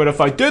they're like, but if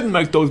I didn't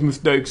make those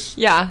mistakes,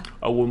 I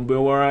wouldn't be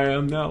where I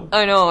am now.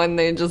 I know, and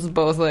they just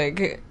both,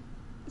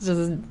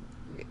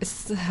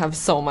 just have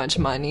so much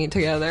money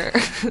together.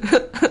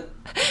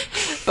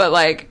 But,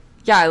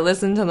 I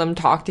listen to them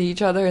talk to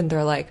each other, and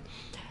they're like,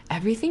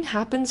 everything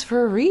happens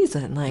for a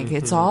reason.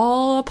 It's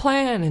all a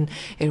plan, and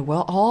it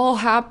will all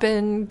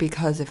happen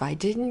because if I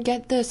didn't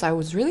get this, I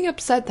was really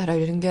upset that I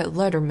didn't get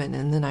Letterman,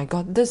 and then I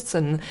got this,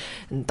 and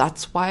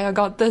that's why I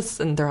got this.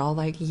 And they're all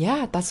like,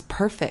 yeah, that's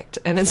perfect.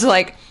 And it's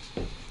like,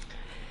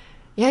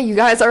 yeah, you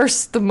guys are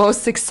the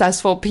most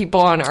successful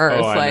people on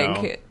earth.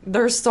 Know.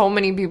 There's so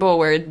many people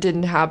where it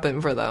didn't happen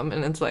for them,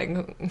 and it's like,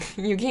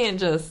 you can't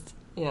just,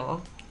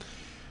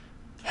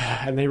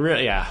 And they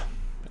really,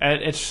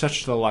 it's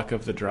such the luck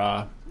of the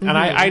draw. And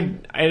I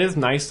it is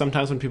nice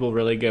sometimes when people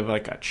really give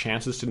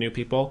chances to new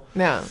people.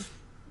 Yeah.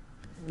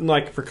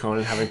 Like for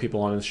Conan, having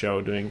people on his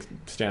show doing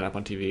stand up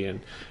on TV,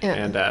 and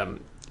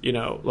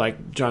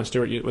Jon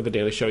Stewart with the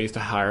Daily Show used to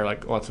hire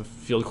lots of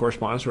field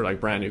correspondents who were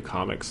brand new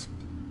comics.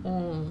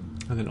 And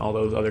then all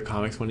those other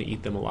comics want to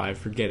eat them alive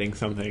for getting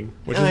something,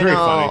 which is very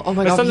funny. Oh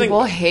my god,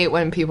 people hate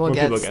when people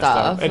get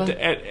stuff.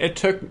 It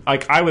took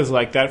I was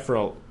like that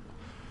for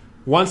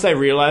once I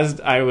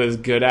realized I was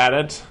good at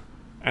it.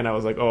 And I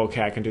was like, oh,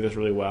 okay, I can do this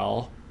really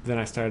well. Then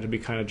I started to be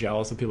kind of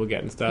jealous of people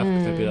getting stuff.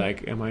 Because I'd be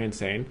like, am I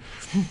insane?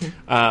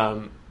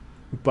 And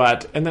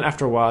then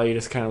after a while, you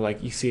just kind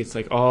of you see it's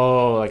it's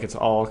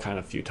all kind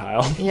of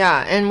futile.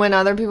 Yeah, and when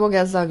other people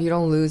get stuff, you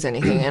don't lose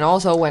anything. And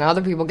also, when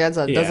other people get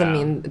stuff, doesn't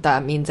mean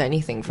that means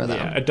anything for them.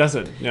 Yeah, it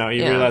doesn't. No,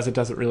 you realize it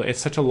doesn't really. It's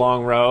such a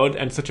long road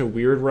and such a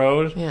weird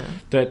road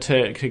that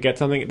to get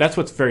something. That's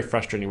what's very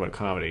frustrating about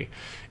comedy,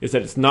 is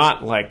that it's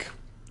not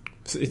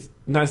it's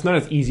not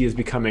as easy as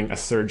becoming a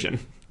surgeon.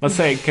 Let's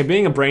say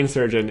being a brain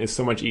surgeon is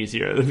so much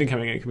easier than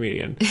becoming a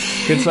comedian.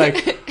 It's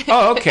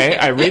oh, okay,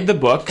 I read the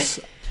books,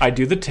 I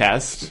do the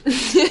test,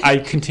 I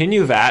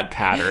continue that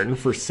pattern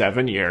for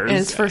 7 years. And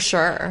it's for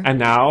sure. And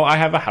now I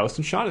have a house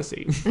in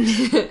Shaughnessy.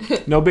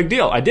 No big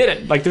deal. I did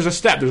it. There's a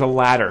step, there's a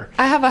ladder.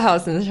 I have a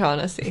house in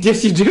Shaughnessy.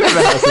 Yes, you do have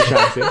a house in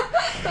Shaughnessy.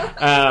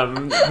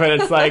 But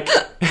it's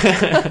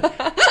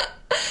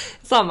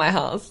it's not my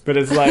house. But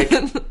it's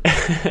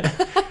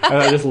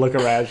I just look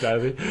around,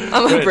 Shaughnessy.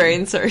 I'm a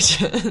brain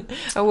surgeon.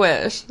 I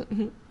wish.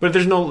 But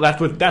there's no...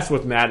 That's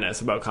what's madness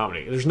about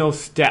comedy. There's no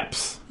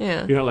steps.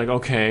 Yeah. You're not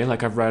okay,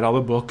 I've read all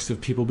the books of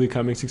people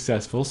becoming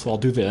successful, so I'll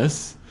do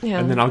this. Yeah.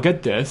 And then I'll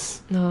get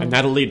this. No. And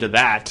that'll lead to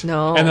that.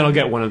 No. And then I'll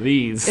get one of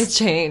these. It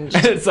changed.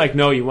 It's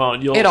no, you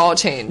won't. It all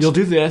changed. You'll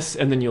do this,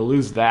 and then you'll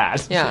lose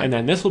that. Yeah. And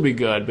then this will be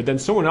good, but then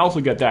someone else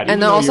will get that.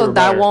 And then also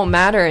that won't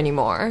matter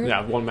anymore.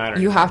 Yeah, it won't matter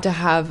You anymore. have to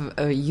have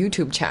a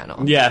YouTube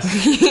channel. Yes.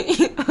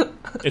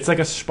 It's like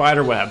a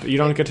spider web. You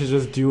don't get to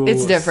just do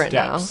It's different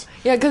steps. now.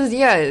 Yeah, because,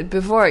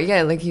 before,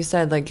 like you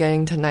said,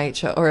 getting to night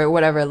show or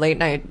whatever, late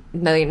night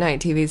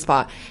TV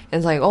spot,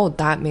 it's oh,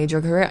 that made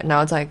your career.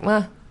 Now it's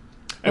And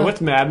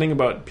what's maddening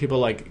about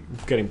people,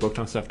 getting booked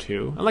on stuff,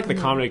 too, and, the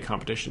comedy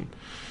competition,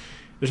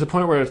 there's a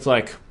point where it's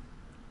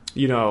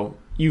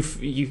you've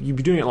been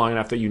doing it long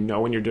enough that you know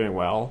when you're doing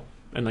well,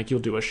 and, you'll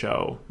do a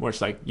show where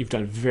it's you've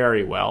done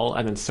very well,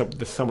 and then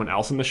someone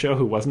else in the show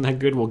who wasn't that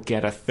good will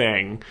get a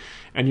thing,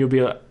 and you'll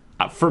be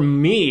for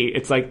me,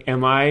 it's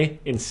am I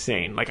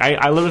insane?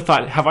 I literally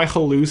thought, have I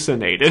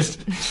hallucinated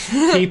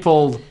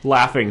people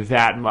laughing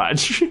that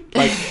much?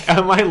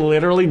 Am I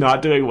literally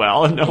not doing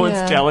well and no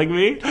one's telling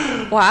me?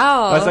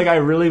 Wow. That's I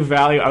really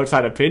value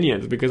outside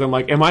opinions because I'm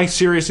am I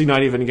seriously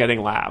not even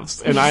getting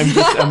laughs? And I'm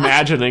just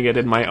imagining it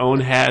in my own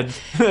head.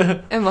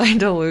 Am I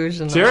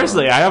delusional?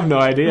 Seriously, I have no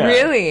idea.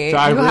 Really?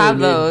 So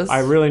those? I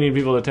really need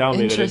people to tell me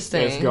that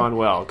Interesting. it's gone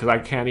well because I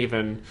can't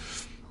even...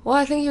 Well,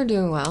 I think you're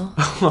doing well.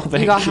 Well, thank you.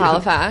 You got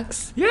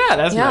Halifax. Yeah,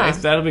 that's nice.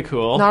 That'll be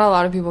cool. Not a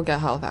lot of people get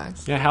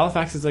Halifax. Yeah,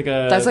 Halifax is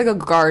That's a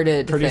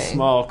guarded pretty thing.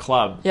 small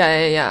club.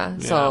 Yeah.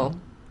 So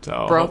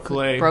So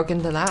hopefully broke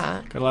into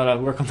that. got a lot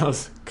of work on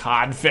those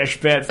codfish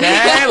bits.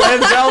 Hey,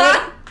 ladies and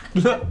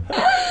gentlemen.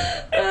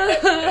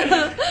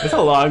 It's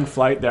a long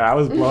flight there. I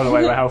was blown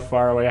away by how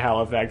far away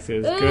Halifax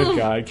is. Good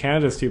God,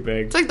 Canada's too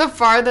big. It's like the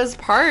farthest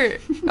part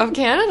of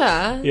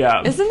Canada.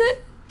 Yeah. Isn't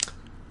it?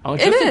 Oh,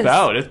 just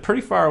about. It's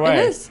pretty far away.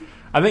 It is.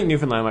 I think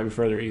Newfoundland might be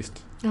further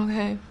east.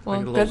 Okay. Well,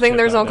 Like a good little thing tip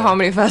there's out no there.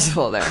 comedy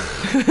festival there.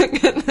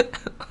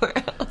 Where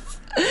else?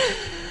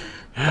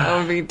 That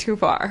would be too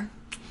far.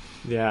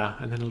 Yeah,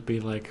 and then it'll be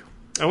like...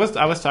 I was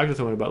talking to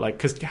someone about, like...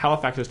 Because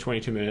Halifax is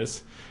 22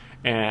 minutes,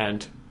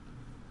 and...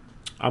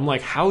 I'm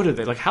like, how do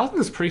they... Like, Halifax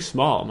is pretty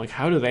small. I'm like,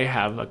 how do they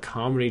have a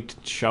comedy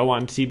show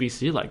on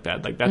CBC like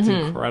that? Like, that's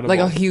incredible. Like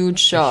a huge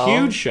show. A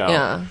huge show.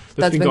 Yeah.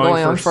 That's been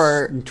going on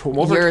for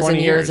over years 20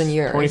 and years and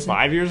years.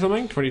 25 years or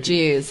something? 22.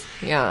 Jeez.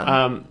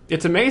 Yeah.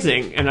 It's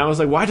amazing. And I was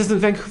like, why doesn't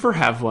Vancouver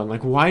have one?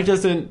 Like, why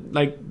doesn't...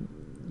 Like,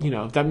 you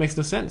know, that makes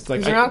no sense.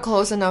 Like, you're not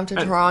close enough to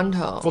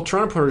Toronto. Well,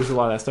 Toronto produces a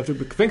lot of that stuff too,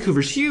 but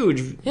Vancouver's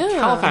huge. Yeah.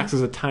 Halifax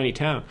is a tiny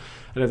town.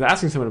 And I was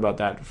asking someone about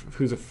that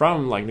who's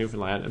from, like,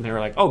 Newfoundland, and they were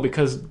like, oh,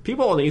 because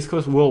people on the East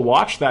Coast will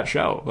watch that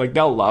show. Like,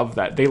 they'll love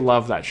that. They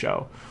love that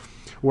show.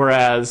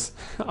 Whereas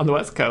on the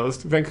West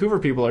Coast, Vancouver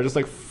people are just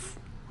like,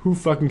 who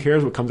fucking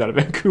cares what comes out of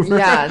Vancouver?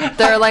 Yeah,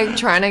 they're like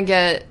trying to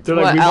get they're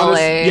like,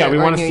 we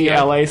want to see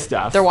LA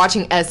stuff. They're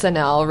watching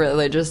SNL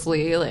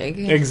religiously, like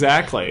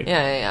exactly.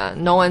 Yeah.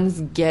 No one.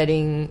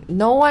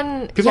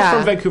 People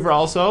from Vancouver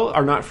also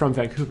are not from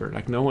Vancouver.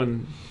 Like no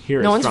one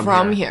here. No is one's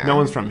from here. No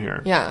one's from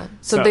here. Yeah,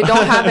 so they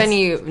don't have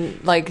any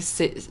like.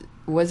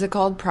 What's it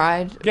called?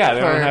 Pride? Yeah, they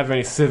don't have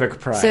any civic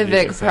pride.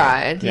 Civic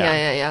pride.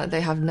 Yeah.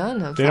 They have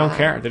none of that. They don't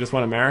care. They just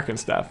want American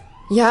stuff.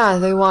 Yeah,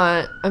 they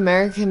want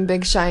American,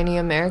 big, shiny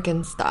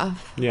American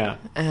stuff. Yeah.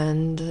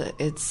 And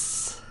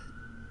it's...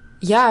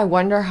 Yeah, I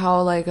wonder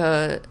how, like,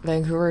 a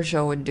Vancouver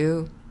show would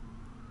do.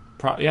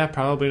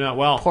 Probably not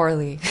well.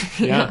 Poorly.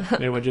 Yeah,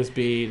 it would just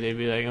be... They'd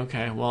be like,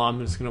 okay, well, I'm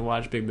just going to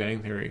watch Big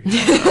Bang Theory.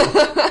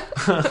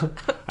 I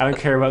don't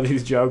care about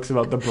these jokes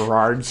about the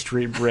Burrard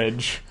Street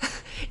Bridge.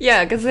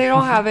 Yeah, because they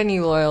don't have any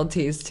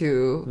loyalties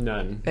to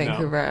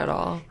Vancouver at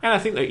all. And I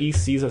think the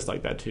East sees us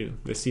like that, too.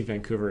 They see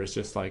Vancouver as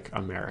just, like,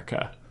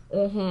 America.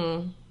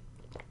 Mm-hmm.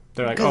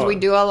 They're like, because we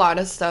do a lot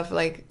of stuff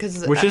like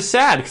which is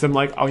sad because I'm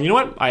like, oh, you know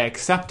what? I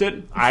accept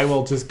it. I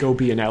will just go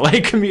be an LA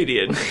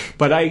comedian,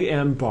 but I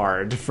am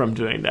barred from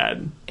doing that.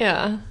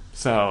 Yeah.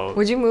 So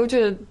would you move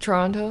to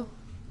Toronto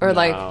or no.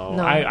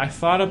 I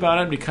thought about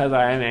it because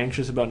I am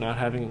anxious about not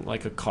having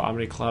like a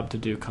comedy club to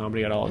do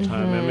comedy at all the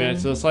time. I mean,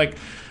 it's just like.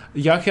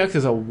 Yuck Yucks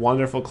is a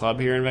wonderful club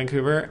here in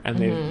Vancouver, and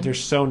they're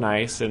so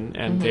nice,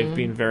 and they've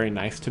been very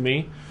nice to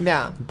me.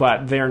 Yeah.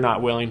 But they're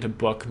not willing to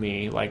book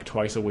me like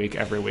twice a week,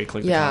 every week,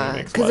 like the Comedy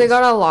Mix was. because they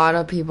got a lot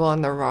of people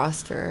on the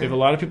roster. They have a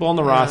lot of people on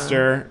the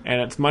roster, and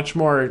it's much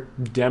more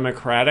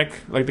democratic.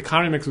 Like the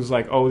Comedy Mix was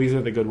like, oh, these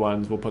are the good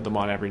ones, we'll put them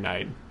on every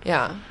night.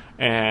 Yeah.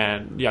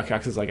 And Yuck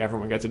Yucks is like,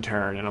 everyone gets a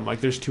turn, and I'm like,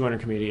 there's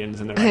 200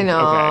 comedians, and they're I like,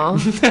 know.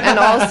 okay. And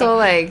also,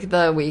 like,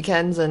 the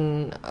weekends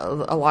and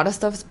a lot of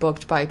stuff's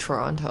booked by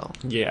Toronto.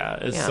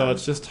 Yeah, so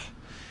it's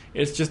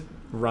just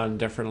run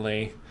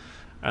differently.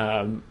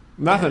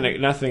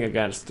 Nothing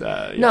against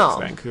Yucks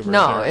Vancouver.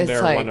 No,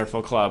 they're like, a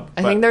wonderful club.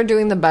 I think they're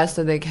doing the best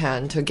that they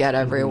can to get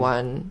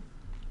everyone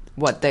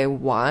what they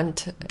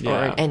want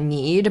and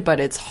need, but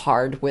it's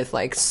hard with,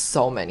 like,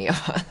 so many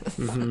of us.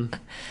 Mm-hmm.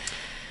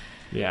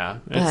 Yeah,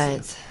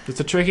 it's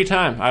a tricky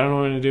time. I don't know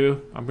what I'm going to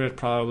do. I'm going to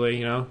probably,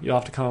 you'll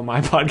have to come on my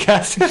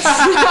podcast.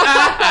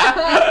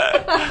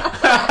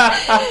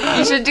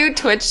 You should do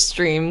Twitch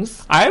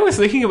streams. I was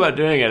thinking about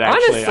doing it,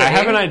 actually. Honestly. I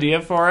have an idea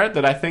for it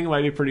that I think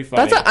might be pretty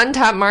funny. That's an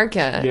untapped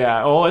market.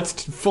 Yeah, well, it's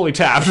fully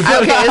tapped.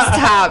 Okay, it's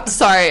tapped.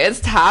 Sorry, it's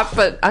tapped,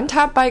 but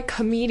untapped by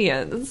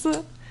comedians.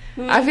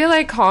 I feel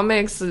like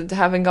comics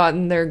haven't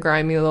gotten their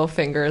grimy little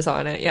fingers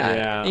on it yet.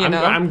 Yeah,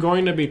 I'm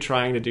going to be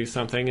trying to do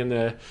something in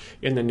the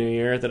new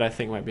year that I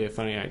think might be a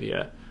funny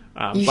idea.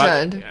 You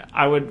should.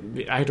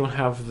 I don't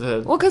have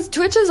the... Well, because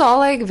Twitch is all,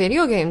 like,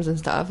 video games and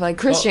stuff. Like,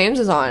 Chris James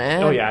is on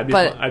it. Oh, yeah,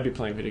 I'd be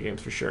playing video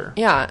games for sure.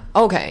 Yeah,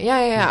 okay,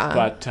 yeah.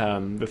 But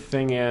the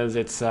thing is,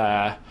 it's... you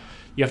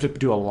have to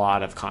do a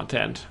lot of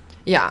content.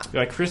 Yeah.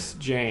 Like, Chris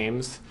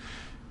James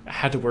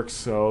had to work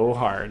so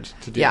hard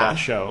to do that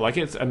show. Like,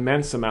 it's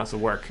immense amounts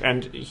of work.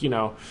 And,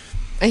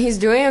 And he's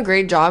doing a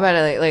great job at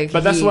it. Like,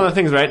 but that's one of the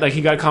things, right? Like,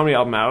 he got a comedy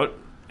album out.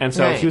 And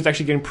so Right. he was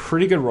actually getting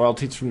pretty good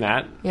royalties from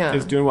that. Yeah. He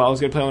was doing well. He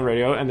was going to play on the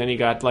radio. And then he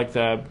got, like,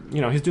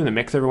 he's doing the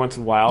mix every once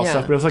in a while. Yeah.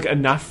 Stuff, but it was, like,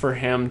 enough for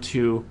him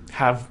to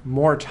have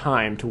more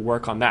time to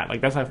work on that. Like,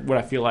 that's what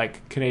I feel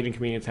like Canadian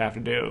comedians have to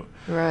do.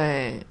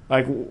 Right.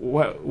 Like,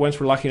 once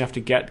we're lucky enough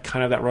to get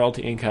kind of that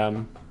royalty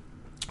income,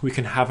 we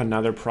can have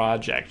another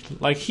project.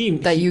 Like, you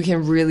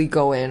can really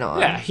go in on.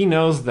 Yeah, he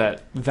knows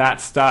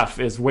that stuff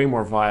is way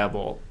more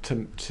viable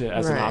to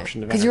as an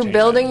option of because you're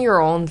building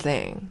your own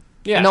thing.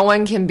 Yeah. No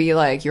one can be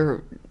like,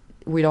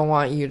 we don't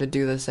want you to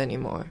do this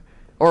anymore,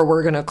 or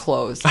we're gonna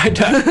close.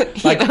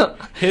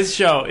 His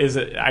show is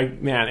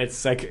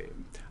it's like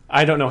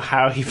I don't know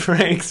how he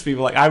pranks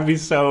people. Like, I'd be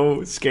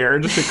so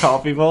scared to call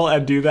people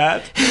and do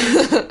that.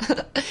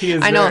 He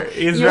is I know.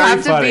 He's you very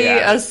have to funny be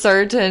at a it.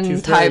 certain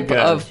He's very type good.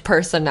 of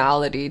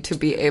personality to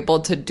be able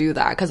to do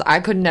that. Because I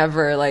could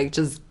never, like,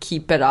 just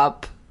keep it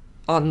up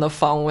on the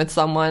phone with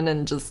someone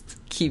and just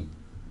keep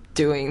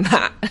doing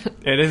that.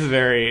 It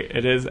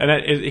is.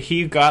 And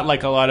he got,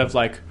 like, a lot of,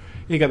 like,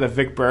 he got the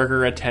Vic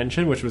Berger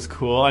attention, which was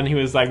cool. And he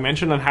was, like,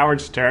 mentioned on Howard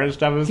Stern and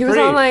stuff. It was He was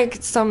on, like,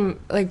 some,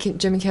 like,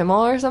 Jimmy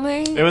Kimmel or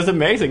something. It was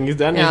amazing. He's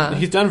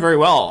done very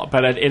well.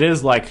 But it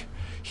is, like,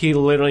 he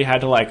literally had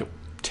to, like,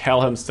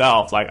 tell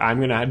himself, like, I'm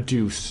gonna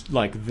do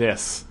like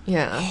this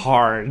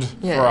hard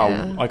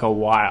for like a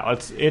while.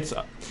 It's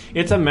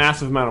a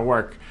massive amount of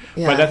work,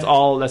 but that's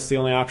the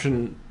only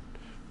option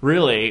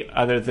really,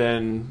 other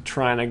than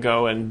trying to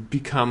go and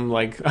become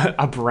like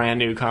a brand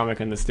new comic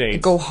in the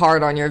States. Go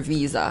hard on your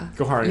visa.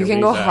 Go hard. You can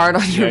go hard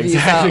on your visa,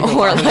 exactly.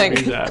 or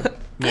like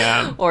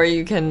yeah, or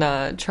you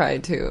can try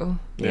to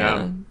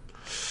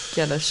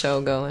get a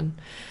show going.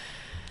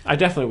 I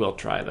definitely will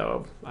try,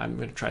 though. I'm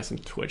going to try some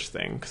Twitch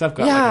thing, because I've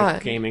got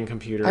like a gaming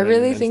computer. I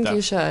really and think stuff.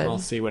 you should. I'll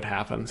see what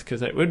happens,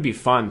 because it would be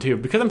fun, too.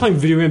 Because I'm playing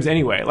video games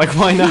anyway. Like,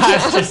 why not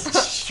just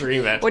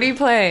stream it? What do you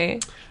play?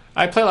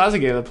 I play lots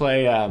of games. I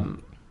play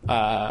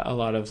a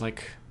lot of,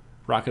 like,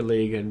 Rocket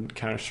League and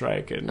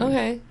Counter-Strike. And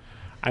Okay.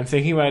 I'm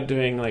thinking about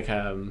doing, like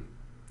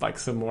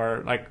some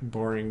more, like,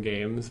 boring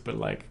games, but,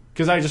 like,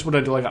 because I just want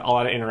to do, like, a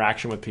lot of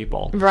interaction with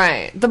people.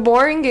 Right. The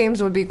boring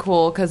games would be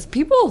cool, because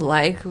people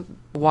like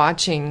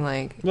watching,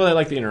 like... Well, I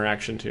like the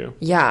interaction, too.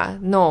 Yeah.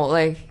 No,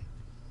 like...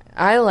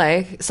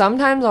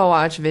 Sometimes I'll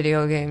watch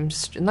video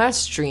games, not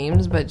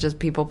streams, but just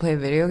people play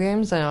video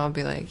games, and I'll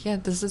be like, yeah,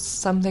 this is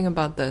something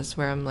about this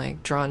where I'm,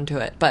 like, drawn to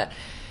it. But,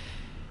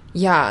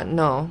 yeah,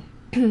 no.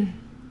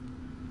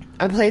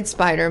 I played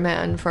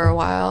Spider-Man for a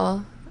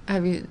while.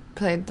 Have you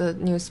played the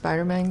new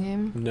Spider-Man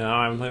game?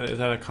 No, is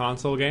that a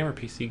console game or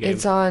PC game?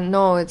 It's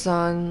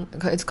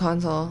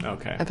console.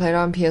 Okay. I played it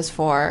on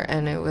PS4,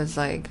 and it was,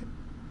 like,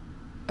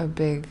 a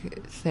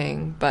big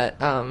thing. But,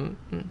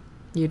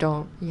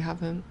 you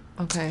haven't...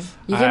 Okay.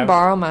 You can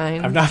borrow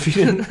mine. I've not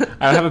been...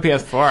 I don't have a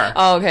PS4.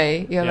 Oh,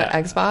 okay. You have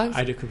an Xbox?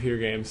 I do computer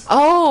games.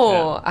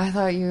 Oh! Yeah. I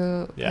thought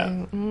you...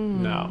 Yeah.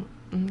 No.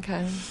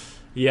 Okay.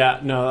 Yeah,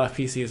 no,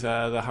 PC is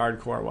the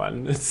hardcore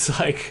one. It's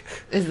like...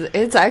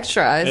 It's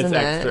extra, isn't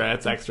it?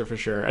 It's extra for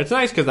sure. It's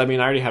nice because, I mean,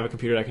 I already have a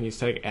computer I can use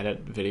to, like,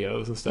 edit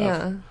videos and stuff.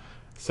 Yeah.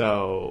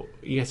 So,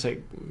 yes, I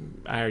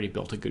already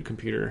built a good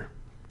computer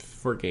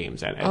for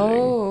games and editing.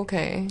 Oh,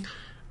 okay.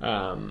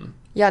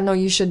 Yeah, no,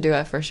 you should do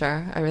it for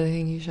sure. I really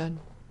think you should.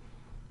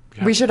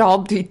 Yeah. We should all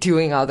be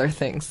doing other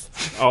things.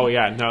 Oh,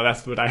 yeah. No,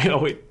 that's what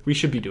we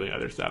should be doing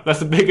other stuff. That's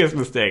the biggest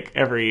mistake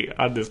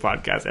on this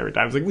podcast every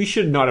time. It's like, we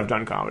should not have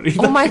done comedy.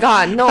 Oh, my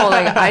God. No,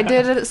 like, I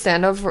did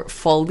stand-up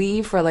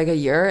fully for, like, a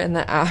year, and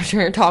then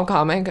after Top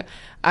Comic,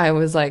 I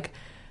was like,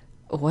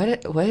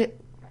 what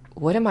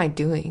am I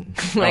doing?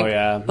 Like, oh,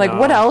 yeah. Like,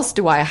 what else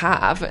do I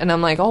have? And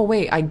I'm like, oh,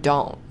 wait, I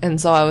don't. And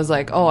so I was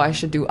like, oh, I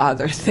should do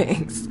other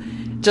things.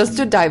 Just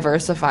to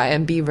diversify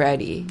and be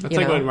ready. That's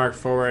like when Mark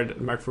Forward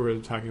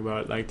was talking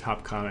about, like,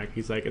 Top Comic.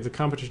 He's like, it's a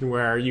competition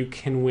where you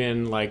can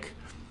win, like,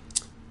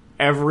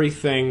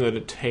 everything that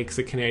it takes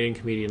a Canadian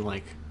comedian,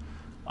 like,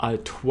 a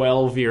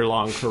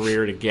 12-year-long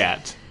career to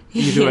get.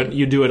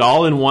 You do it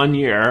all in 1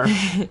 year,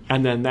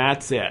 and then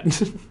that's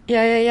it.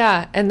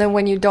 Yeah. And then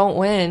when you don't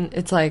win,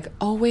 it's like,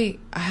 oh, wait,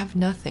 I have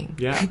nothing.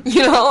 Yeah.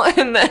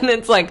 And then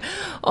it's like,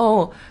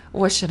 oh,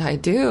 what should I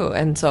do?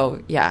 And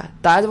so, yeah,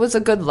 that was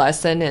a good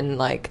lesson in,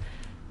 like,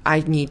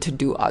 I need to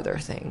do other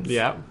things.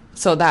 Yeah.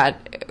 So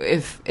that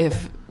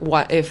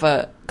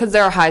because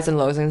there are highs and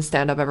lows in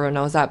stand-up, everyone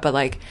knows that, but,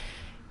 like,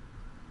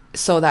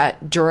 so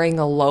that during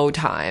a low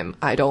time,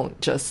 I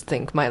don't just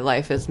think my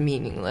life is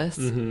meaningless,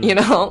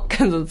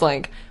 because it's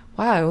like,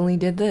 wow, I only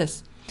did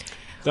this.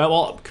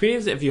 Well,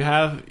 comedians, if you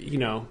have,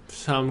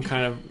 some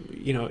kind of,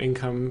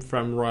 income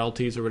from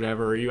royalties or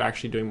whatever, or you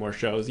actually doing more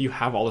shows, you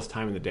have all this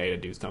time in the day to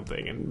do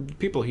something. And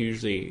people who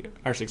usually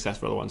are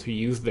successful are the ones who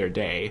use their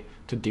day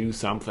to do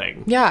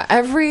something. Yeah,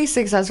 every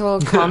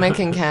successful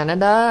comic in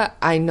Canada,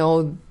 I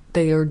know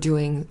they are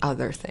doing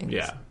other things.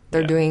 Yeah.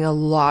 They're doing a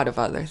lot of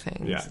other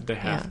things. Yeah, they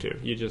have to.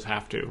 You just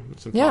have to.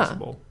 It's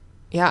impossible.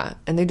 Yeah,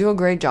 and they do a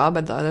great job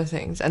at the other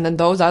things. And then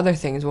those other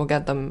things will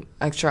get them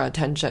extra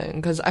attention.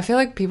 Because I feel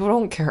like people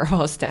don't care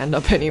about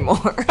stand-up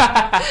anymore.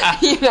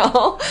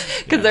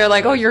 Because they're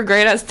like, oh, you're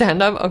great at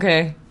stand-up?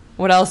 Okay,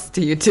 what else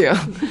do you do?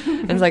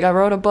 And it's like, I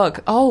wrote a book.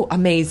 Oh,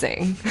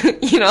 amazing.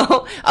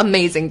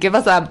 Amazing. Give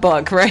us that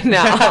book right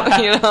now,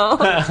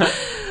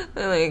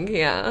 Like,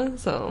 yeah,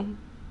 so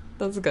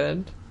that's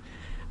good.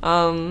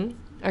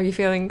 Are you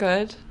feeling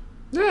good?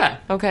 Yeah.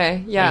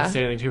 Okay, yeah. I didn't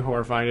say anything too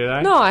horrifying, did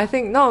I? No, I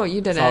think... No, you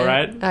didn't. It's all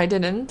right? I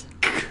didn't.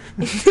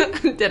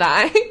 Did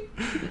I?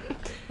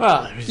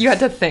 Well... You had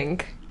to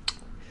think.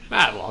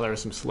 Well, there were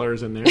some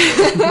slurs in there.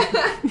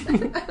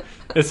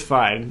 It's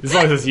fine. As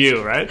long as it's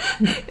you, right?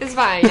 It's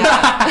fine,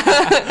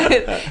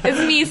 yeah. It's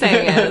me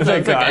saying it, so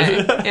it's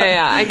okay.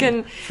 Yeah, I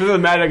can... For the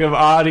magic of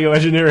audio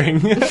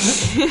engineering,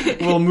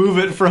 we'll move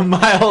it from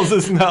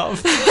Myles'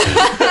 mouth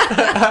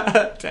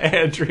to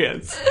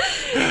Andrea's.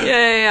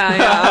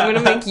 Yeah. I'm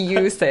gonna make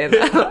you say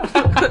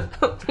that.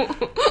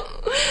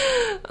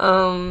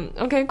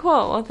 Okay,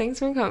 cool. Well, thanks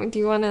for coming. Do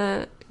you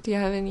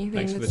have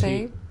anything to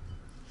say?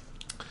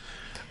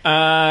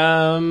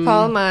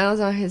 Follow Myles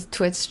on his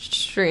Twitch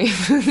stream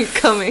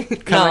coming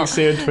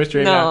soon. Twitch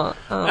stream. No.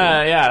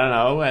 I don't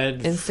know.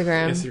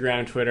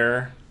 Instagram,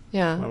 Twitter.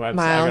 Yeah. My website.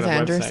 Myles I got a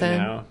Anderson. website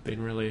now.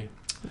 Been really.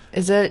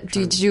 Is it?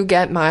 Did you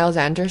get Myles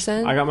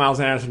Anderson? I got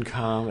Myles Anderson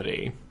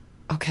comedy.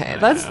 Okay,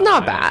 that's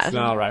not bad. It's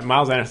not all right.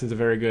 Myles Anderson's a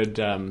very good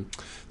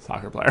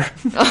soccer player.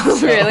 Oh,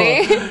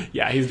 really?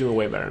 Yeah, he's doing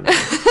way better than me.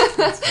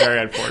 It's very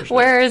unfortunate.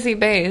 Where is he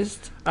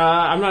based?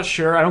 I'm not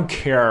sure. I don't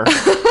care.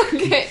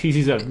 Okay.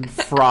 He's a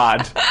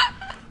fraud.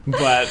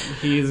 But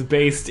he's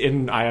based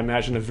in, I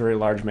imagine, a very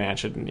large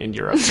mansion in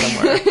Europe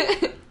somewhere.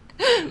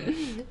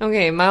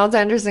 Okay,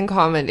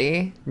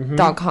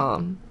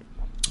 MylesAndersonComedy.com.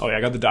 Oh, yeah,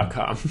 I got the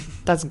 .com.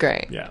 That's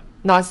great. Yeah.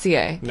 Not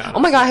 .ca. No, oh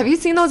my God, have you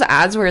seen those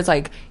ads where it's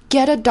like,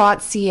 get a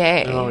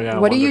 .ca? Oh, yeah,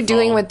 what are you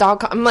doing with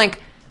 .com? I'm like,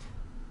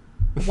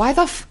 why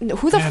the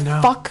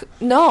fuck?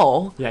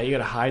 No. Yeah, you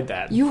gotta hide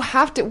that. You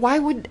have to. Why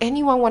would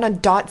anyone want a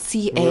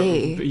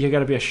 .ca? You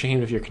gotta be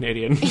ashamed of your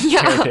Canadian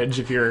heritage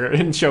if you're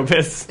in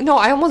showbiz. No,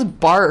 I almost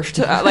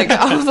barfed. I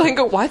was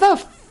like, why the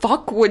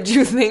fuck would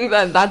you think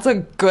that that's a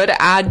good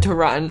ad to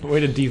run? Way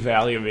to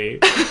devalue me.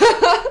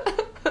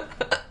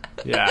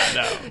 Yeah,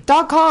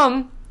 no.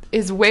 .com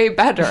is way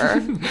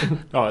better.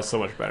 Oh, it's so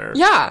much better.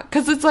 Yeah,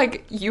 because it's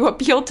like you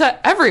appeal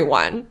to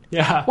everyone.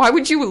 Yeah. Why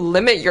would you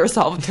limit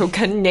yourself to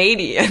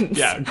Canadians?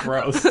 Yeah,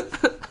 gross.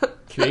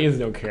 Canadians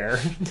don't care.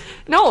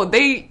 No,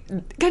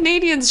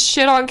 Canadians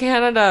shit on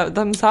Canada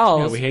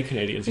themselves. Yeah, we hate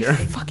Canadians here. I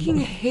fucking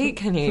hate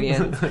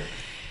Canadians.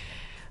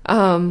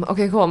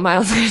 Okay, cool.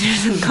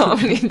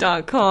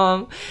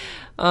 MylesAndersonComedy.com.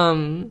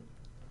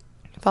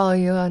 Follow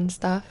you on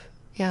stuff.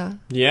 Yeah.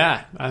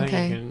 Yeah, I think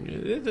okay.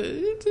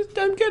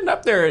 I'm getting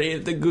up there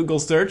in the Google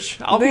search.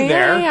 I'll be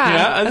there.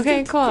 Yeah.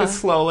 Okay, cool.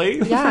 Slowly.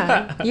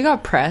 Yeah, you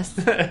got press.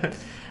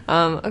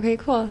 Okay,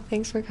 cool.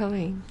 Thanks for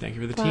coming. Thank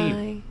you for the Bye.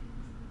 tea.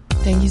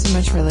 Thank you so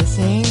much for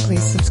listening.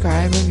 Please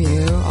subscribe,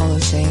 review, all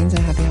those things,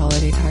 and happy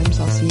holiday times.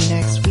 I'll see you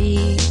next week.